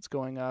dam that's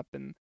going up,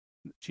 and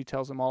she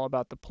tells him all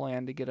about the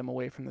plan to get him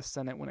away from the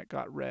Senate when it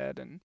got read,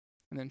 and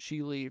then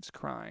she leaves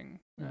crying.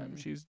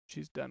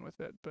 She's done with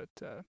it, but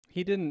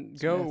he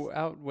didn't go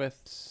out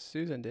with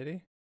Susan, did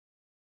he?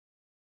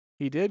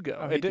 He did go.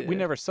 Oh, We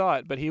never saw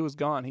it, but he was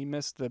gone. He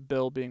missed the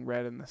bill being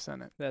read in the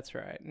Senate. That's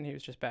right. And he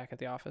was just back at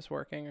the office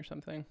working or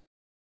something.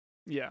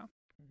 Yeah.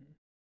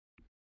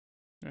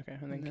 Okay,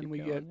 and then we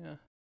get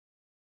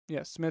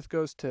Smith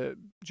goes to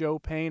Joe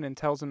Payne and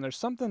tells him there's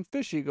something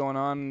fishy going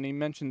on, and he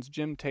mentions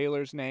Jim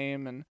Taylor's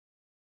name,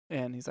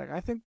 and he's like,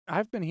 I think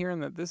I've been hearing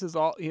that this is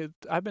all.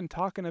 I've been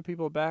talking to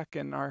people back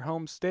in our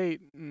home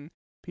state, and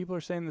people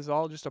are saying this is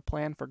all just a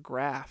plan for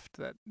graft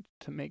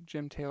to make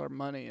Jim Taylor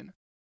money,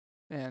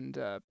 and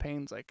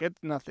Payne's like,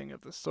 it's nothing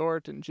of the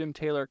sort. And Jim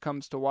Taylor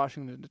comes to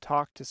Washington to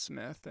talk to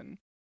Smith, and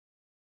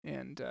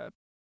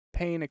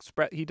Payne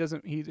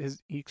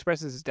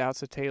expresses his doubts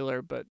to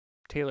Taylor, but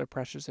Taylor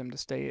pressures him to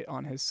stay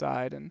on his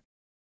side, and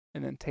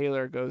then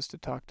Taylor goes to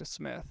talk to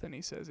Smith, and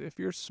he says, if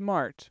you're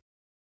smart,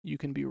 you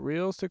can be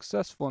real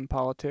successful in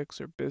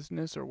politics or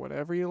business or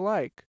whatever you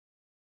like.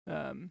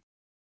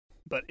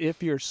 But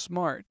if you're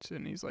smart,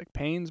 and he's like,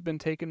 Payne's been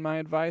taking my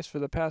advice for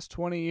the past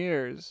 20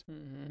 years.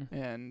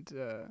 And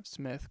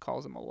Smith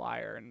calls him a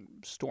liar and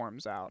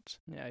storms out.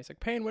 Yeah, he's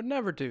like, Payne would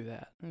never do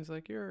that. And he's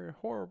like, you're a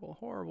horrible,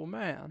 horrible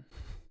man.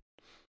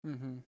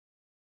 And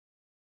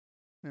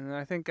then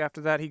I think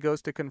after that, he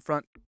goes to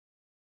confront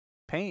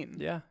Payne.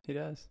 Yeah, he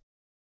does.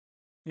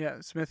 Yeah,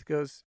 Smith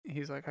goes,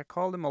 he's like, I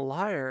called him a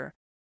liar.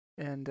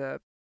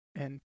 And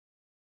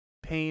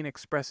Payne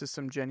expresses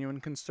some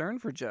genuine concern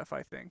for Jeff,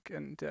 I think.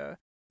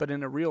 But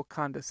in a real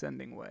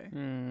condescending way.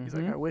 He's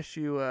like, I wish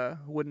you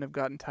wouldn't have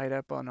gotten tied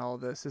up on all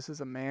this. This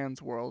is a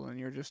man's world, and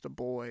you're just a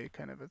boy,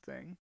 kind of a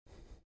thing.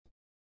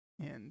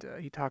 And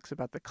he talks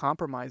about the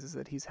compromises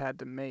that he's had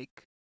to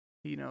make.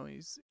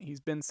 He's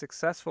been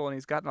successful, and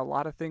he's gotten a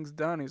lot of things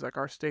done. He's like,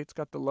 our state's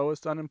got the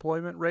lowest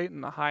unemployment rate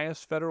and the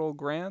highest federal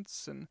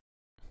grants,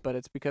 but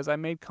it's because I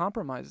made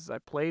compromises. I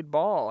played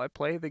ball. I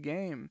played the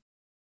game.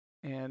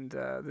 And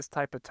this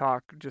type of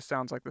talk just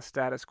sounds like the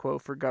status quo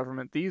for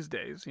government these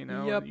days.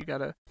 Yep.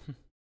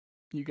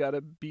 You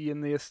gotta be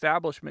in the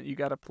establishment. You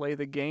gotta play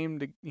the game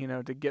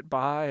to get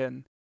by,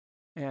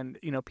 and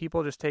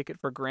people just take it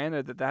for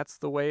granted that that's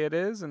the way it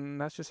is, and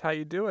that's just how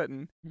you do it.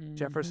 And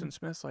Jefferson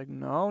Smith's like,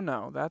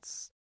 no,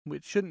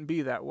 it shouldn't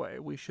be that way.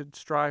 We should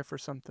strive for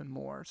something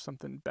more,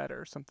 something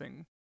better,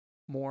 something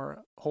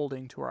more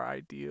holding to our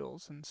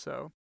ideals. And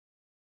so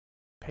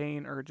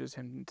Payne urges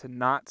him to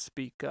not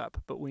speak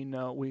up, but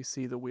we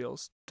see the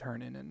wheels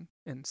turning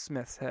in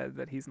Smith's head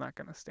that he's not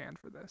going to stand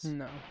for this.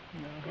 No.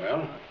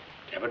 Well,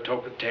 ever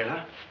talk with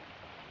Taylor?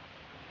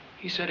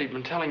 He said he'd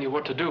been telling you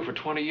what to do for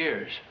 20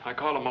 years. I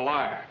call him a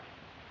liar.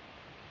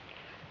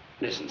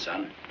 Listen,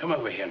 son, come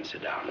over here and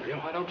sit down, will you?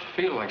 I don't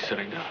feel like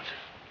sitting down.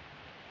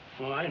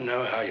 Well, I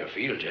know how you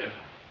feel, Jeff.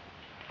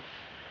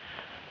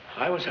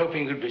 I was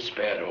hoping you'd be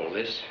spared all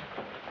this.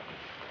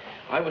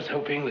 I was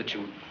hoping that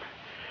you'd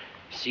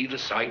see the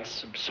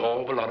sights,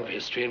 absorb a lot of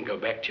history, and go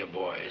back to your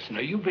boys.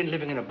 Now, you've been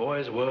living in a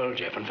boy's world,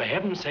 Jeff, and for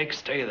heaven's sake,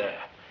 stay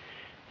there.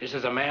 This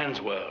is a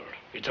man's world.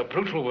 It's a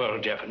brutal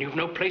world, Jeff, and you've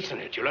no place in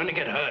it. You'll only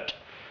get hurt.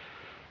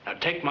 Now,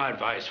 take my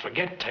advice.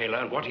 Forget Taylor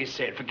and what he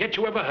said. Forget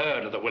you ever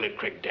heard of the Willett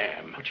Creek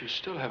Dam. But you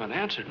still haven't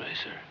answered me,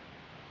 sir.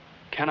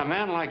 Can a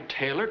man like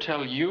Taylor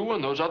tell you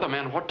and those other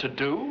men what to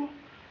do?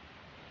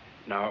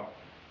 Now,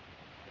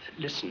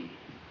 listen,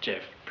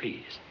 Jeff,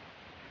 please.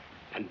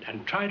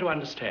 And try to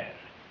understand.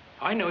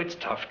 I know it's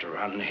tough to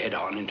run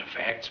head-on into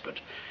facts, but,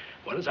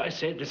 well, as I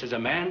said, this is a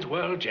man's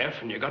world, Jeff,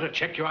 and you've got to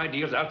check your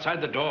ideals outside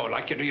the door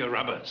like you do your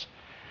rubbers.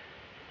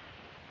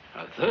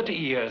 Now, 30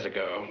 years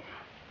ago,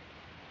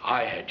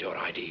 I had your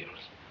ideals.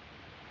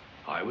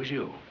 I was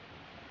you.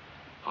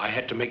 I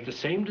had to make the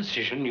same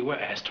decision you were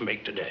asked to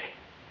make today.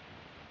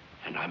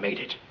 And I made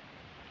it.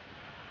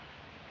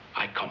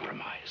 I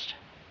compromised.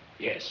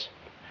 Yes.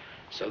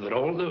 So that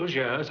all those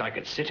years I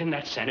could sit in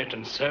that Senate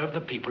and serve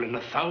the people in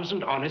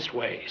 1,000 honest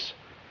ways.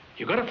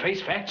 You've got to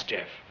face facts,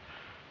 Jeff.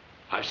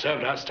 I've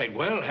served our state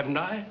well, haven't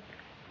I?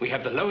 We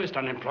have the lowest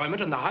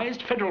unemployment and the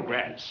highest federal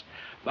grants.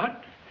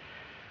 But,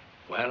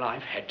 well,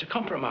 I've had to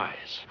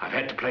compromise. I've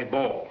had to play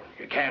ball.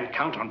 You can't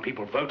count on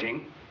people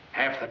voting.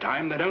 Half the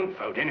time, they don't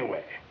vote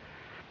anyway.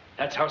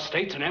 That's how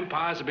states and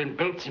empires have been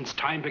built since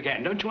time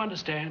began. Don't you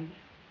understand?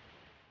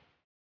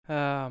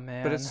 Oh,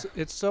 man. But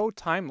it's so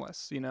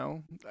timeless, you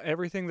know?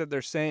 Everything that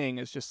they're saying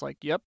is just like,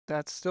 yep,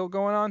 that's still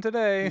going on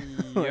today.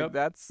 Like,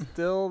 that's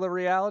still the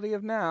reality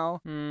of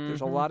now.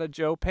 There's a lot of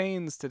Joe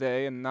Paynes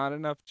today and not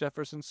enough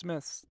Jefferson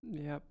Smiths.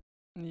 Yep.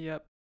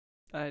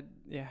 I'm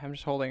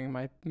just biting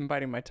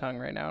my tongue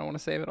right now. I don't want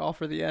to save it all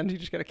for the end. You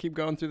just got to keep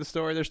going through the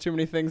story. There's too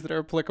many things that are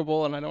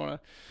applicable, and I don't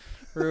want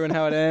to ruin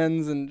how it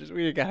ends. And just,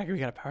 we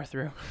gotta power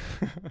through.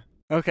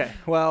 Okay,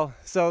 well,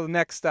 so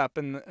next up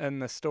in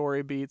the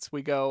story beats,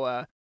 we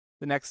go.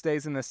 The next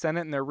day's in the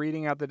Senate, and they're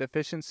reading out the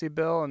deficiency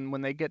bill. And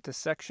when they get to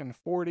Section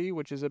 40,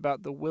 which is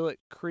about the Willett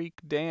Creek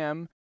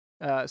Dam,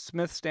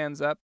 Smith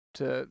stands up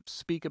to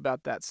speak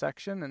about that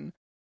section. And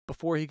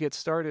before he gets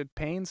started,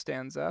 Payne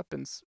stands up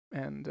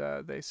and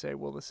they say,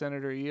 "Will the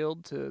senator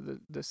yield to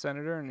the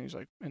senator?" And he's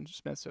like, and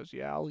Smith says,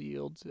 "Yeah, I'll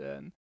yield."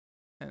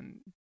 And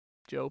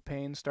Joe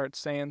Payne starts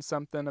saying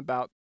something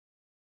about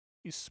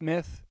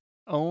Smith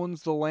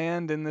owns the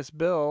land in this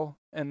bill,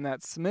 and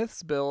that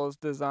Smith's bill is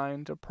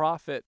designed to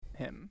profit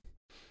him.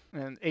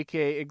 And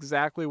AKA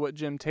exactly what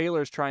Jim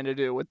Taylor's trying to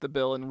do with the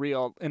bill in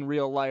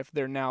real life.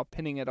 They're now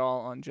pinning it all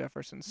on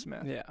Jefferson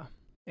Smith. Yeah.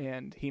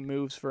 And he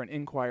moves for an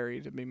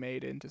inquiry to be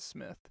made into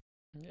Smith.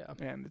 Yeah.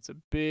 And it's a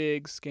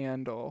big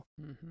scandal.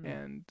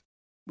 And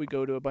we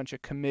go to a bunch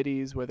of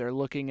committees where they're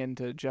looking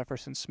into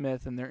Jefferson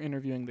Smith, and they're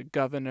interviewing the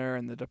governor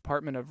and the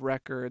Department of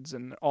Records,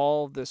 and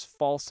all this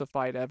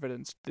falsified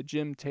evidence. The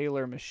Jim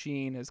Taylor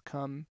machine has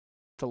come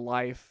to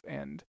life,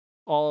 and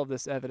all of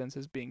this evidence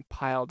is being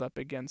piled up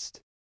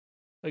against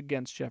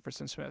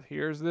Jefferson Smith.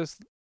 Here's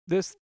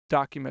this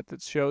document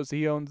that shows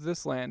he owns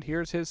this land.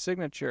 Here's his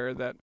signature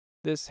that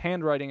this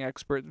handwriting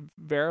expert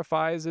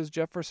verifies as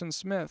Jefferson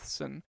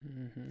Smith's, and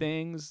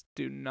things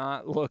do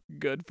not look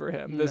good for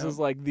him. This is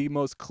like the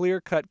most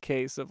clear-cut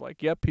case of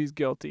like, yep, he's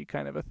guilty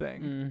kind of a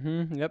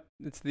thing. Yep,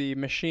 it's the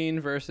machine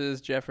versus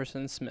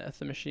Jefferson Smith,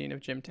 the machine of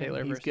Jim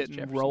Taylor versus Jefferson Smith.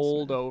 He's getting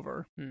rolled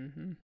over.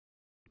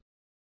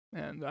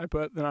 And I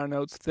put in our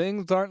notes,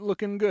 things aren't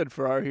looking good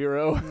for our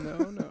hero.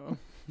 No.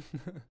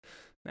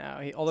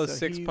 Now, all those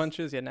six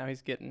punches, now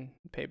he's getting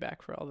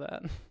payback for all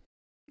that.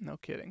 No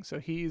kidding. So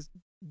he's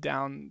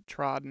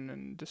downtrodden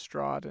and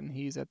distraught, and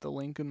he's at the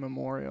Lincoln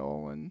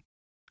Memorial, and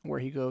where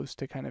he goes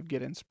to kind of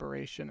get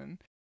inspiration,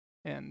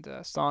 and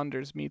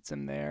Saunders meets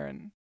him there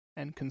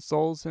and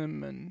consoles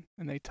him, and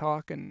they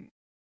talk, and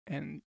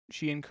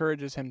she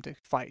encourages him to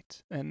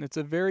fight. And it's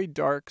a very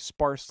dark,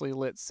 sparsely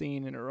lit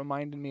scene, and it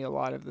reminded me a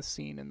lot of the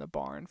scene in the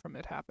barn from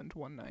It Happened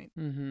One Night.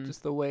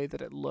 Just the way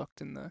that it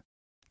looked, and the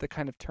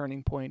kind of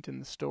turning point in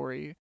the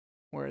story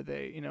where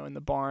they, in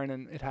the barn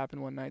and It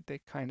Happened One Night, they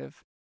kind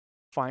of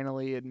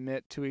finally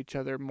admit to each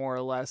other more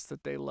or less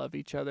that they love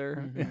each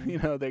other.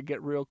 They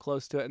get real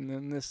close to it, and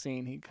in this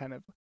scene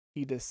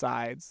he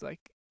decides,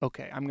 like,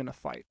 okay, I'm gonna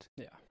fight.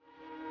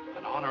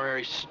 An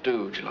honorary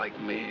stooge like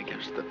me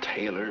against the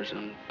Taylors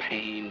and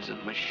Paynes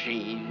and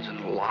machines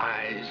and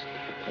lies.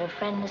 Your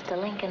friend Mr.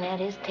 Lincoln had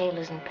his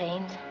Taylors and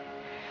Paynes.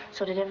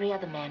 So did every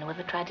other man who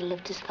ever tried to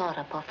lift his thought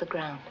up off the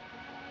ground.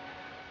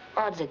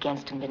 Odds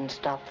against him didn't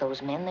stop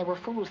those men. They were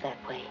fools that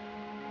way.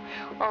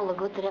 All the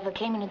good that ever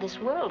came into this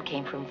world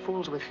came from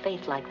fools with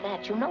faith like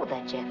that. You know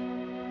that, Jeff.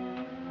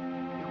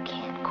 You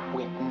can't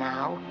quit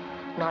now.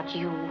 Not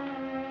you.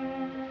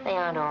 They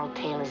aren't all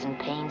Taylors and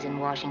Paynes in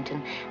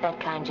Washington. That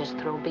kind just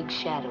throw big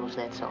shadows,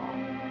 that's all.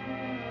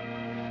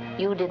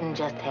 You didn't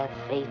just have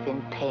faith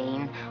in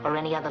Paine or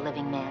any other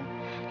living man.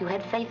 You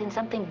had faith in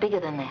something bigger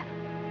than that.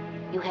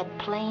 You had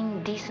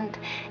plain, decent,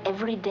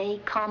 everyday,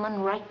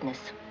 common rightness.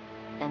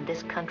 And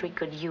this country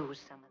could use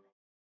some of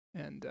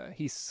that. And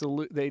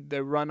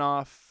they run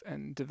off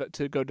and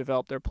to go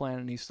develop their plan,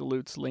 and he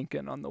salutes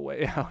Lincoln on the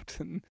way out.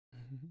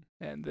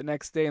 And the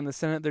next day in the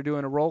Senate, they're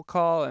doing a roll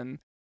call, and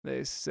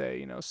they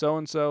say,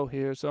 so-and-so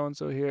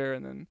here,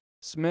 and then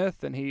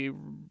Smith, and he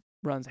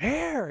runs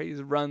here. He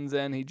runs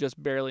in. He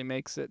just barely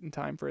makes it in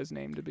time for his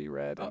name to be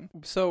read.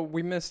 So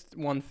we missed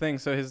one thing.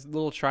 So his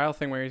little trial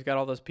thing where he's got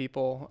all those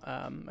people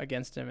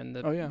against him, and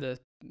the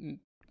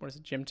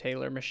Jim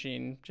Taylor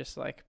machine just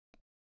like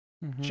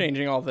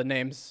changing all the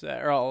names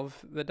or all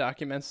of the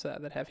documents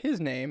that have his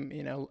name,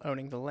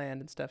 owning the land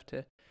and stuff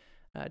to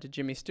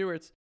Jimmy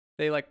Stewart's.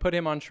 They like put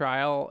him on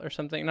trial or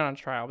something. Not on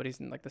trial, but he's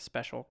in like the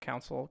special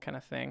counsel kind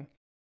of thing,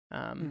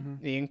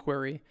 the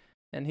inquiry,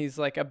 and he's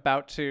like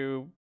about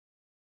to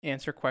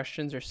answer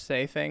questions or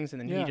say things,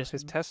 and then he just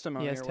his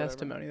testimony. He has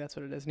testimony. That's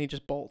what it is, and he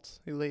just bolts.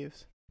 He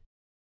leaves.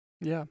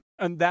 Yeah,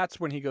 and that's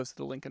when he goes to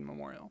the Lincoln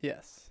Memorial.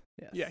 Yes.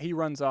 Yeah, he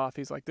runs off.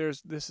 He's like,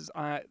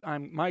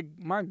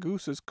 my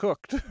goose is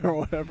cooked, or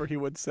whatever he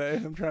would say.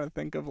 I'm trying to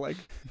think of like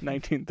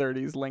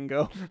 1930s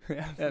lingo.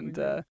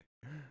 And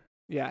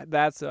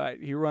that's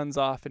he runs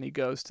off and he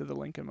goes to the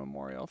Lincoln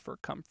Memorial for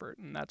comfort,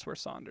 and that's where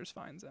Saunders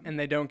finds him. And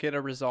they don't get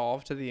a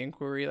resolve to the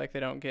inquiry. Like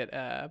they don't get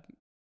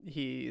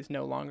he is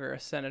no longer a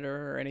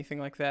senator or anything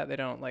like that. They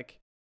don't like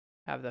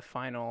have the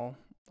final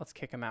let's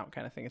kick him out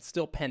kind of thing. It's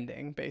still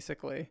pending,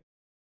 basically.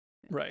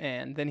 Right.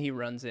 And then he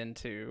runs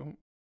into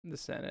the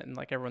Senate, and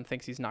like everyone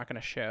thinks he's not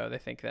going to show. They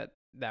think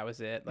that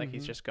was it. Like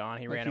he's just gone.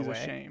 He ran away.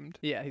 He's ashamed.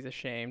 Yeah, he's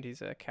ashamed.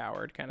 He's a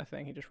coward kind of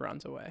thing. He just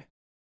runs away.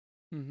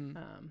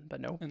 But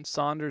no. And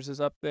Saunders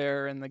is up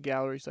there in the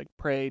gallery. He's like,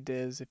 pray,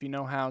 Diz, if you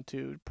know how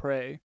to,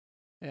 pray.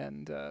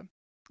 And a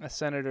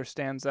senator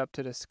stands up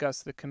to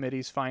discuss the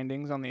committee's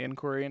findings on the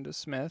inquiry into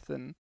Smith,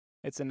 and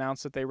it's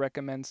announced that they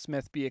recommend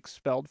Smith be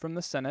expelled from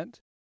the Senate.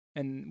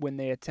 And when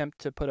they attempt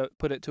to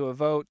put it to a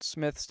vote,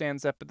 Smith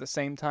stands up at the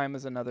same time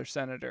as another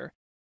senator.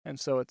 And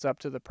so it's up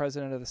to the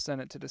president of the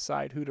Senate to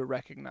decide who to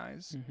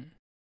recognize.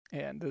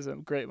 And there's a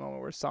great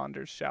moment where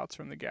Saunders shouts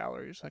from the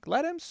gallery, he's like,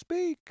 let him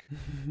speak.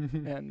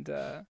 And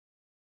the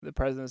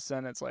president of the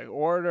Senate's like,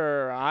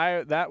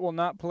 order, that will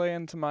not play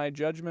into my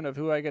judgment of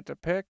who I get to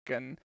pick.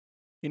 And,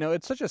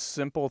 it's such a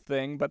simple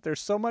thing, but there's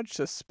so much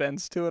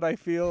suspense to it, I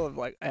feel, of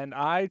like, and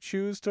I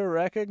choose to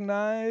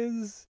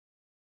recognize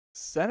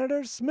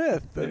Senator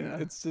Smith.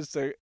 And it's just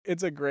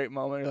it's a great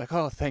moment. You're like,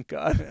 oh, thank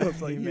God.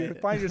 It's like you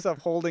find yourself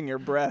holding your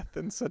breath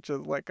in such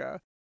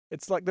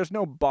it's like there's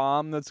no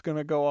bomb that's going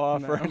to go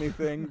off or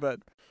anything,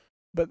 but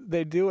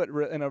they do it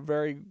in a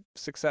very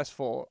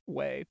successful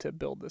way to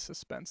build the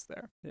suspense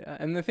there. Yeah,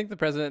 and I think the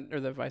president or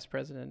the vice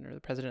president or the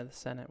president of the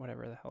Senate,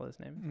 whatever the hell his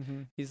name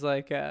is, he's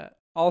like,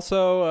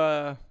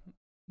 also,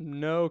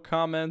 no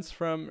comments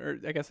from, or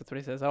I guess that's what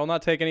he says, I will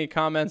not take any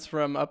comments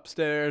from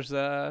upstairs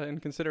in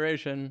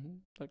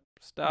consideration. Like,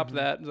 stop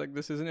that. It's like,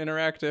 this isn't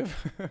interactive.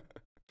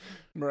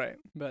 Right.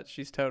 But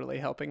she's totally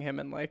helping him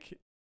and like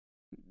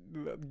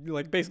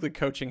basically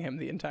coaching him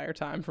the entire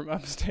time from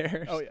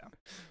upstairs. Oh, yeah.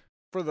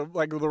 For the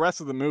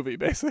rest of the movie,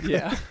 basically.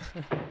 Yeah.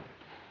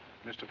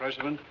 Mr.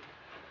 President,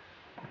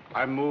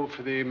 I move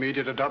for the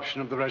immediate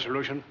adoption of the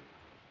resolution.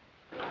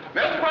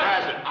 Mr.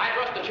 President! I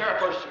trust the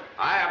chairperson.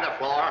 I have the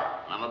floor.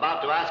 I'm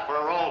about to ask for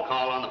a roll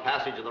call on the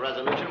passage of the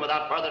resolution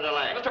without further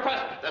delay. Mr.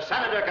 President! The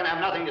senator can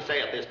have nothing to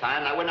say at this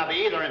time. That would not be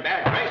either in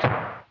bad grace.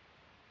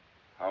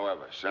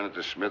 However,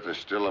 Senator Smith is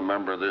still a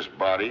member of this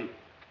body,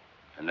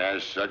 and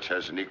as such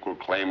has an equal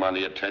claim on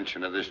the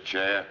attention of this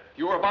chair.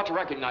 You were about to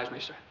recognize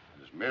me, sir.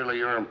 It's merely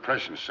your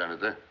impression,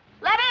 Senator.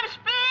 Let him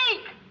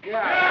speak!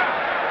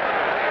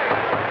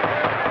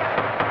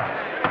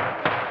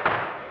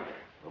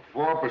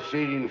 Before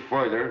proceeding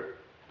further,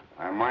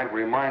 I might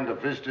remind the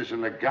visitors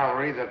in the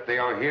gallery that they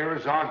are here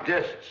as our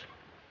guests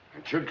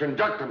and should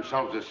conduct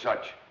themselves as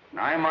such. And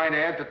I might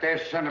add that their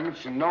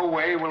sentiments in no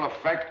way will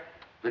affect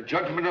the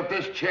judgment of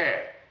this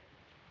chair.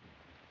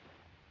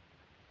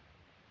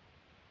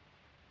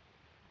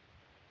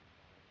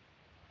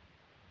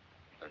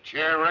 The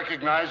chair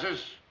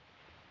recognizes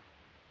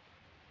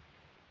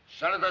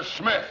Senator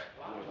Smith.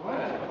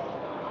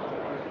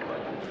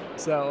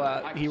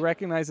 So he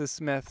recognizes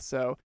Smith,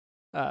 so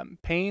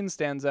Paine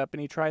stands up and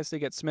he tries to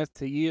get Smith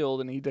to yield,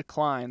 and he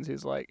declines.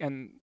 He's like,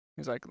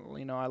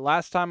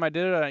 last time I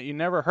did it, you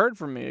never heard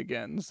from me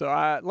again.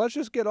 So let's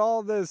just get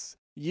all this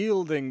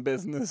yielding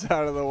business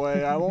out of the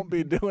way. I won't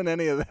be doing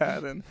any of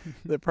that. And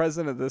the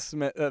president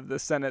of the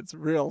Senate's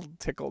real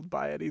tickled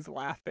by it. He's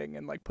laughing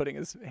and like putting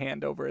his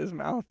hand over his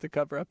mouth to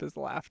cover up his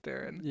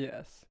laughter. And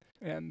yes,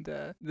 and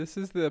this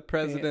is the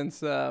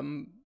president's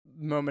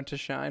moment to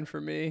shine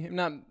for me.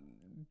 Not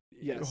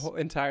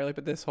entirely,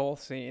 but this whole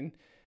scene.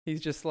 He's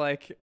just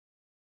like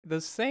the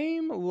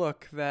same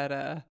look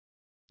that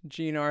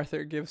Jean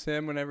Arthur gives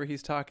him whenever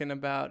he's talking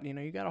about,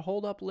 you got to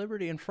hold up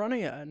liberty in front of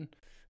you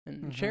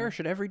and cherish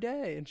it every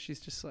day. And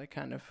she's just like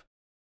kind of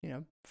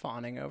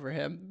fawning over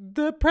him.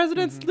 The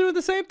president's doing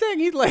the same thing.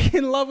 He's like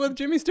in love with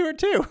Jimmy Stewart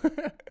too.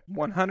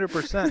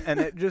 100%.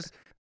 And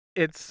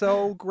it's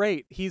so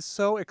great. He's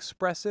so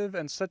expressive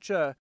and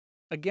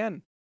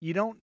again, you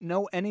don't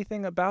know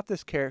anything about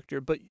this character,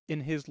 but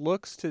in his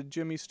looks to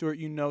Jimmy Stewart,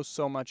 you know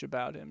so much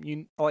about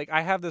him.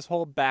 I have this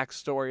whole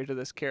backstory to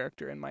this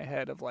character in my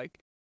head of like,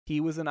 he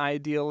was an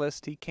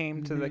idealist. He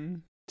came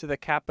to the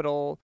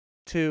Capitol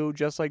too,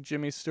 just like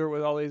Jimmy Stewart,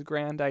 with all these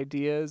grand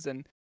ideas,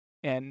 and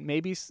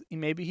maybe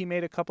he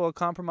made a couple of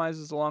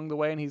compromises along the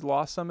way and he's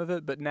lost some of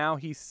it, but now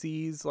he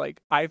sees,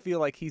 like, I feel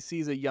like he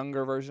sees a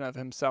younger version of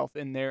himself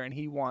in there, and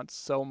he wants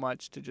so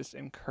much to just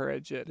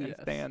encourage it and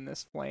fan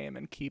this flame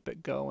and keep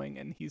it going,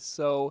 and he's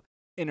so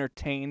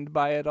entertained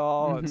by it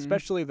all,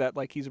 especially that,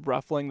 like, he's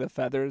ruffling the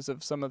feathers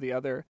of some of the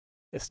other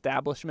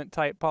establishment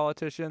type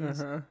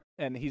politicians,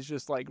 and he's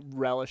just like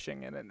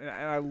relishing in it. And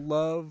I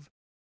love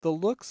the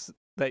looks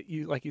that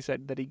like you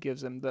said, that he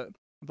gives him, the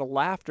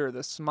laughter,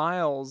 the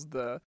smiles,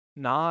 the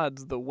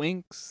nods, the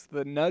winks,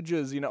 the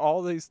nudges,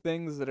 all these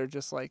things that are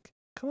just like,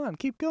 come on,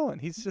 keep going.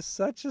 He's just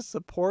such a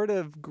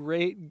supportive,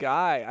 great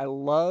guy. I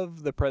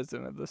love the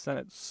president of the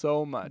Senate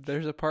so much.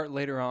 There's a part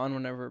later on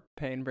whenever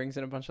Payne brings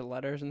in a bunch of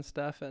letters and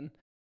stuff, and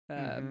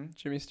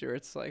Jimmy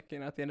Stewart's like,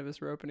 at the end of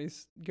his rope, and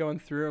he's going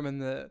through them,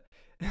 and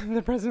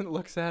the president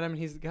looks at him, and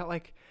he's got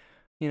like,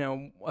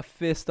 a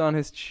fist on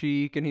his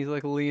cheek, and he's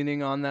like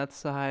leaning on that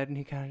side, and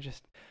he kind of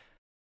just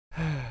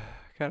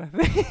kind of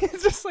thing.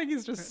 It's just like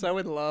he's just so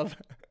in love.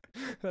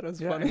 That was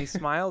funny. And he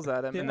smiles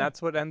at him, and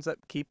that's what ends up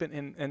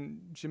keeping.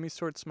 And Jimmy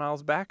Stewart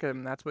smiles back at him,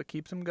 and that's what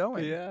keeps him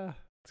going. Yeah,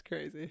 it's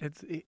crazy.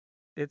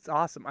 It's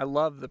awesome. I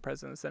love the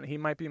president of the Senate. He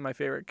might be my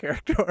favorite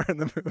character in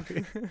the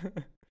movie.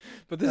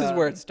 But this is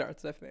where it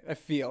starts. I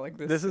feel like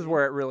this is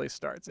where it really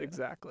starts.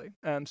 Exactly.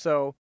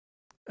 So,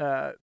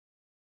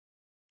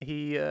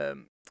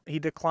 he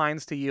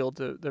declines to yield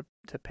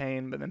to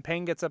Payne, but then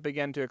Payne gets up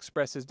again to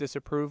express his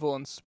disapproval,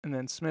 and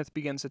then Smith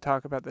begins to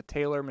talk about the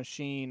Taylor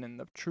machine and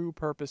the true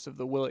purpose of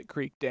the Willett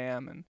Creek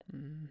Dam,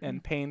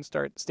 and Payne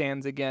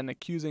stands again,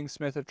 accusing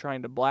Smith of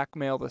trying to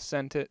blackmail the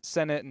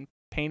Senate and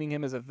painting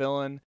him as a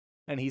villain,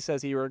 and he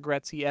says he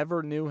regrets he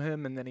ever knew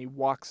him, and then he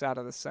walks out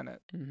of the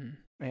Senate.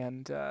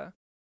 And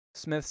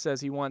Smith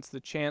says he wants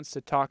the chance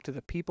to talk to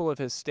the people of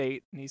his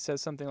state, and he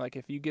says something like,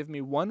 if you give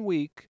me 1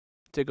 week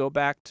to go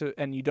back to,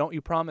 and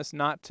you promise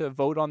not to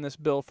vote on this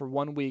bill for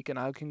 1 week, and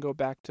I can go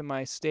back to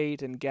my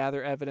state and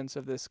gather evidence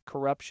of this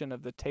corruption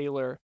of the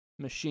Taylor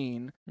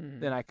machine,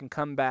 then I can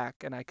come back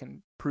and I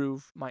can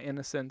prove my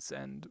innocence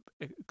and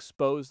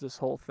expose this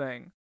whole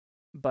thing.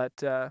 But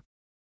the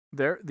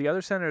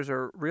other senators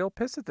are real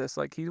pissed at this.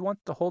 Like, he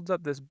holds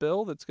up this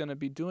bill that's going to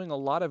be doing a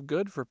lot of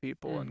good for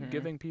people and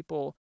giving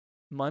people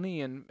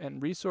money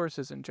and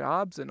resources and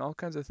jobs and all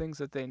kinds of things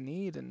that they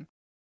need,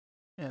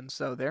 and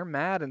so they're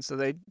mad, and so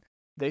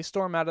they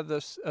storm out of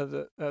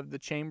the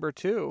chamber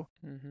too,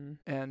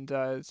 and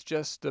it's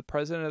just the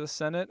president of the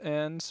Senate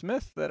and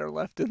Smith that are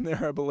left in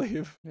there, I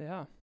believe.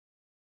 Yeah.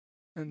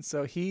 And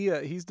so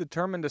he's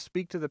determined to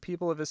speak to the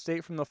people of his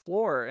state from the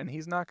floor, and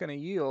he's not going to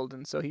yield.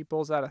 And so he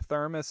pulls out a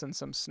thermos and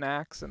some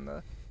snacks, and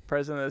the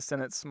president of the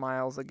Senate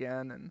smiles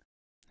again. And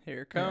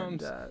here it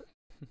comes. And,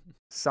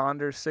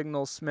 Saunders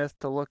signals Smith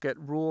to look at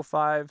Rule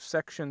 5,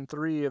 Section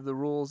 3 of the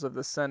rules of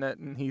the Senate,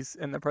 and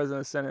the president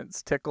of the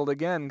Senate's tickled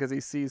again because he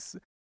sees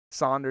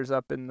Saunders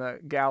up in the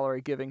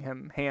gallery giving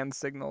him hand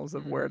signals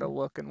of where to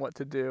look and what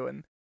to do,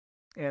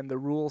 and the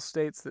rule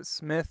states that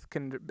Smith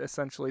can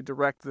essentially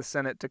direct the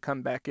Senate to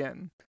come back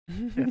in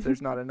if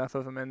there's not enough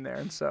of them in there,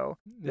 and so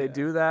they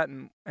do that,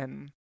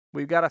 and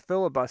we've got a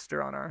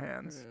filibuster on our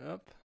hands.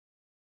 Yep.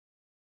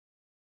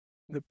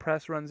 The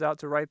press runs out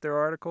to write their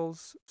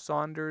articles.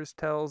 Saunders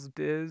tells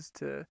Diz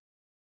to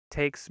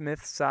take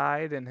Smith's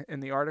side in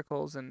the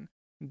articles, and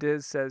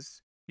Diz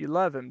says, "You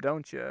love him,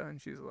 don't you?"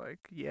 And she's like,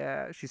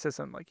 "Yeah." She says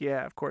something like,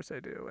 "Yeah, of course I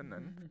do." And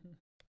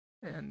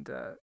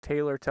then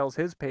Taylor tells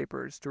his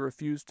papers to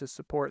refuse to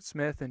support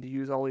Smith and to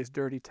use all these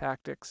dirty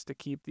tactics to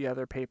keep the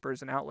other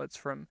papers and outlets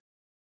from,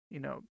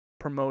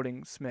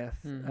 promoting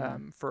Smith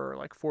for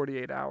like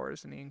 48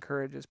 hours, and he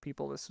encourages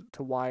people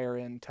to wire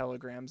in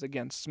telegrams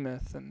against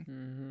Smith,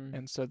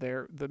 and so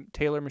the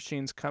Taylor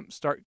machines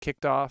start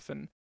kicked off,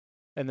 and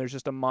there's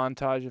just a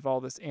montage of all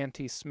this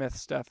anti-Smith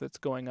stuff that's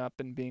going up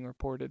and being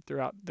reported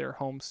throughout their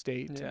home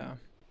state. Yeah,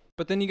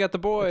 but then you got the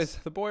boys,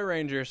 the Boy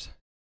Rangers,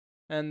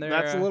 and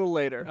that's a little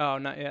later. Oh,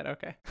 not yet.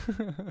 Okay.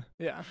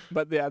 Yeah,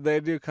 but they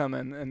do come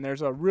in, and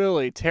there's a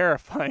really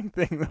terrifying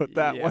thing with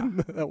that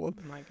one.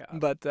 My God.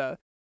 But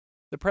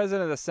the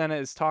president of the Senate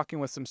is talking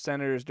with some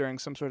senators during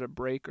some sort of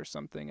break or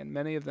something, and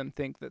many of them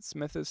think that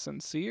Smith is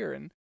sincere,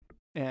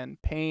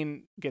 and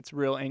Payne gets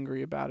real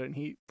angry about it, and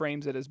he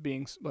frames it as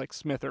being like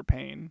Smith or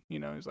Payne.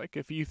 He's like,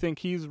 if you think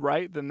he's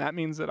right, then that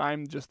means that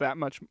I'm just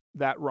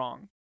that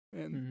wrong.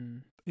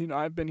 And,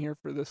 I've been here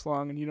for this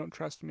long, and you don't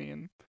trust me,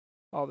 and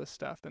all this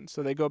stuff. And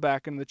so they go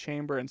back in the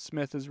chamber, and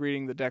Smith is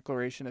reading the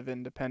Declaration of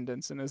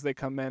Independence, and as they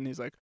come in, he's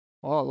like,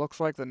 "Oh, it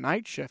looks like the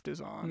night shift is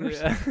on." Or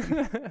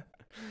something.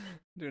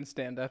 Doing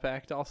stand-up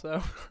act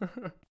also.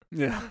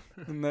 Yeah.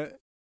 And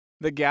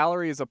the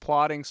gallery is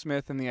applauding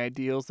Smith and the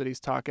ideals that he's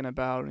talking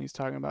about, and he's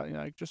talking about, you know,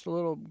 like just a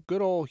little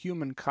good old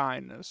human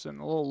kindness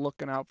and a little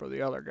looking out for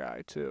the other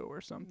guy too,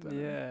 or something.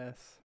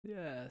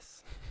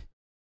 Yes.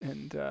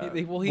 And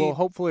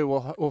hopefully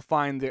we'll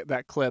find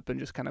that clip and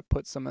just kind of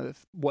put some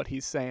of what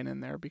he's saying in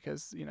there,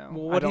 because I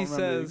what don't he remember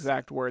the says,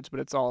 exact words, but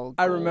it's all.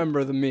 I gold.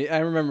 remember the meat. I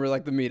remember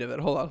like the meat of it.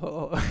 Hold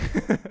on.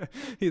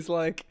 He's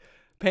like,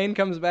 Payne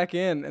comes back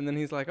in, and then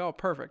he's like, "Oh,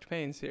 perfect,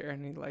 Payne's here,"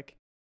 and he's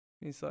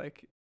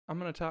like, "I'm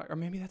gonna talk," or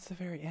maybe that's the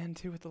very end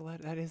too with the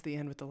letter. That is the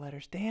end with the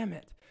letters. Damn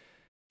it.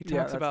 He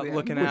talks about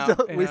looking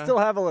out. We still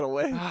have a little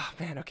way. Oh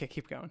man. Okay,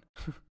 keep going.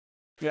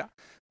 Yeah.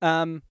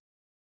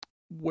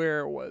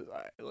 Where was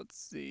I? Let's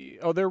see.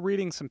 Oh, they're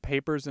reading some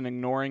papers and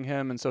ignoring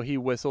him, and so he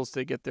whistles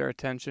to get their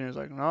attention. He's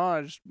like, "No,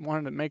 I just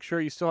wanted to make sure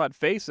you still had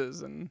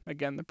faces." And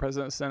again, the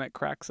president of the Senate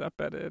cracks up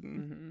at it.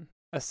 And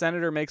a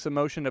senator makes a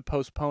motion to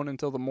postpone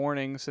until the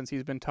morning, since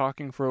he's been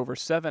talking for over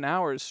 7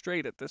 hours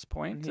straight at this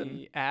point. He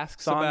And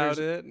asks Saunders,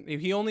 about it.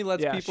 He only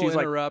lets people she's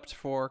interrupt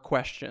for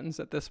questions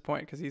at this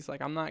point, because he's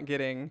like, I'm not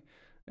yielding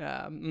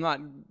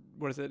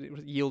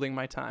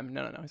my time.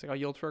 No. He's like, I'll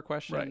yield for a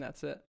question, and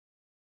that's it.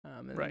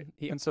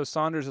 And so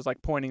Saunders is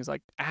like pointing, he's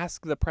like,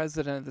 ask the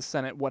president of the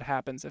Senate what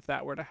happens if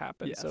that were to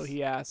happen. Yes. So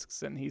he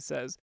asks, and he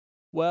says,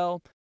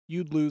 well,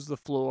 you'd lose the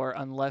floor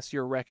unless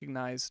you're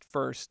recognized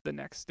first the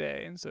next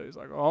day. And so he's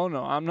like, oh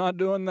no, I'm not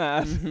doing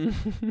that.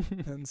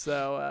 And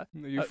so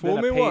you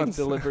fooled me once.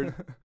 Delivered,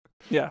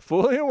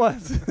 fool you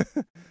once.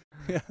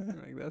 Yeah,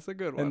 like, that's a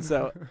good one. And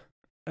so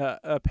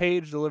a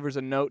page delivers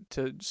a note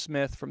to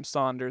Smith from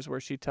Saunders where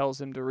she tells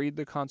him to read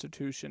the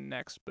Constitution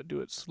next, but do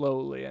it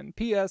slowly. And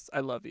P.S. I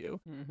love you.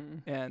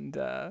 And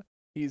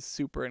he's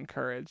super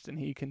encouraged, and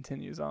he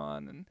continues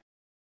on.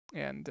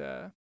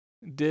 And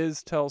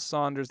Diz tells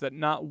Saunders that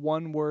not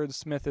one word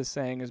Smith is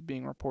saying is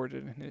being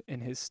reported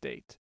in his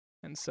state.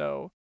 And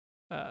so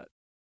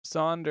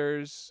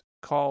Saunders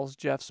calls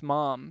Jeff's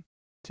mom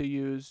to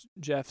use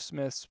Jeff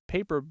Smith's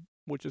paper,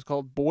 which is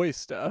called Boy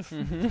Stuff.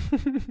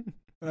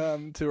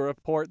 To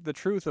report the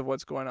truth of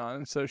what's going on.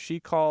 And so she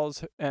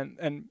calls,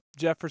 and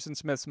Jefferson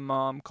Smith's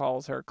mom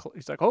calls her.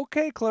 He's like,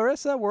 okay,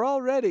 Clarissa, we're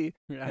all ready.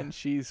 Yeah. And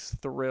she's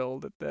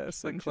thrilled at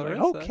this. And she's like,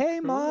 okay,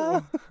 cool.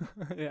 Mom.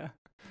 Yeah.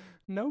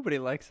 Nobody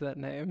likes that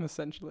name,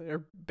 essentially.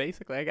 Or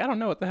basically. I don't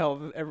know what the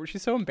hell.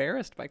 She's so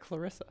embarrassed by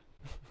Clarissa.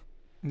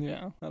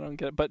 Yeah, I don't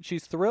get it. But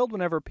she's thrilled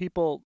whenever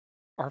people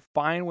are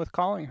fine with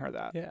calling her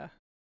that. Yeah.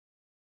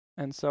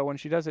 And so when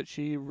she does it,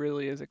 she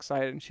really is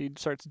excited. And she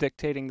starts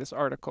dictating this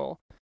article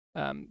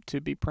to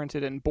be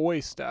printed in Boy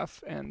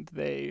Stuff, and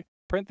they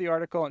print the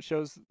article, and it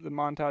shows the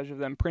montage of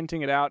them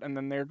printing it out, and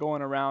then they're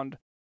going around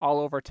all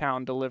over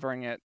town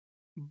delivering it.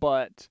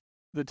 But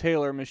the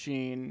Taylor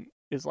machine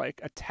is like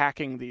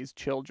attacking these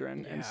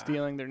children and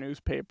stealing their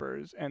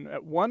newspapers, and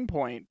at one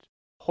point,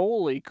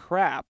 holy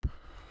crap,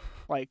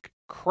 like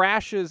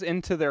crashes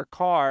into their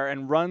car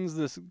and runs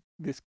this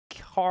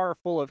car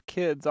full of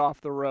kids off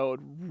the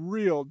road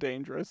real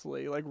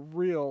dangerously,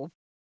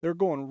 they're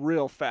going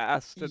real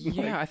fast.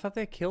 And I thought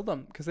they killed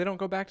them, because they don't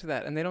go back to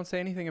that, and they don't say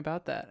anything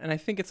about that. And I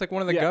think it's like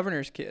one of the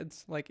governor's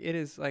kids. Like, it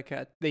is like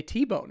they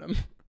T-bone him.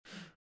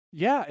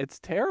 Yeah, it's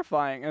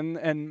terrifying.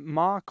 And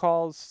Ma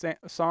calls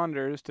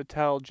Saunders to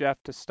tell Jeff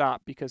to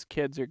stop because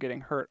kids are getting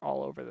hurt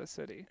all over the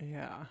city.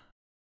 Yeah.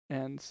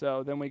 And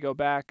so then we go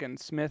back, and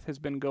Smith he's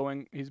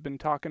been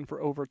talking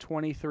for over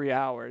 23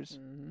 hours.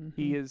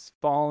 He is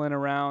falling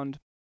around.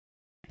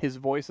 His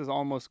voice is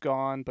almost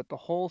gone, but the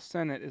whole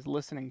Senate is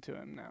listening to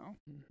him now.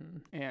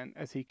 And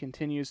as he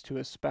continues to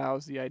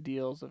espouse the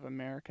ideals of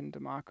American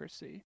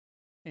democracy.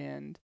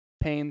 And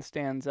Payne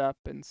stands up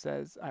and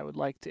says, I would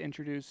like to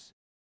introduce,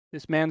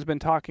 this man's been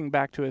talking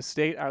back to his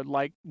state.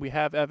 We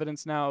have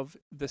evidence now of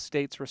the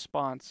state's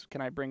response.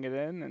 Can I bring it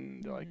in?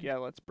 And they're like, yeah,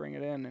 let's bring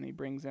it in. And he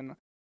brings in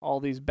all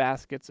these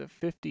baskets of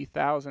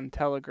 50,000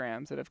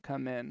 telegrams that have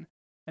come in.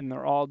 And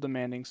they're all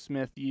demanding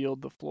Smith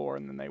yield the floor,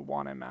 and then they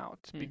want him out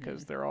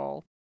because they're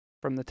all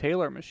from the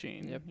Taylor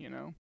machine, you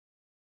know.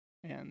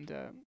 And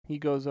he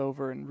goes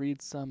over and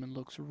reads some and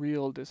looks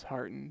real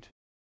disheartened.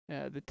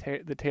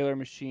 The Taylor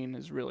machine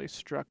has really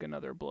struck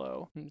another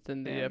blow.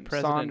 Then the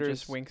president Saunders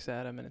just winks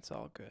at him, and it's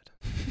all good.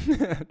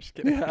 Just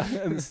kidding. Yeah,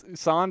 and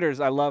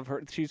Saunders, I love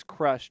her. She's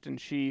crushed, and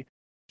she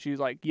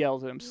like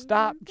yells at him,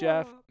 "Stop,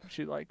 Jeff!"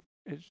 She like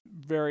is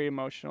very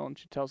emotional, and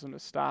she tells him to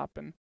stop,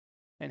 and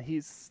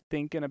he's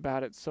thinking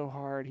about it so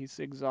hard. He's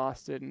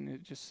exhausted, and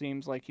it just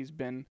seems like he's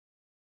been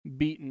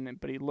beaten.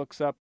 But he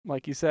looks up,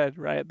 like you said,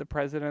 right at the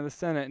president of the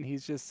Senate, and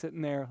he's just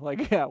sitting there,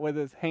 like, with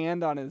his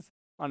hand on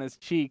his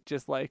cheek,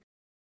 just like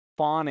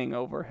fawning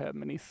over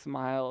him, and he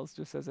smiles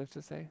just as if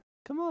to say,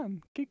 "Come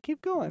on,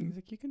 keep going." He's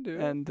like, "You can do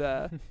it."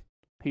 And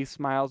he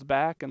smiles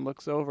back and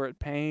looks over at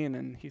Payne,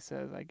 and he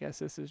says, "I guess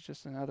this is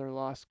just another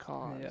lost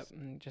cause." Yep,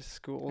 and just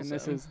schools. And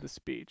this is the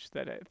speech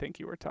that I think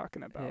you were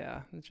talking about.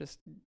 Yeah, it's just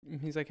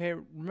he's like, "Hey,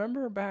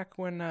 remember back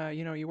when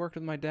you worked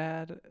with my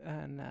dad,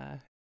 and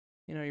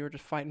you were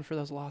just fighting for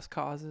those lost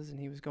causes,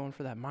 and he was going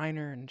for that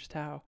minor, and just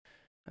how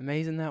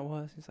amazing that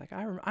was." He's like,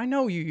 I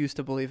know you used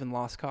to believe in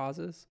lost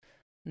causes.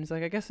 And he's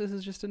like, I guess this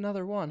is just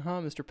another one,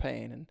 huh, Mr.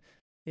 Payne? And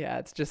yeah,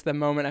 it's just the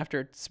moment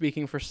after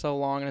speaking for so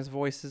long and his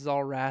voice is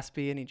all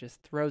raspy and he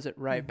just throws it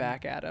right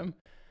back at him.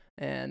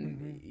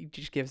 And he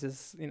just gives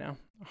his,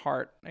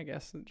 heart, I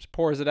guess, and just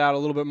pours it out a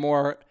little bit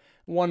more,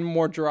 one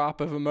more drop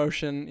of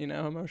emotion,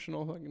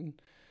 emotional fucking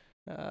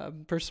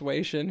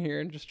persuasion here,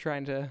 and just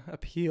trying to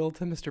appeal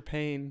to Mr.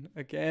 Payne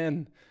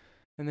again.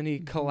 And then he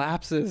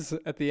collapses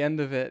at the end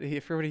of it. I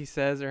forget what he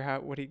says or I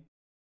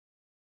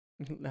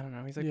don't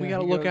know. He's like, we got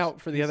to look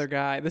out for the other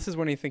guy. This is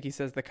when he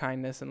says the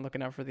kindness and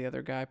looking out for the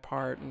other guy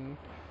part. And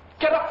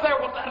Get up there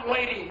with that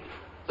lady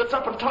that's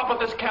up on top of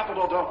this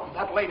Capitol dome.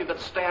 That lady that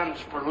stands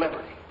for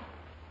liberty.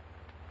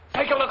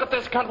 Take a look at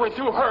this country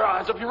through her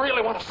eyes if you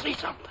really want to see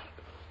something.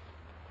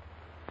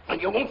 And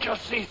you won't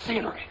just see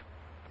scenery.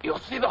 You'll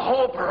see the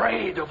whole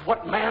parade of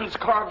what man's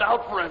carved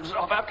out for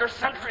himself after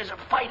centuries of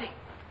fighting.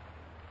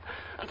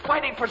 And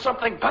fighting for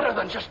something better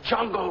than just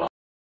jungle.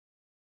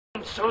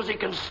 So he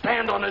can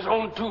stand on his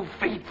own 2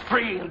 feet,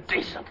 free and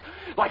decent,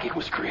 like he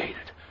was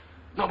created.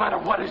 No matter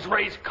what his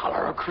race,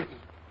 color, or creed.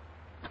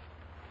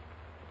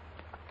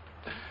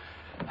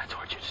 That's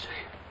what you see.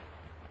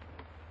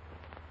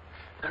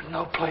 There's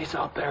no place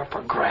out there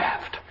for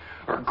graft,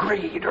 or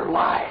greed, or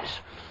lies,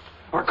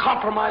 or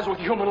compromise with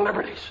human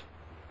liberties.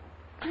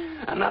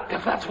 And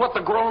if that's what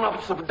the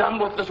grown-ups have done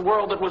with this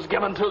world that was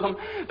given to them,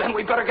 then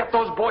we better get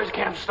those boys'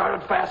 camps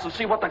started fast and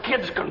see what the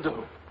kids can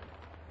do.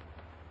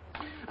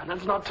 And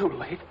it's not too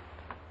late.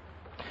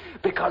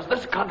 Because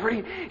this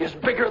country is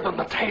bigger than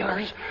the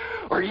Taylors,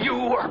 or you,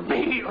 or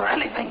me, or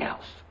anything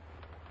else.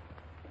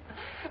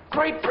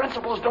 Great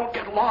principles don't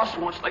get lost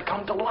once they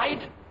come to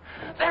light.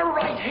 They're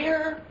right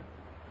here.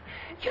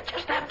 You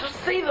just have to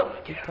see them.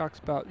 He talks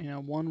about,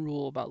 one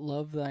rule about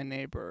love thy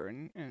neighbor,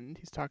 and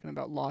he's talking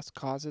about lost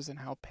causes and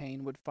how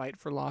Payne would fight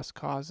for lost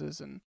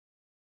causes, and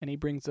he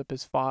brings up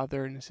his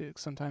father, and he says,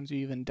 sometimes you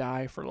even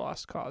die for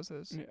lost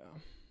causes. Yeah.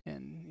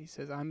 And he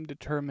says, I'm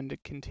determined to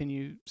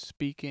continue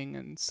speaking,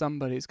 and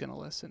somebody's going to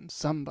listen.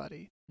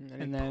 Somebody.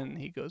 And then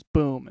he goes,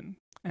 boom,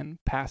 and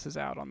passes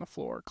out on the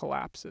floor,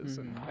 collapses.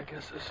 And I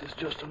guess this is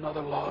just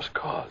another lost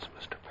cause,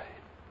 Mr. Payne.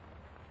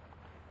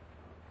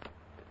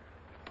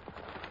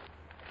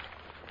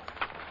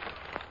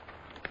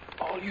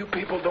 All you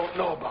people don't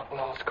know about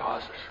lost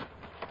causes.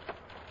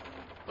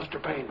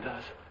 Mr. Payne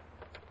does.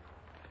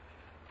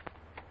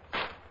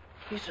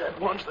 He said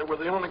once they were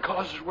the only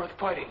causes worth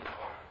fighting for.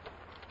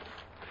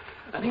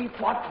 And he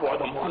fought for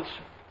them once.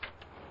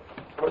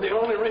 For the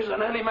only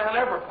reason any man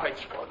ever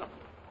fights for them.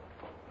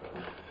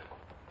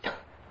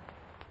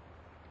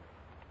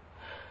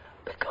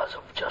 Because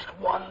of just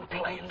one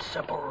plain,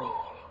 simple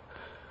rule.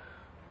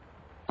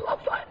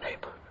 Love thy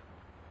neighbor.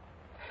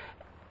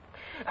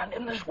 And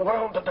in this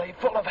world today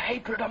full of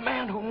hatred, a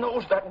man who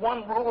knows that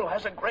one rule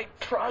has a great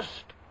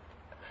trust.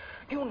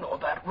 You know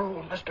that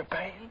rule, Mr.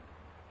 Payne.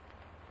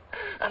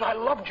 And I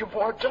loved you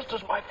for it just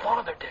as my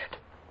father did.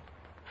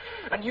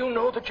 And you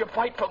know that you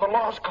fight for the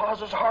lost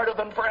causes harder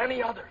than for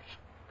any others.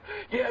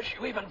 Yes,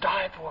 you even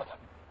die for them.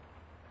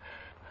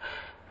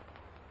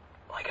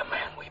 Like a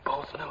man we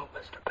both knew,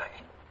 Mr.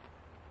 Payne.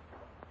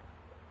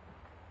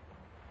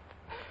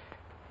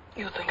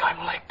 You think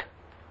I'm licked?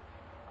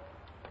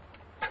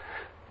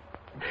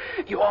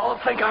 You all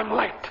think I'm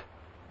licked.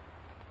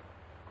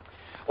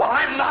 Well,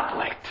 I'm not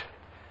licked.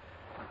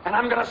 And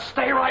I'm going to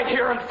stay right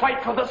here and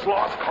fight for this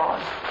lost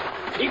cause.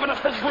 Even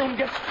if this room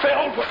gets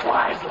filled with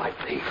lies like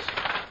these.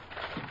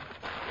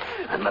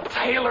 And the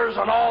Taylors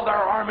and all their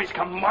armies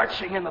come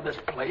marching into this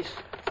place.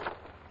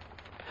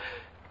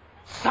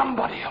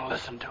 Somebody will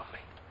listen to me.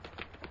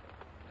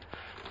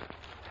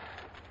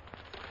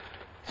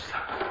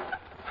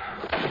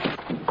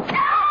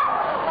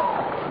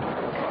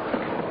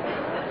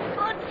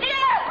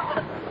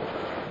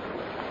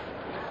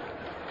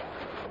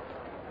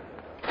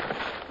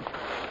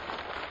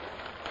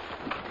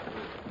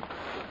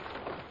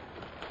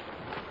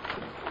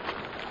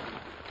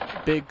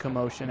 big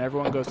commotion.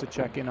 Everyone goes to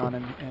check in on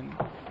him, and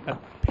a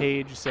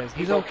page says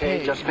he's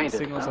okay. Just and fainted.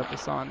 signals up to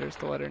Saunders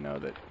to let her know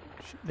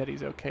that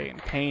he's okay. And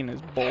Payne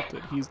is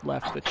bolted. He's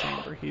left the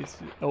chamber. He's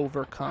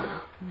overcome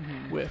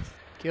with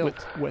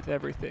guilt, with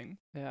everything.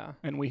 Yeah.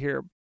 And we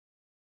hear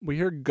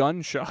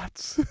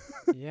gunshots.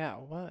 Yeah.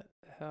 What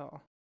the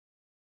hell?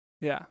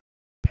 Yeah.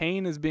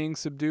 Payne is being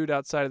subdued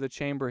outside of the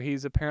chamber.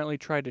 He's apparently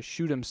tried to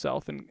shoot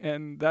himself,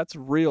 and that's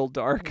real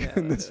dark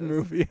in this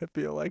movie. I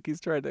feel like he's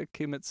tried to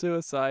commit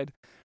suicide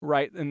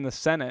right in the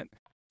Senate,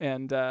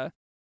 and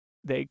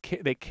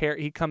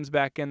he comes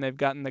back in. They've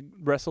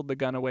wrestled the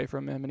gun away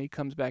from him, and he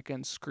comes back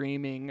in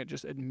screaming,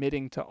 just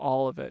admitting to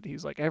all of it.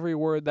 He's like, every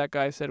word that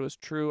guy said was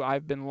true.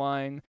 I've been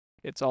lying.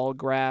 It's all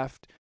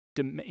graft.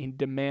 He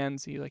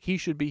demands he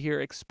should be here.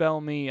 Expel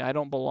me. I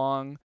don't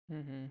belong.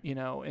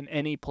 In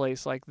any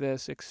place like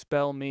this.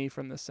 Expel me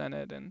from the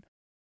Senate.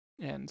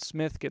 And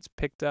Smith gets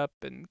picked up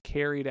and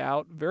carried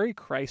out very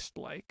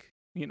Christ-like,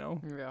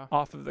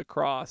 off of the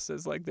cross,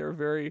 as they're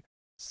very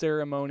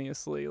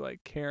ceremoniously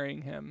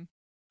carrying him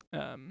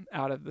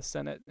out of the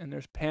Senate. And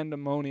there's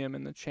pandemonium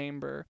in the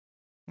chamber.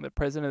 The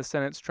president of the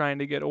Senate's trying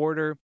to get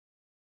order.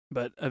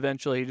 But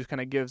eventually he just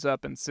kind of gives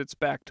up and sits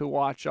back to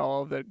watch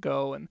all of it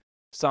go. And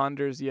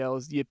Saunders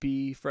yells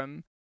 "Yippee"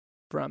 from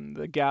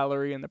the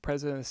gallery, and the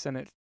president of the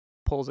Senate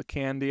pulls a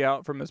candy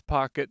out from his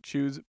pocket,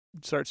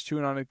 starts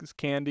chewing on his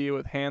candy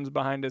with hands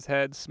behind his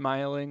head,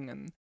 smiling,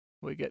 and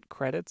we get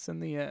credits in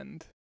the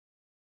end.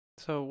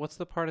 So what's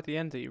the part at the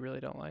end that you really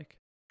don't like?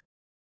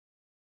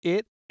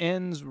 It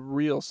ends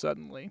real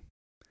suddenly.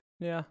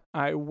 Yeah.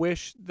 I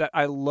wish that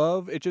I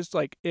love it. Just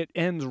like it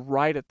ends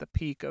right at the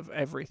peak of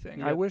everything.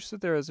 Yep. I wish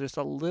that there was just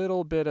a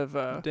little bit of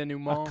a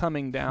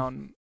coming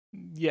down.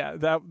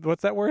 Yeah,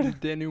 what's that word?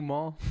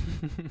 Denouement.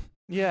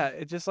 Yeah,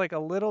 it's just like a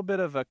little bit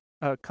of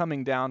a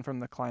coming down from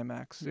the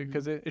climax,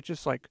 because it's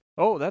just like,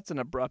 oh, that's an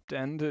abrupt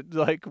end.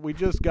 Like we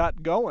just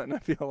got going. I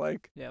feel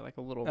like. Yeah, like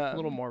a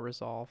little more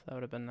resolve. That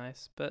would have been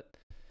nice, but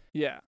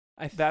yeah.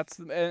 And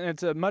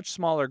it's a much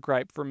smaller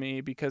gripe for me,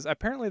 because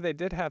apparently they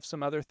did have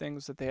some other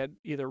things that they had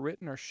either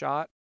written or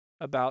shot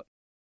about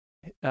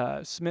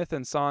Smith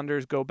and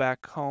Saunders go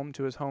back home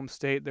to his home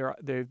state.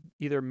 They're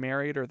either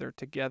married or they're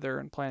together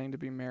and planning to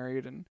be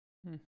married,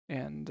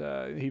 and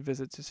he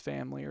visits his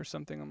family or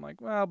something. I'm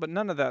like, well, but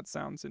none of that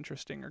sounds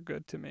interesting or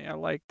good to me. I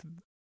liked,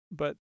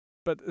 but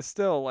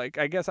still, like,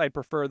 I guess I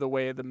prefer the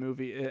way the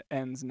movie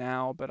ends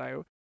now, but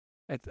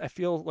I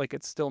feel like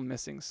it's still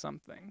missing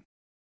something.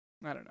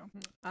 I don't know.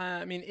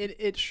 I mean,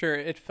 it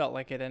felt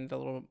like it ended a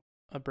little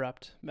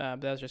abrupt. But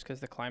that was just because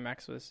the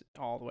climax was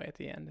all the way at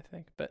the end, I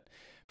think. But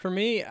for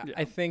me,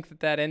 I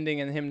think that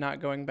ending and him not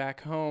going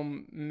back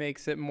home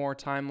makes it more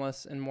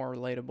timeless and more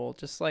relatable.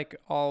 Just like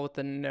all with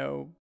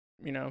the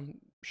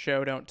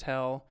show don't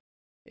tell.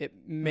 It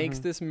makes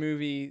this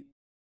movie.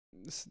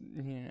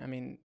 I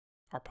mean,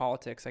 our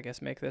politics, I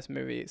guess, make this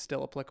movie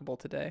still applicable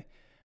today.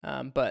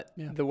 But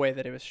the way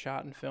that it was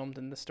shot and filmed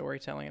and the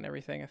storytelling and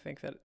everything, I think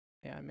that.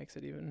 Yeah, it makes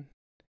it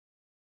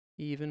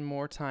even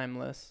more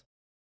timeless.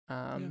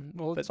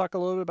 Well, let's talk a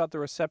little bit about the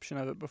reception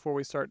of it before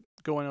we start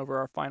going over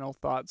our final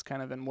thoughts,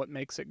 kind of, and what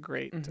makes it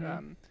great.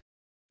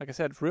 Like I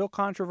said, real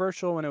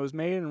controversial when it was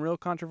made and real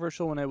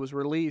controversial when it was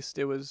released.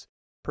 It was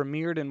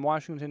premiered in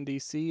Washington,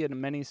 D.C., and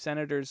many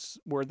senators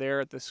were there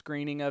at the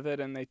screening of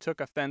it, and they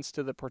took offense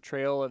to the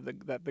portrayal of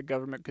that the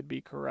government could be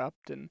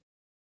corrupt, and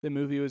the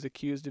movie was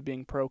accused of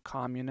being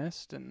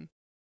pro-communist, and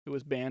it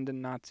was banned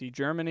in Nazi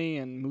Germany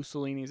and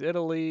Mussolini's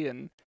Italy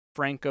and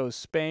Franco's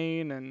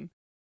Spain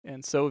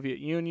and Soviet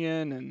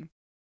Union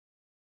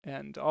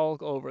and all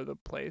over the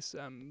place.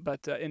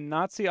 But in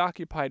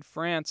Nazi-occupied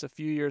France a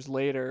few years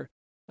later,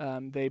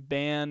 they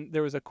banned.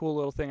 There was a cool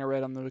little thing I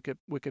read on the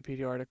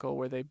Wikipedia article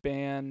where they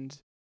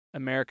banned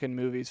American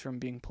movies from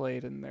being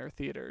played in their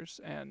theaters,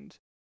 and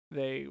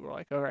they were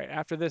like, all right,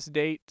 after this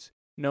date,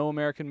 no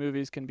American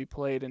movies can be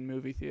played in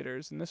movie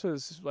theaters. And this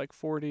was like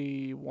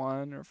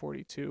 41 or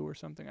 42 or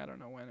something. I don't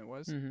know when it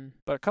was.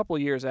 But a couple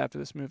of years after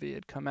this movie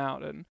had come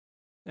out.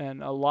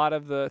 And a lot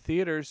of the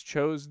theaters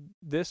chose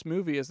this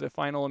movie as the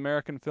final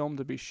American film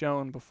to be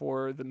shown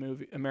before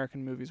the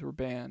American movies were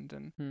banned.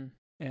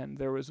 And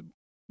there was,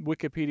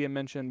 Wikipedia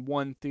mentioned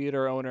one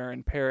theater owner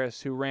in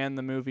Paris who ran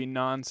the movie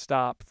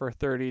nonstop for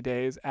 30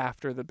 days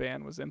after the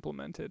ban was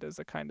implemented as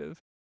a kind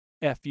of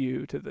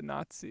FU to the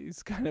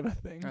Nazis kind of a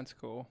thing. That's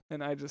cool.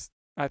 And I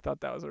thought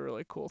that was a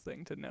really cool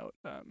thing to note.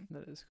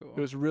 That is cool. It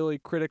was really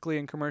critically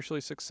and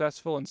commercially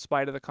successful in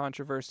spite of the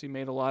controversy,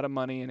 made a lot of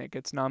money, and it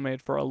gets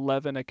nominated for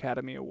 11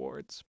 Academy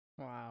Awards.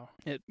 Wow.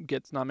 It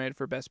gets nominated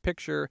for Best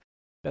Picture,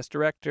 Best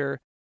Director,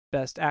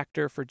 Best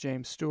Actor for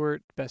James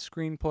Stewart, Best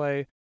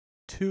Screenplay,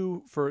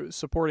 2 for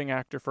Supporting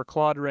Actor for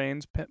Claude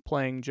Rains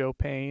playing Joe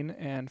Payne,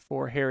 and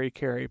for Harry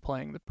Carey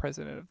playing the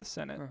President of the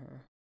Senate.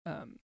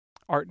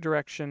 Art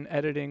direction,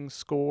 editing,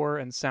 score,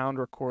 and sound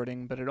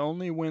recording, but it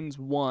only wins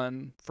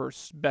 1 for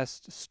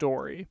best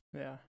story.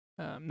 Yeah.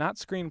 Not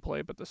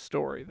screenplay, but the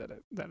story that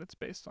it's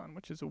based on,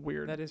 which is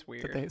weird. That is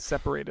weird. That they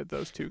separated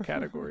those 2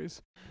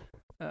 categories.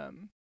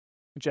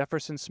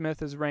 Jefferson Smith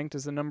is ranked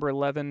as the number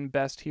 11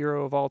 best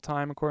hero of all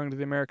time, according to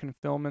the American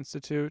Film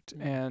Institute,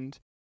 and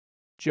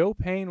Joe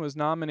Payne was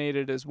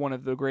nominated as one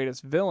of the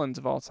greatest villains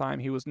of all time.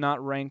 He was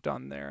not ranked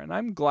on there, and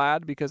I'm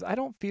glad, because I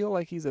don't feel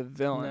like he's a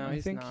villain. No,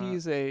 I think not.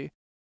 he's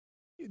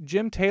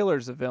Jim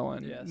Taylor's a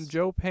villain. Yes.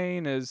 Joe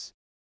Payne is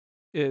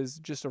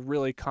just a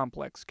really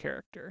complex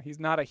character. He's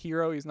not a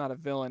hero, he's not a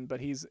villain, but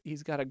he's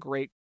got a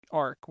great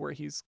arc where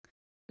he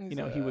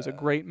was a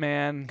great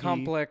man.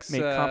 Complex.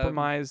 He made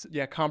compromise.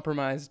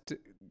 Compromised,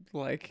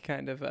 like,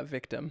 kind of a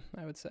victim,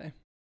 I would say.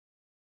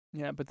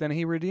 Yeah, but then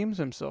he redeems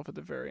himself at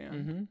the very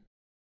end.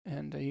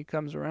 And he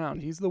comes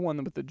around. He's the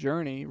one with the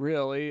journey,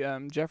 really.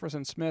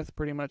 Jefferson Smith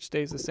pretty much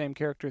stays the same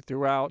character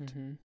throughout.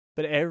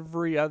 But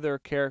every other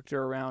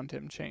character around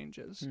him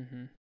changes.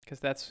 Because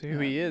that's who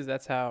he is.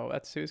 That's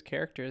who his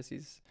character is.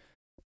 He's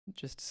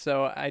just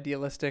so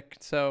idealistic,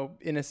 so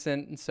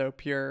innocent, and so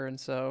pure, and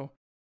so,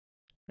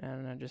 I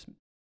don't know, just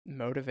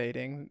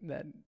motivating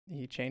that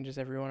he changes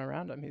everyone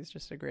around him. He's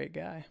just a great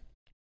guy.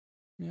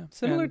 Yeah.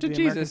 Similar to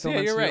Jesus.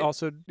 Yeah, you're right.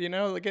 Also,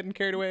 like getting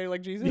carried away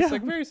like Jesus. Yeah.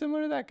 Like very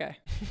similar to that guy.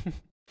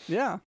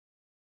 Yeah.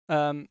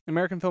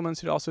 American Film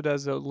Institute also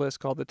does a list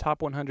called the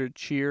Top 100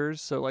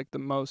 Cheers. So like the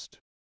most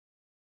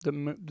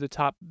the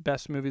top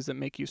best movies that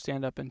make you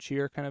stand up and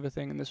cheer kind of a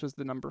thing, and this was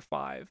the number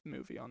 5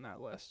 movie on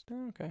that list.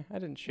 Oh, okay, I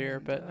didn't cheer,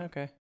 And, but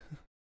okay.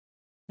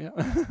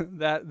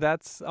 Yeah,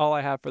 that's all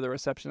I have for the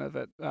reception of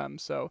it.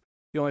 So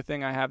the only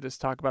thing I have is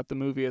talk about the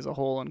movie as a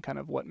whole and kind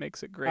of what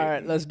makes it great. All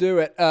right, let's do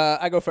it.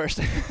 I go first.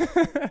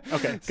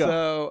 Okay, go.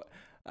 So,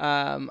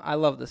 I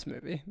love this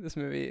movie. This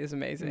movie is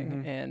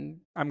amazing,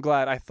 and I'm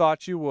glad. I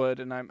thought you would,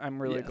 and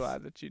I'm really Yes.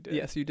 glad that you did.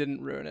 yes, you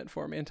didn't ruin it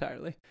for me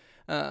entirely.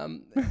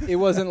 It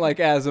wasn't like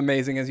as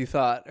amazing as you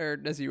thought, or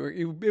as you were.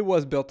 It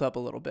was built up a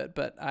little bit,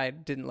 but I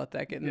didn't let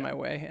that get in my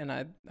way, and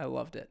I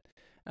loved it.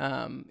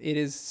 It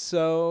is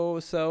so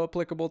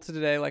applicable to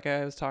today, like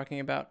I was talking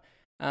about.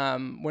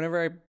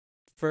 Whenever I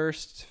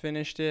first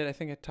finished it, I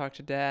think I talked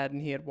to Dad,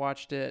 and he had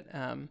watched it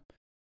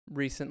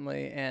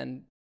recently,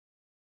 and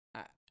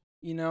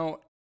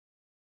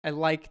I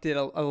liked it.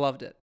 I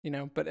loved it,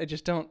 but I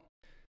just don't.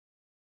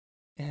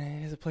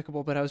 It is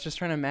applicable, but I was just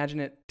trying to imagine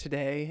it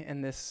today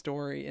and this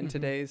story in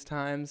today's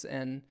times,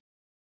 and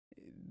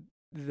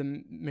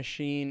the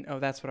machine. Oh,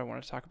 that's what I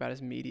want to talk about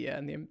is media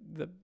and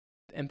the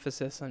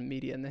emphasis on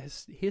media and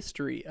the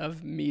history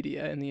of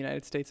media in the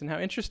United States, and how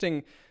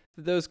interesting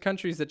that those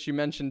countries that you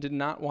mentioned did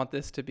not want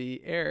this to be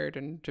aired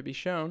and to be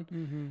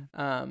shown,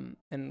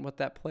 and what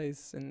that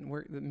plays and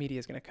where the media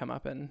is going to come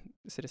up in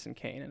Citizen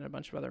Kane and a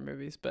bunch of other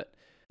movies. But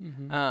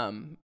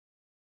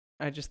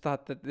I just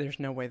thought that there's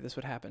no way this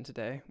would happen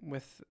today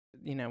with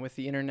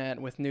the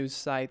internet, with news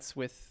sites,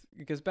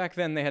 because back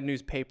then they had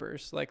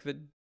newspapers. Like the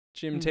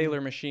Jim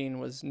Taylor machine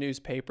was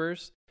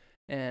newspapers,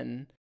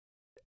 and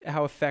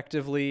how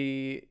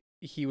effectively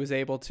he was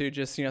able to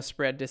just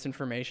spread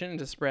disinformation and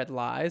to spread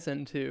lies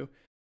and to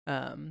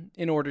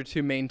in order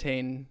to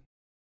maintain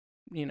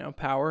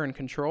power and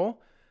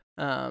control.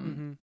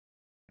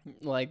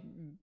 Like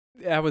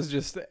that was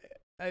just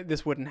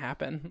this wouldn't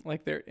happen.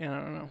 Like I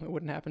don't know, it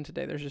wouldn't happen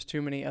today. There's just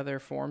too many other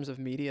forms of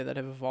media that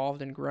have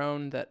evolved and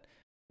grown that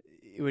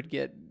it would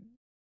get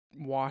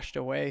washed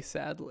away,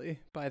 sadly,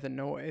 by the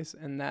noise.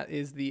 And that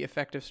is the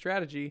effective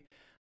strategy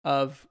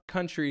of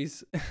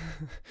countries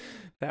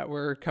that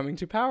were coming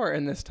to power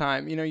in this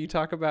time. You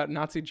talk about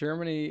Nazi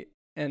Germany,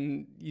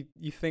 and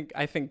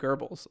I think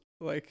Goebbels,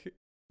 like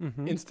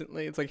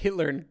instantly. It's like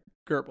Hitler and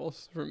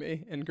Goebbels for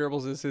me, and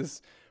Goebbels is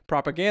his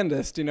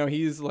propagandist.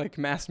 He's like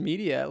mass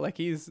media, like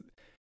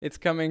it's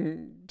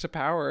coming to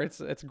power.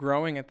 It's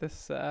growing at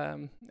this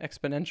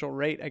exponential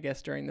rate, I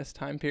guess, during this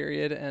time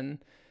period,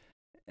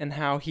 and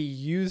how he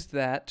used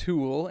that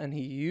tool, and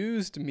he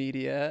used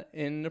media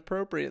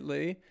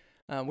inappropriately,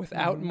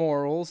 without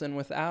morals and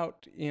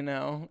without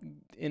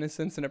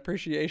innocence and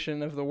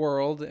appreciation of the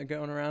world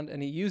going around,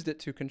 and he used it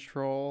to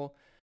control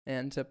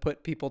and to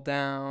put people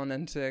down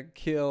and to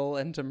kill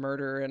and to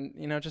murder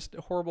and just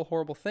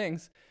horrible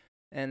things.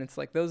 And it's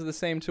like those are the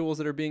same tools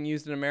that are being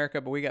used in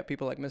America, but we got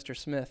people like Mr.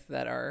 Smith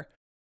that are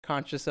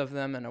conscious of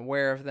them and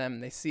aware of them,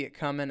 and they see it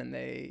coming, and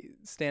they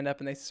stand up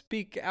and they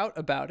speak out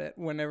about it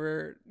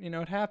whenever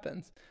it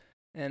happens.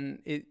 And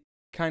it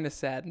kind of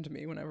saddened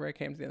me whenever I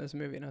came to the end of this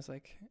movie, and I was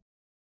like,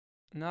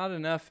 not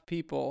enough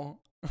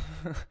people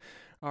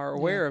are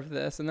aware of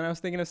this. And then I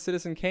was thinking of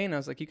Citizen Kane. I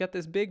was like, you got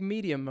this big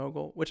media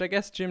mogul, which I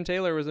guess Jim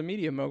Taylor was a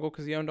media mogul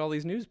because he owned all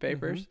these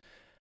newspapers,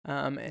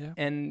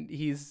 and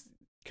he's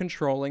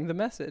controlling the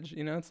message.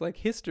 It's like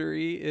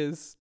history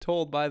is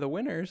told by the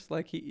winners.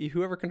 Like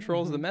whoever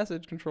controls the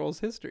message controls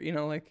history.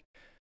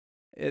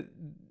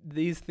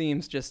 These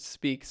themes just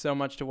speak so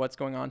much to what's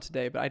going on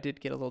today. But I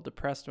did get a little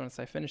depressed once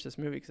I finished this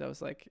movie, because I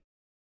was like,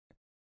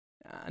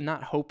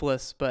 not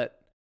hopeless, but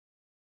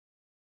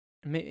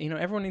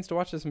everyone needs to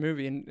watch this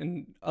movie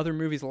and other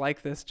movies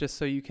like this, just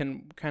so you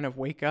can kind of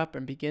wake up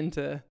and begin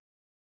to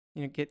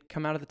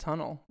come out of the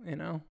tunnel,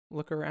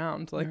 look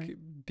around, like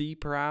be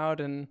proud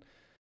and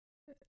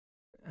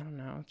I don't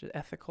know, just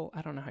ethical.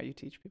 I don't know how you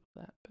teach people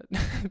that,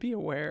 but be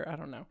aware. I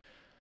don't know.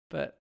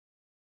 But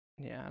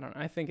yeah, I don't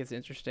know. I think it's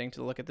interesting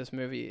to look at this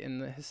movie in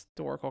the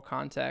historical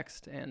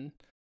context, and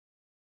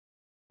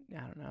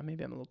I don't know,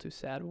 maybe I'm a little too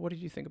sad. But what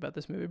did you think about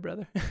this movie,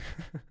 brother?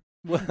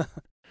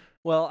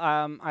 Well,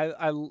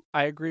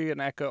 I agree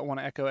and want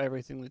to echo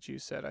everything that you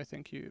said. I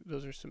think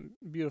those are some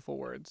beautiful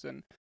words,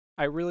 and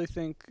I really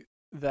think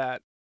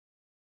that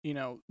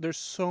there's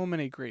so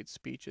many great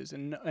speeches,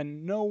 and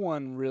no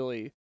one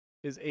really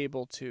is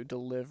able to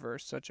deliver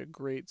such a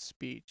great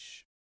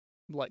speech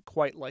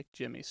quite like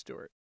Jimmy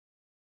Stewart.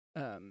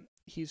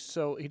 He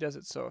does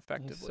it so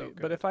effectively. So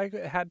but if I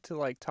had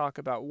to talk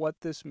about what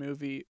this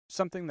movie,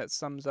 something that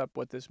sums up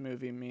what this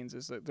movie means,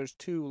 is that there's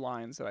 2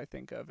 lines that I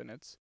think of, and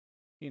it's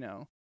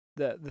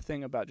the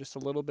thing about just a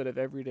little bit of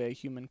everyday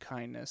human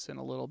kindness and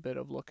a little bit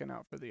of looking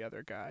out for the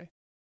other guy,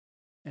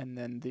 and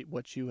then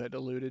what you had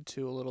alluded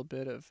to a little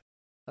bit of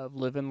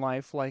living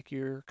life like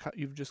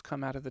you've just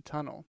come out of the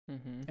tunnel.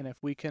 And if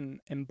we can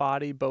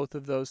embody both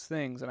of those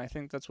things, and I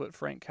think that's what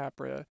Frank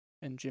Capra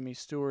and Jimmy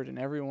Stewart and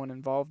everyone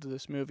involved in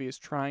this movie is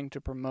trying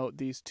to promote,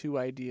 these 2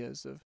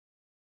 ideas of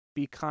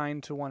be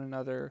kind to one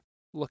another,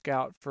 look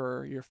out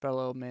for your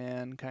fellow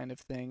man kind of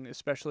thing,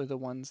 especially the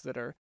ones that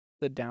are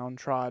the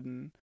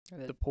downtrodden,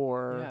 the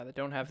poor. Yeah, that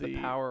don't have the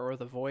power or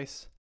the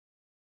voice.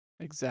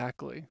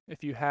 Exactly.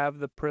 If you have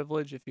the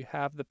privilege, if you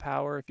have the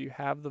power, if you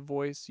have the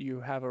voice,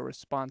 you have a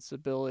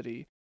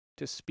responsibility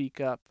to speak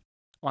up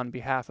on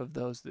behalf of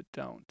those that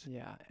don't.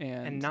 Yeah,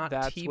 and not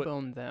that's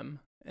T-bone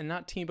them, and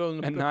not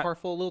T-bone and a not- car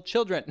full of little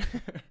children.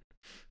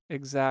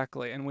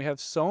 Exactly. And we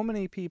have so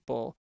many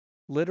people,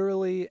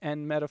 literally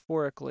and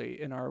metaphorically,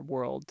 in our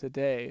world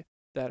today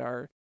that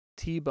are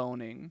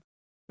T-boning,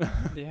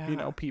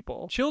 Yeah.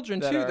 people. Children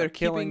that too. are They're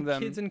killing keeping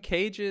them, kids in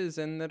cages,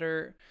 and that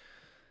are,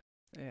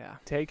 yeah,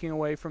 taking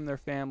away from their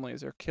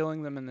families or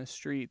killing them in the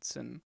streets,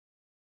 and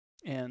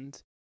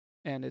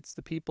it's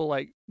the people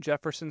like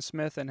Jefferson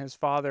Smith and his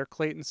father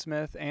Clayton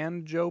Smith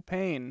and Joe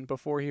Payne,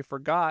 before he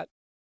forgot,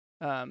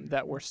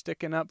 that were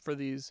sticking up for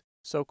these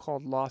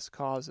so-called lost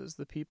causes,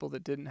 the people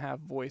that didn't have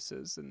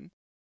voices.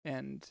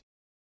 And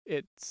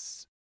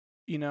it's,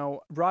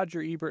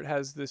 Roger Ebert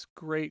has this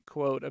great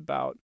quote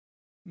about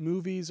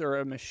movies are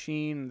a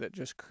machine that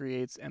just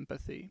creates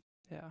empathy.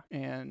 Yeah.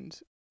 And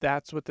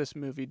that's what this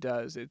movie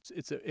does.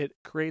 It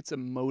creates a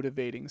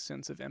motivating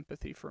sense of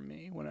empathy for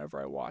me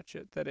whenever I watch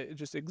it, that it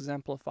just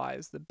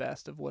exemplifies the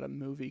best of what a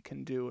movie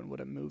can do and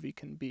what a movie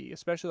can be,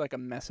 especially like a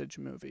message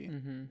movie.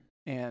 Mm-hmm.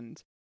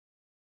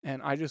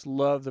 And I just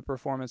love the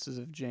performances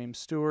of James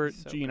Stewart,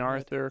 So Jean good.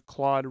 Arthur,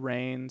 Claude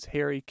Rains,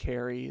 Harry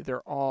Carey.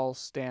 They're all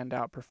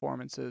standout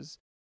performances.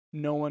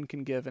 No one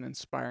can give an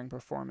inspiring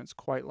performance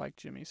quite like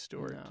Jimmy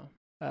Stewart. No.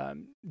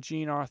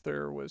 Jean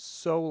Arthur was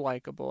so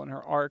likable, and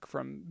her arc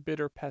from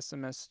bitter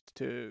pessimist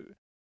to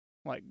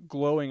like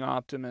glowing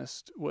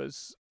optimist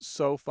was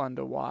so fun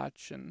to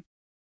watch. And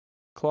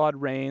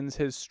Claude Rains,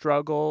 his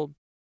struggle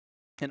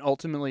and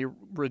ultimately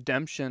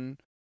redemption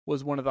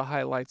was one of the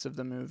highlights of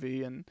the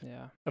movie. And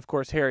Yeah. of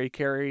course, Harry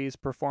Carey's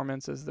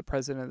performance as the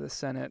president of the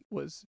Senate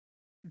was,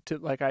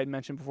 like I had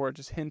mentioned before,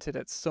 just hinted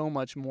at so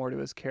much more to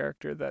his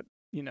character that,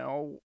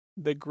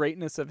 the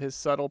greatness of his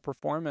subtle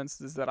performance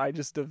is that I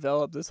just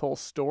developed this whole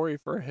story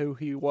for who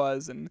he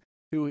was and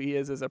who he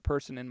is as a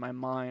person in my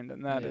mind.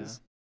 And that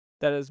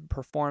is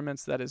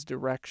performance, that is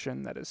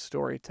direction, that is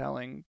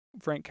storytelling.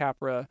 Frank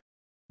Capra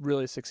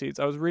really succeeds.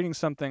 I was reading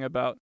something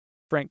about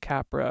Frank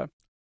Capra,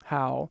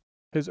 how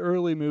his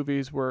early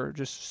movies were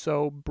just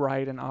so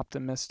bright and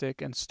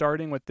optimistic, and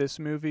starting with this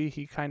movie,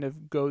 he kind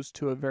of goes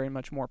to a very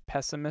much more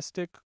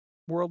pessimistic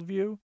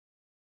worldview.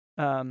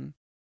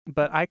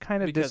 But I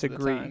kind of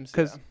disagree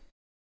because,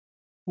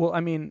 well,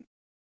 I mean,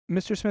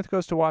 Mr. Smith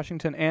Goes to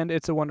Washington and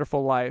It's a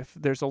Wonderful Life,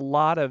 there's a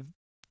lot of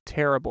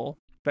terrible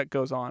that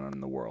goes on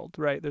in the world,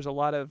 right? There's a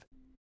lot of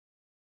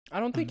I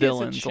don't think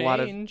villains, it's a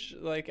change.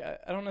 I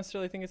don't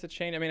necessarily think it's a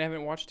change. I mean, I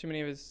haven't watched any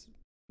of his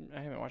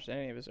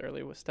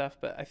early stuff,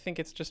 but I think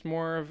it's just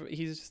more of,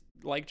 he's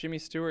like Jimmy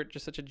Stewart,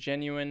 just such a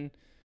genuine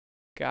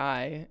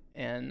guy,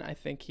 and I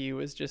think he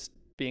was just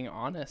being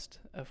honest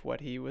of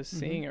what he was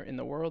seeing in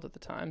the world at the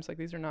times. Like,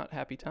 these are not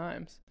happy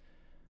times.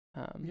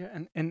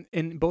 And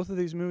in both of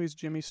these movies,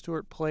 Jimmy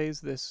Stewart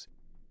plays this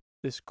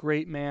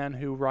great man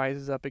who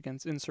rises up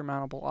against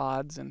insurmountable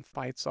odds and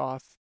fights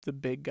off the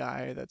big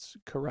guy that's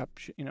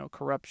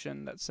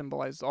corruption that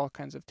symbolizes all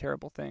kinds of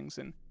terrible things,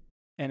 and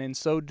in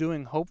so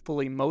doing,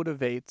 hopefully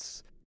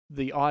motivates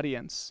the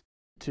audience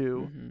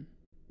to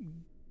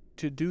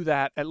do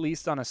that, at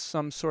least on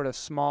some sort of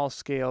small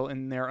scale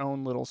in their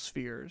own little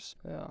spheres,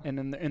 and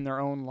in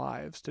their own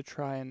lives, to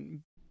try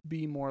and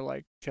be more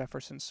like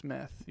Jefferson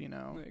Smith,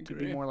 to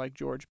be more like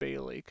George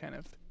Bailey, kind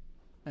of.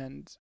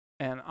 And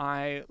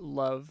I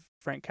love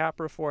Frank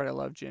Capra for it. I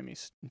love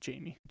James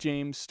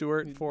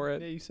Stewart for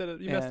it. Yeah, you said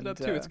it. You messed it up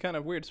too. It's kind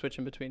of weird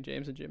switching between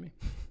James and Jimmy.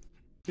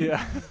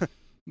 Yeah.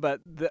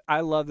 But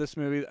I love this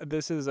movie.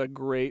 This is a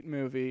great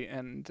movie,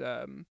 and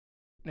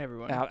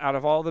everyone out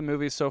of all the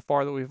movies so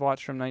far that we've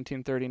watched from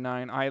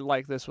 1939, I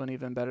like this one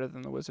even better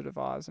than The Wizard of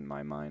Oz in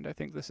my mind. I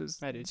think this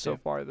is so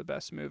far the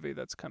best movie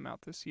that's come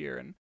out this year,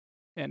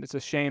 and it's a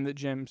shame that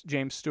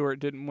James Stewart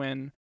didn't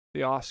win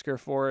the Oscar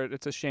for it.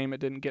 It's a shame it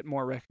didn't get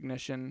more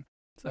recognition.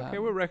 It's okay,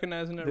 we're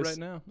recognizing it right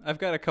now. I've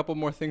got a couple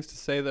more things to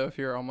say though, if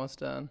you're almost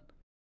done.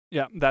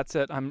 Yeah, that's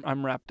it.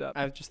 I'm wrapped up.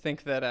 I just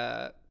think that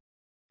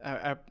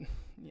I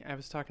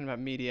was talking about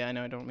media. I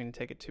know I don't mean to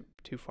take it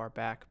too far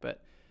back,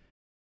 but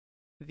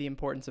the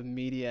importance of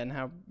media and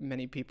how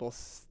many people,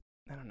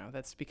 I don't know,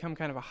 that's become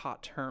kind of a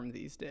hot term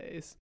these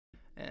days.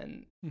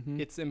 And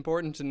it's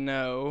important to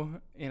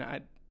know,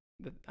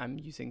 I'm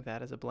using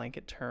that as a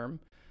blanket term,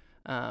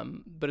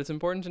 but it's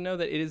important to know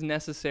that it is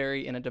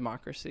necessary in a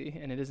democracy,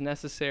 and it is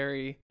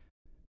necessary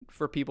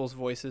for people's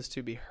voices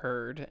to be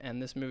heard.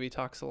 And this movie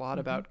talks a lot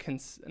about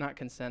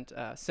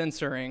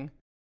censoring,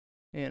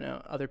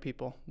 other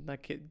people,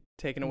 like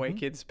taking away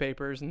kids'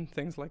 papers and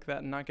things like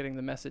that, and not getting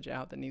the message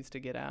out that needs to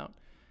get out.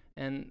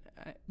 And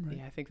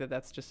I think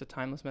that's just a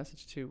timeless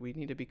message too. We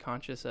need to be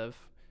conscious of,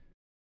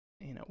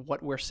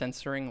 what we're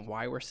censoring,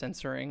 why we're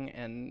censoring,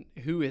 and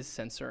who is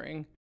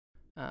censoring,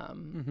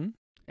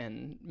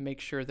 and make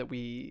sure that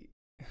we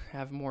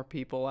have more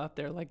people out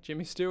there like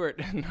Jimmy Stewart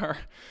and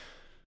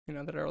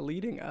that are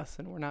leading us,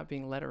 and we're not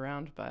being led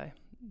around by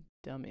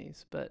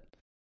dummies. But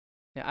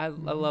Yeah, I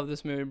love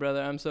this movie,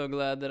 brother. I'm so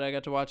glad that I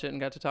got to watch it and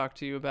got to talk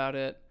to you about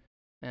it.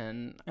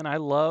 And I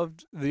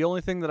loved, the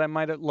only thing that I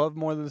might have loved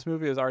more than this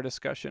movie is our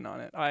discussion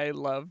on it. I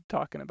loved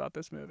talking about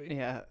this movie.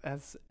 Yeah,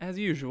 as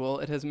usual,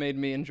 it has made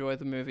me enjoy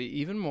the movie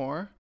even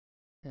more.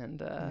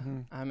 And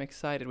I'm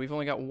excited. We've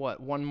only got,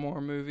 one more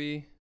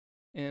movie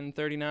in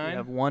 39? We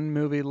have one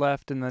movie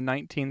left in the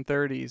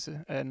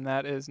 1930s, and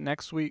that is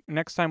next week.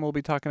 Next time we'll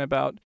be talking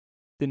about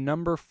the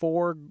number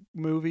 4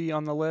 movie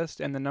on the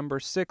list and the number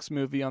 6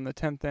 movie on the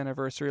 10th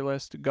anniversary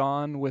list,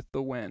 Gone with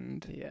the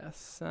Wind. Yes,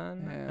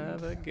 son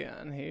of a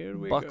gun. Here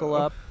we buckle go.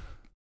 up,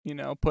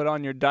 put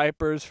on your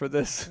diapers for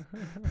this.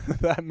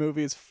 That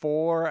movie is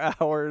 4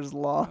 hours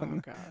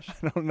long. Oh, gosh.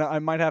 I don't know. I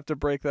might have to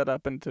break that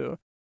up into,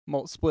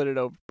 split it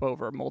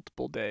over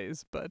multiple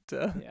days, but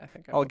I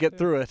think I'll get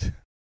through it.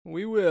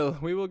 We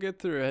will get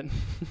through it.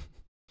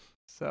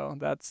 So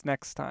that's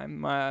next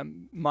time.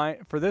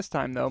 For this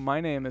time, though, my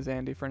name is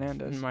Andy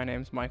Fernandez. My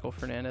name's Michael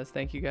Fernandez.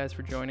 Thank you guys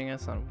for joining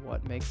us on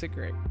What Makes It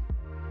Great.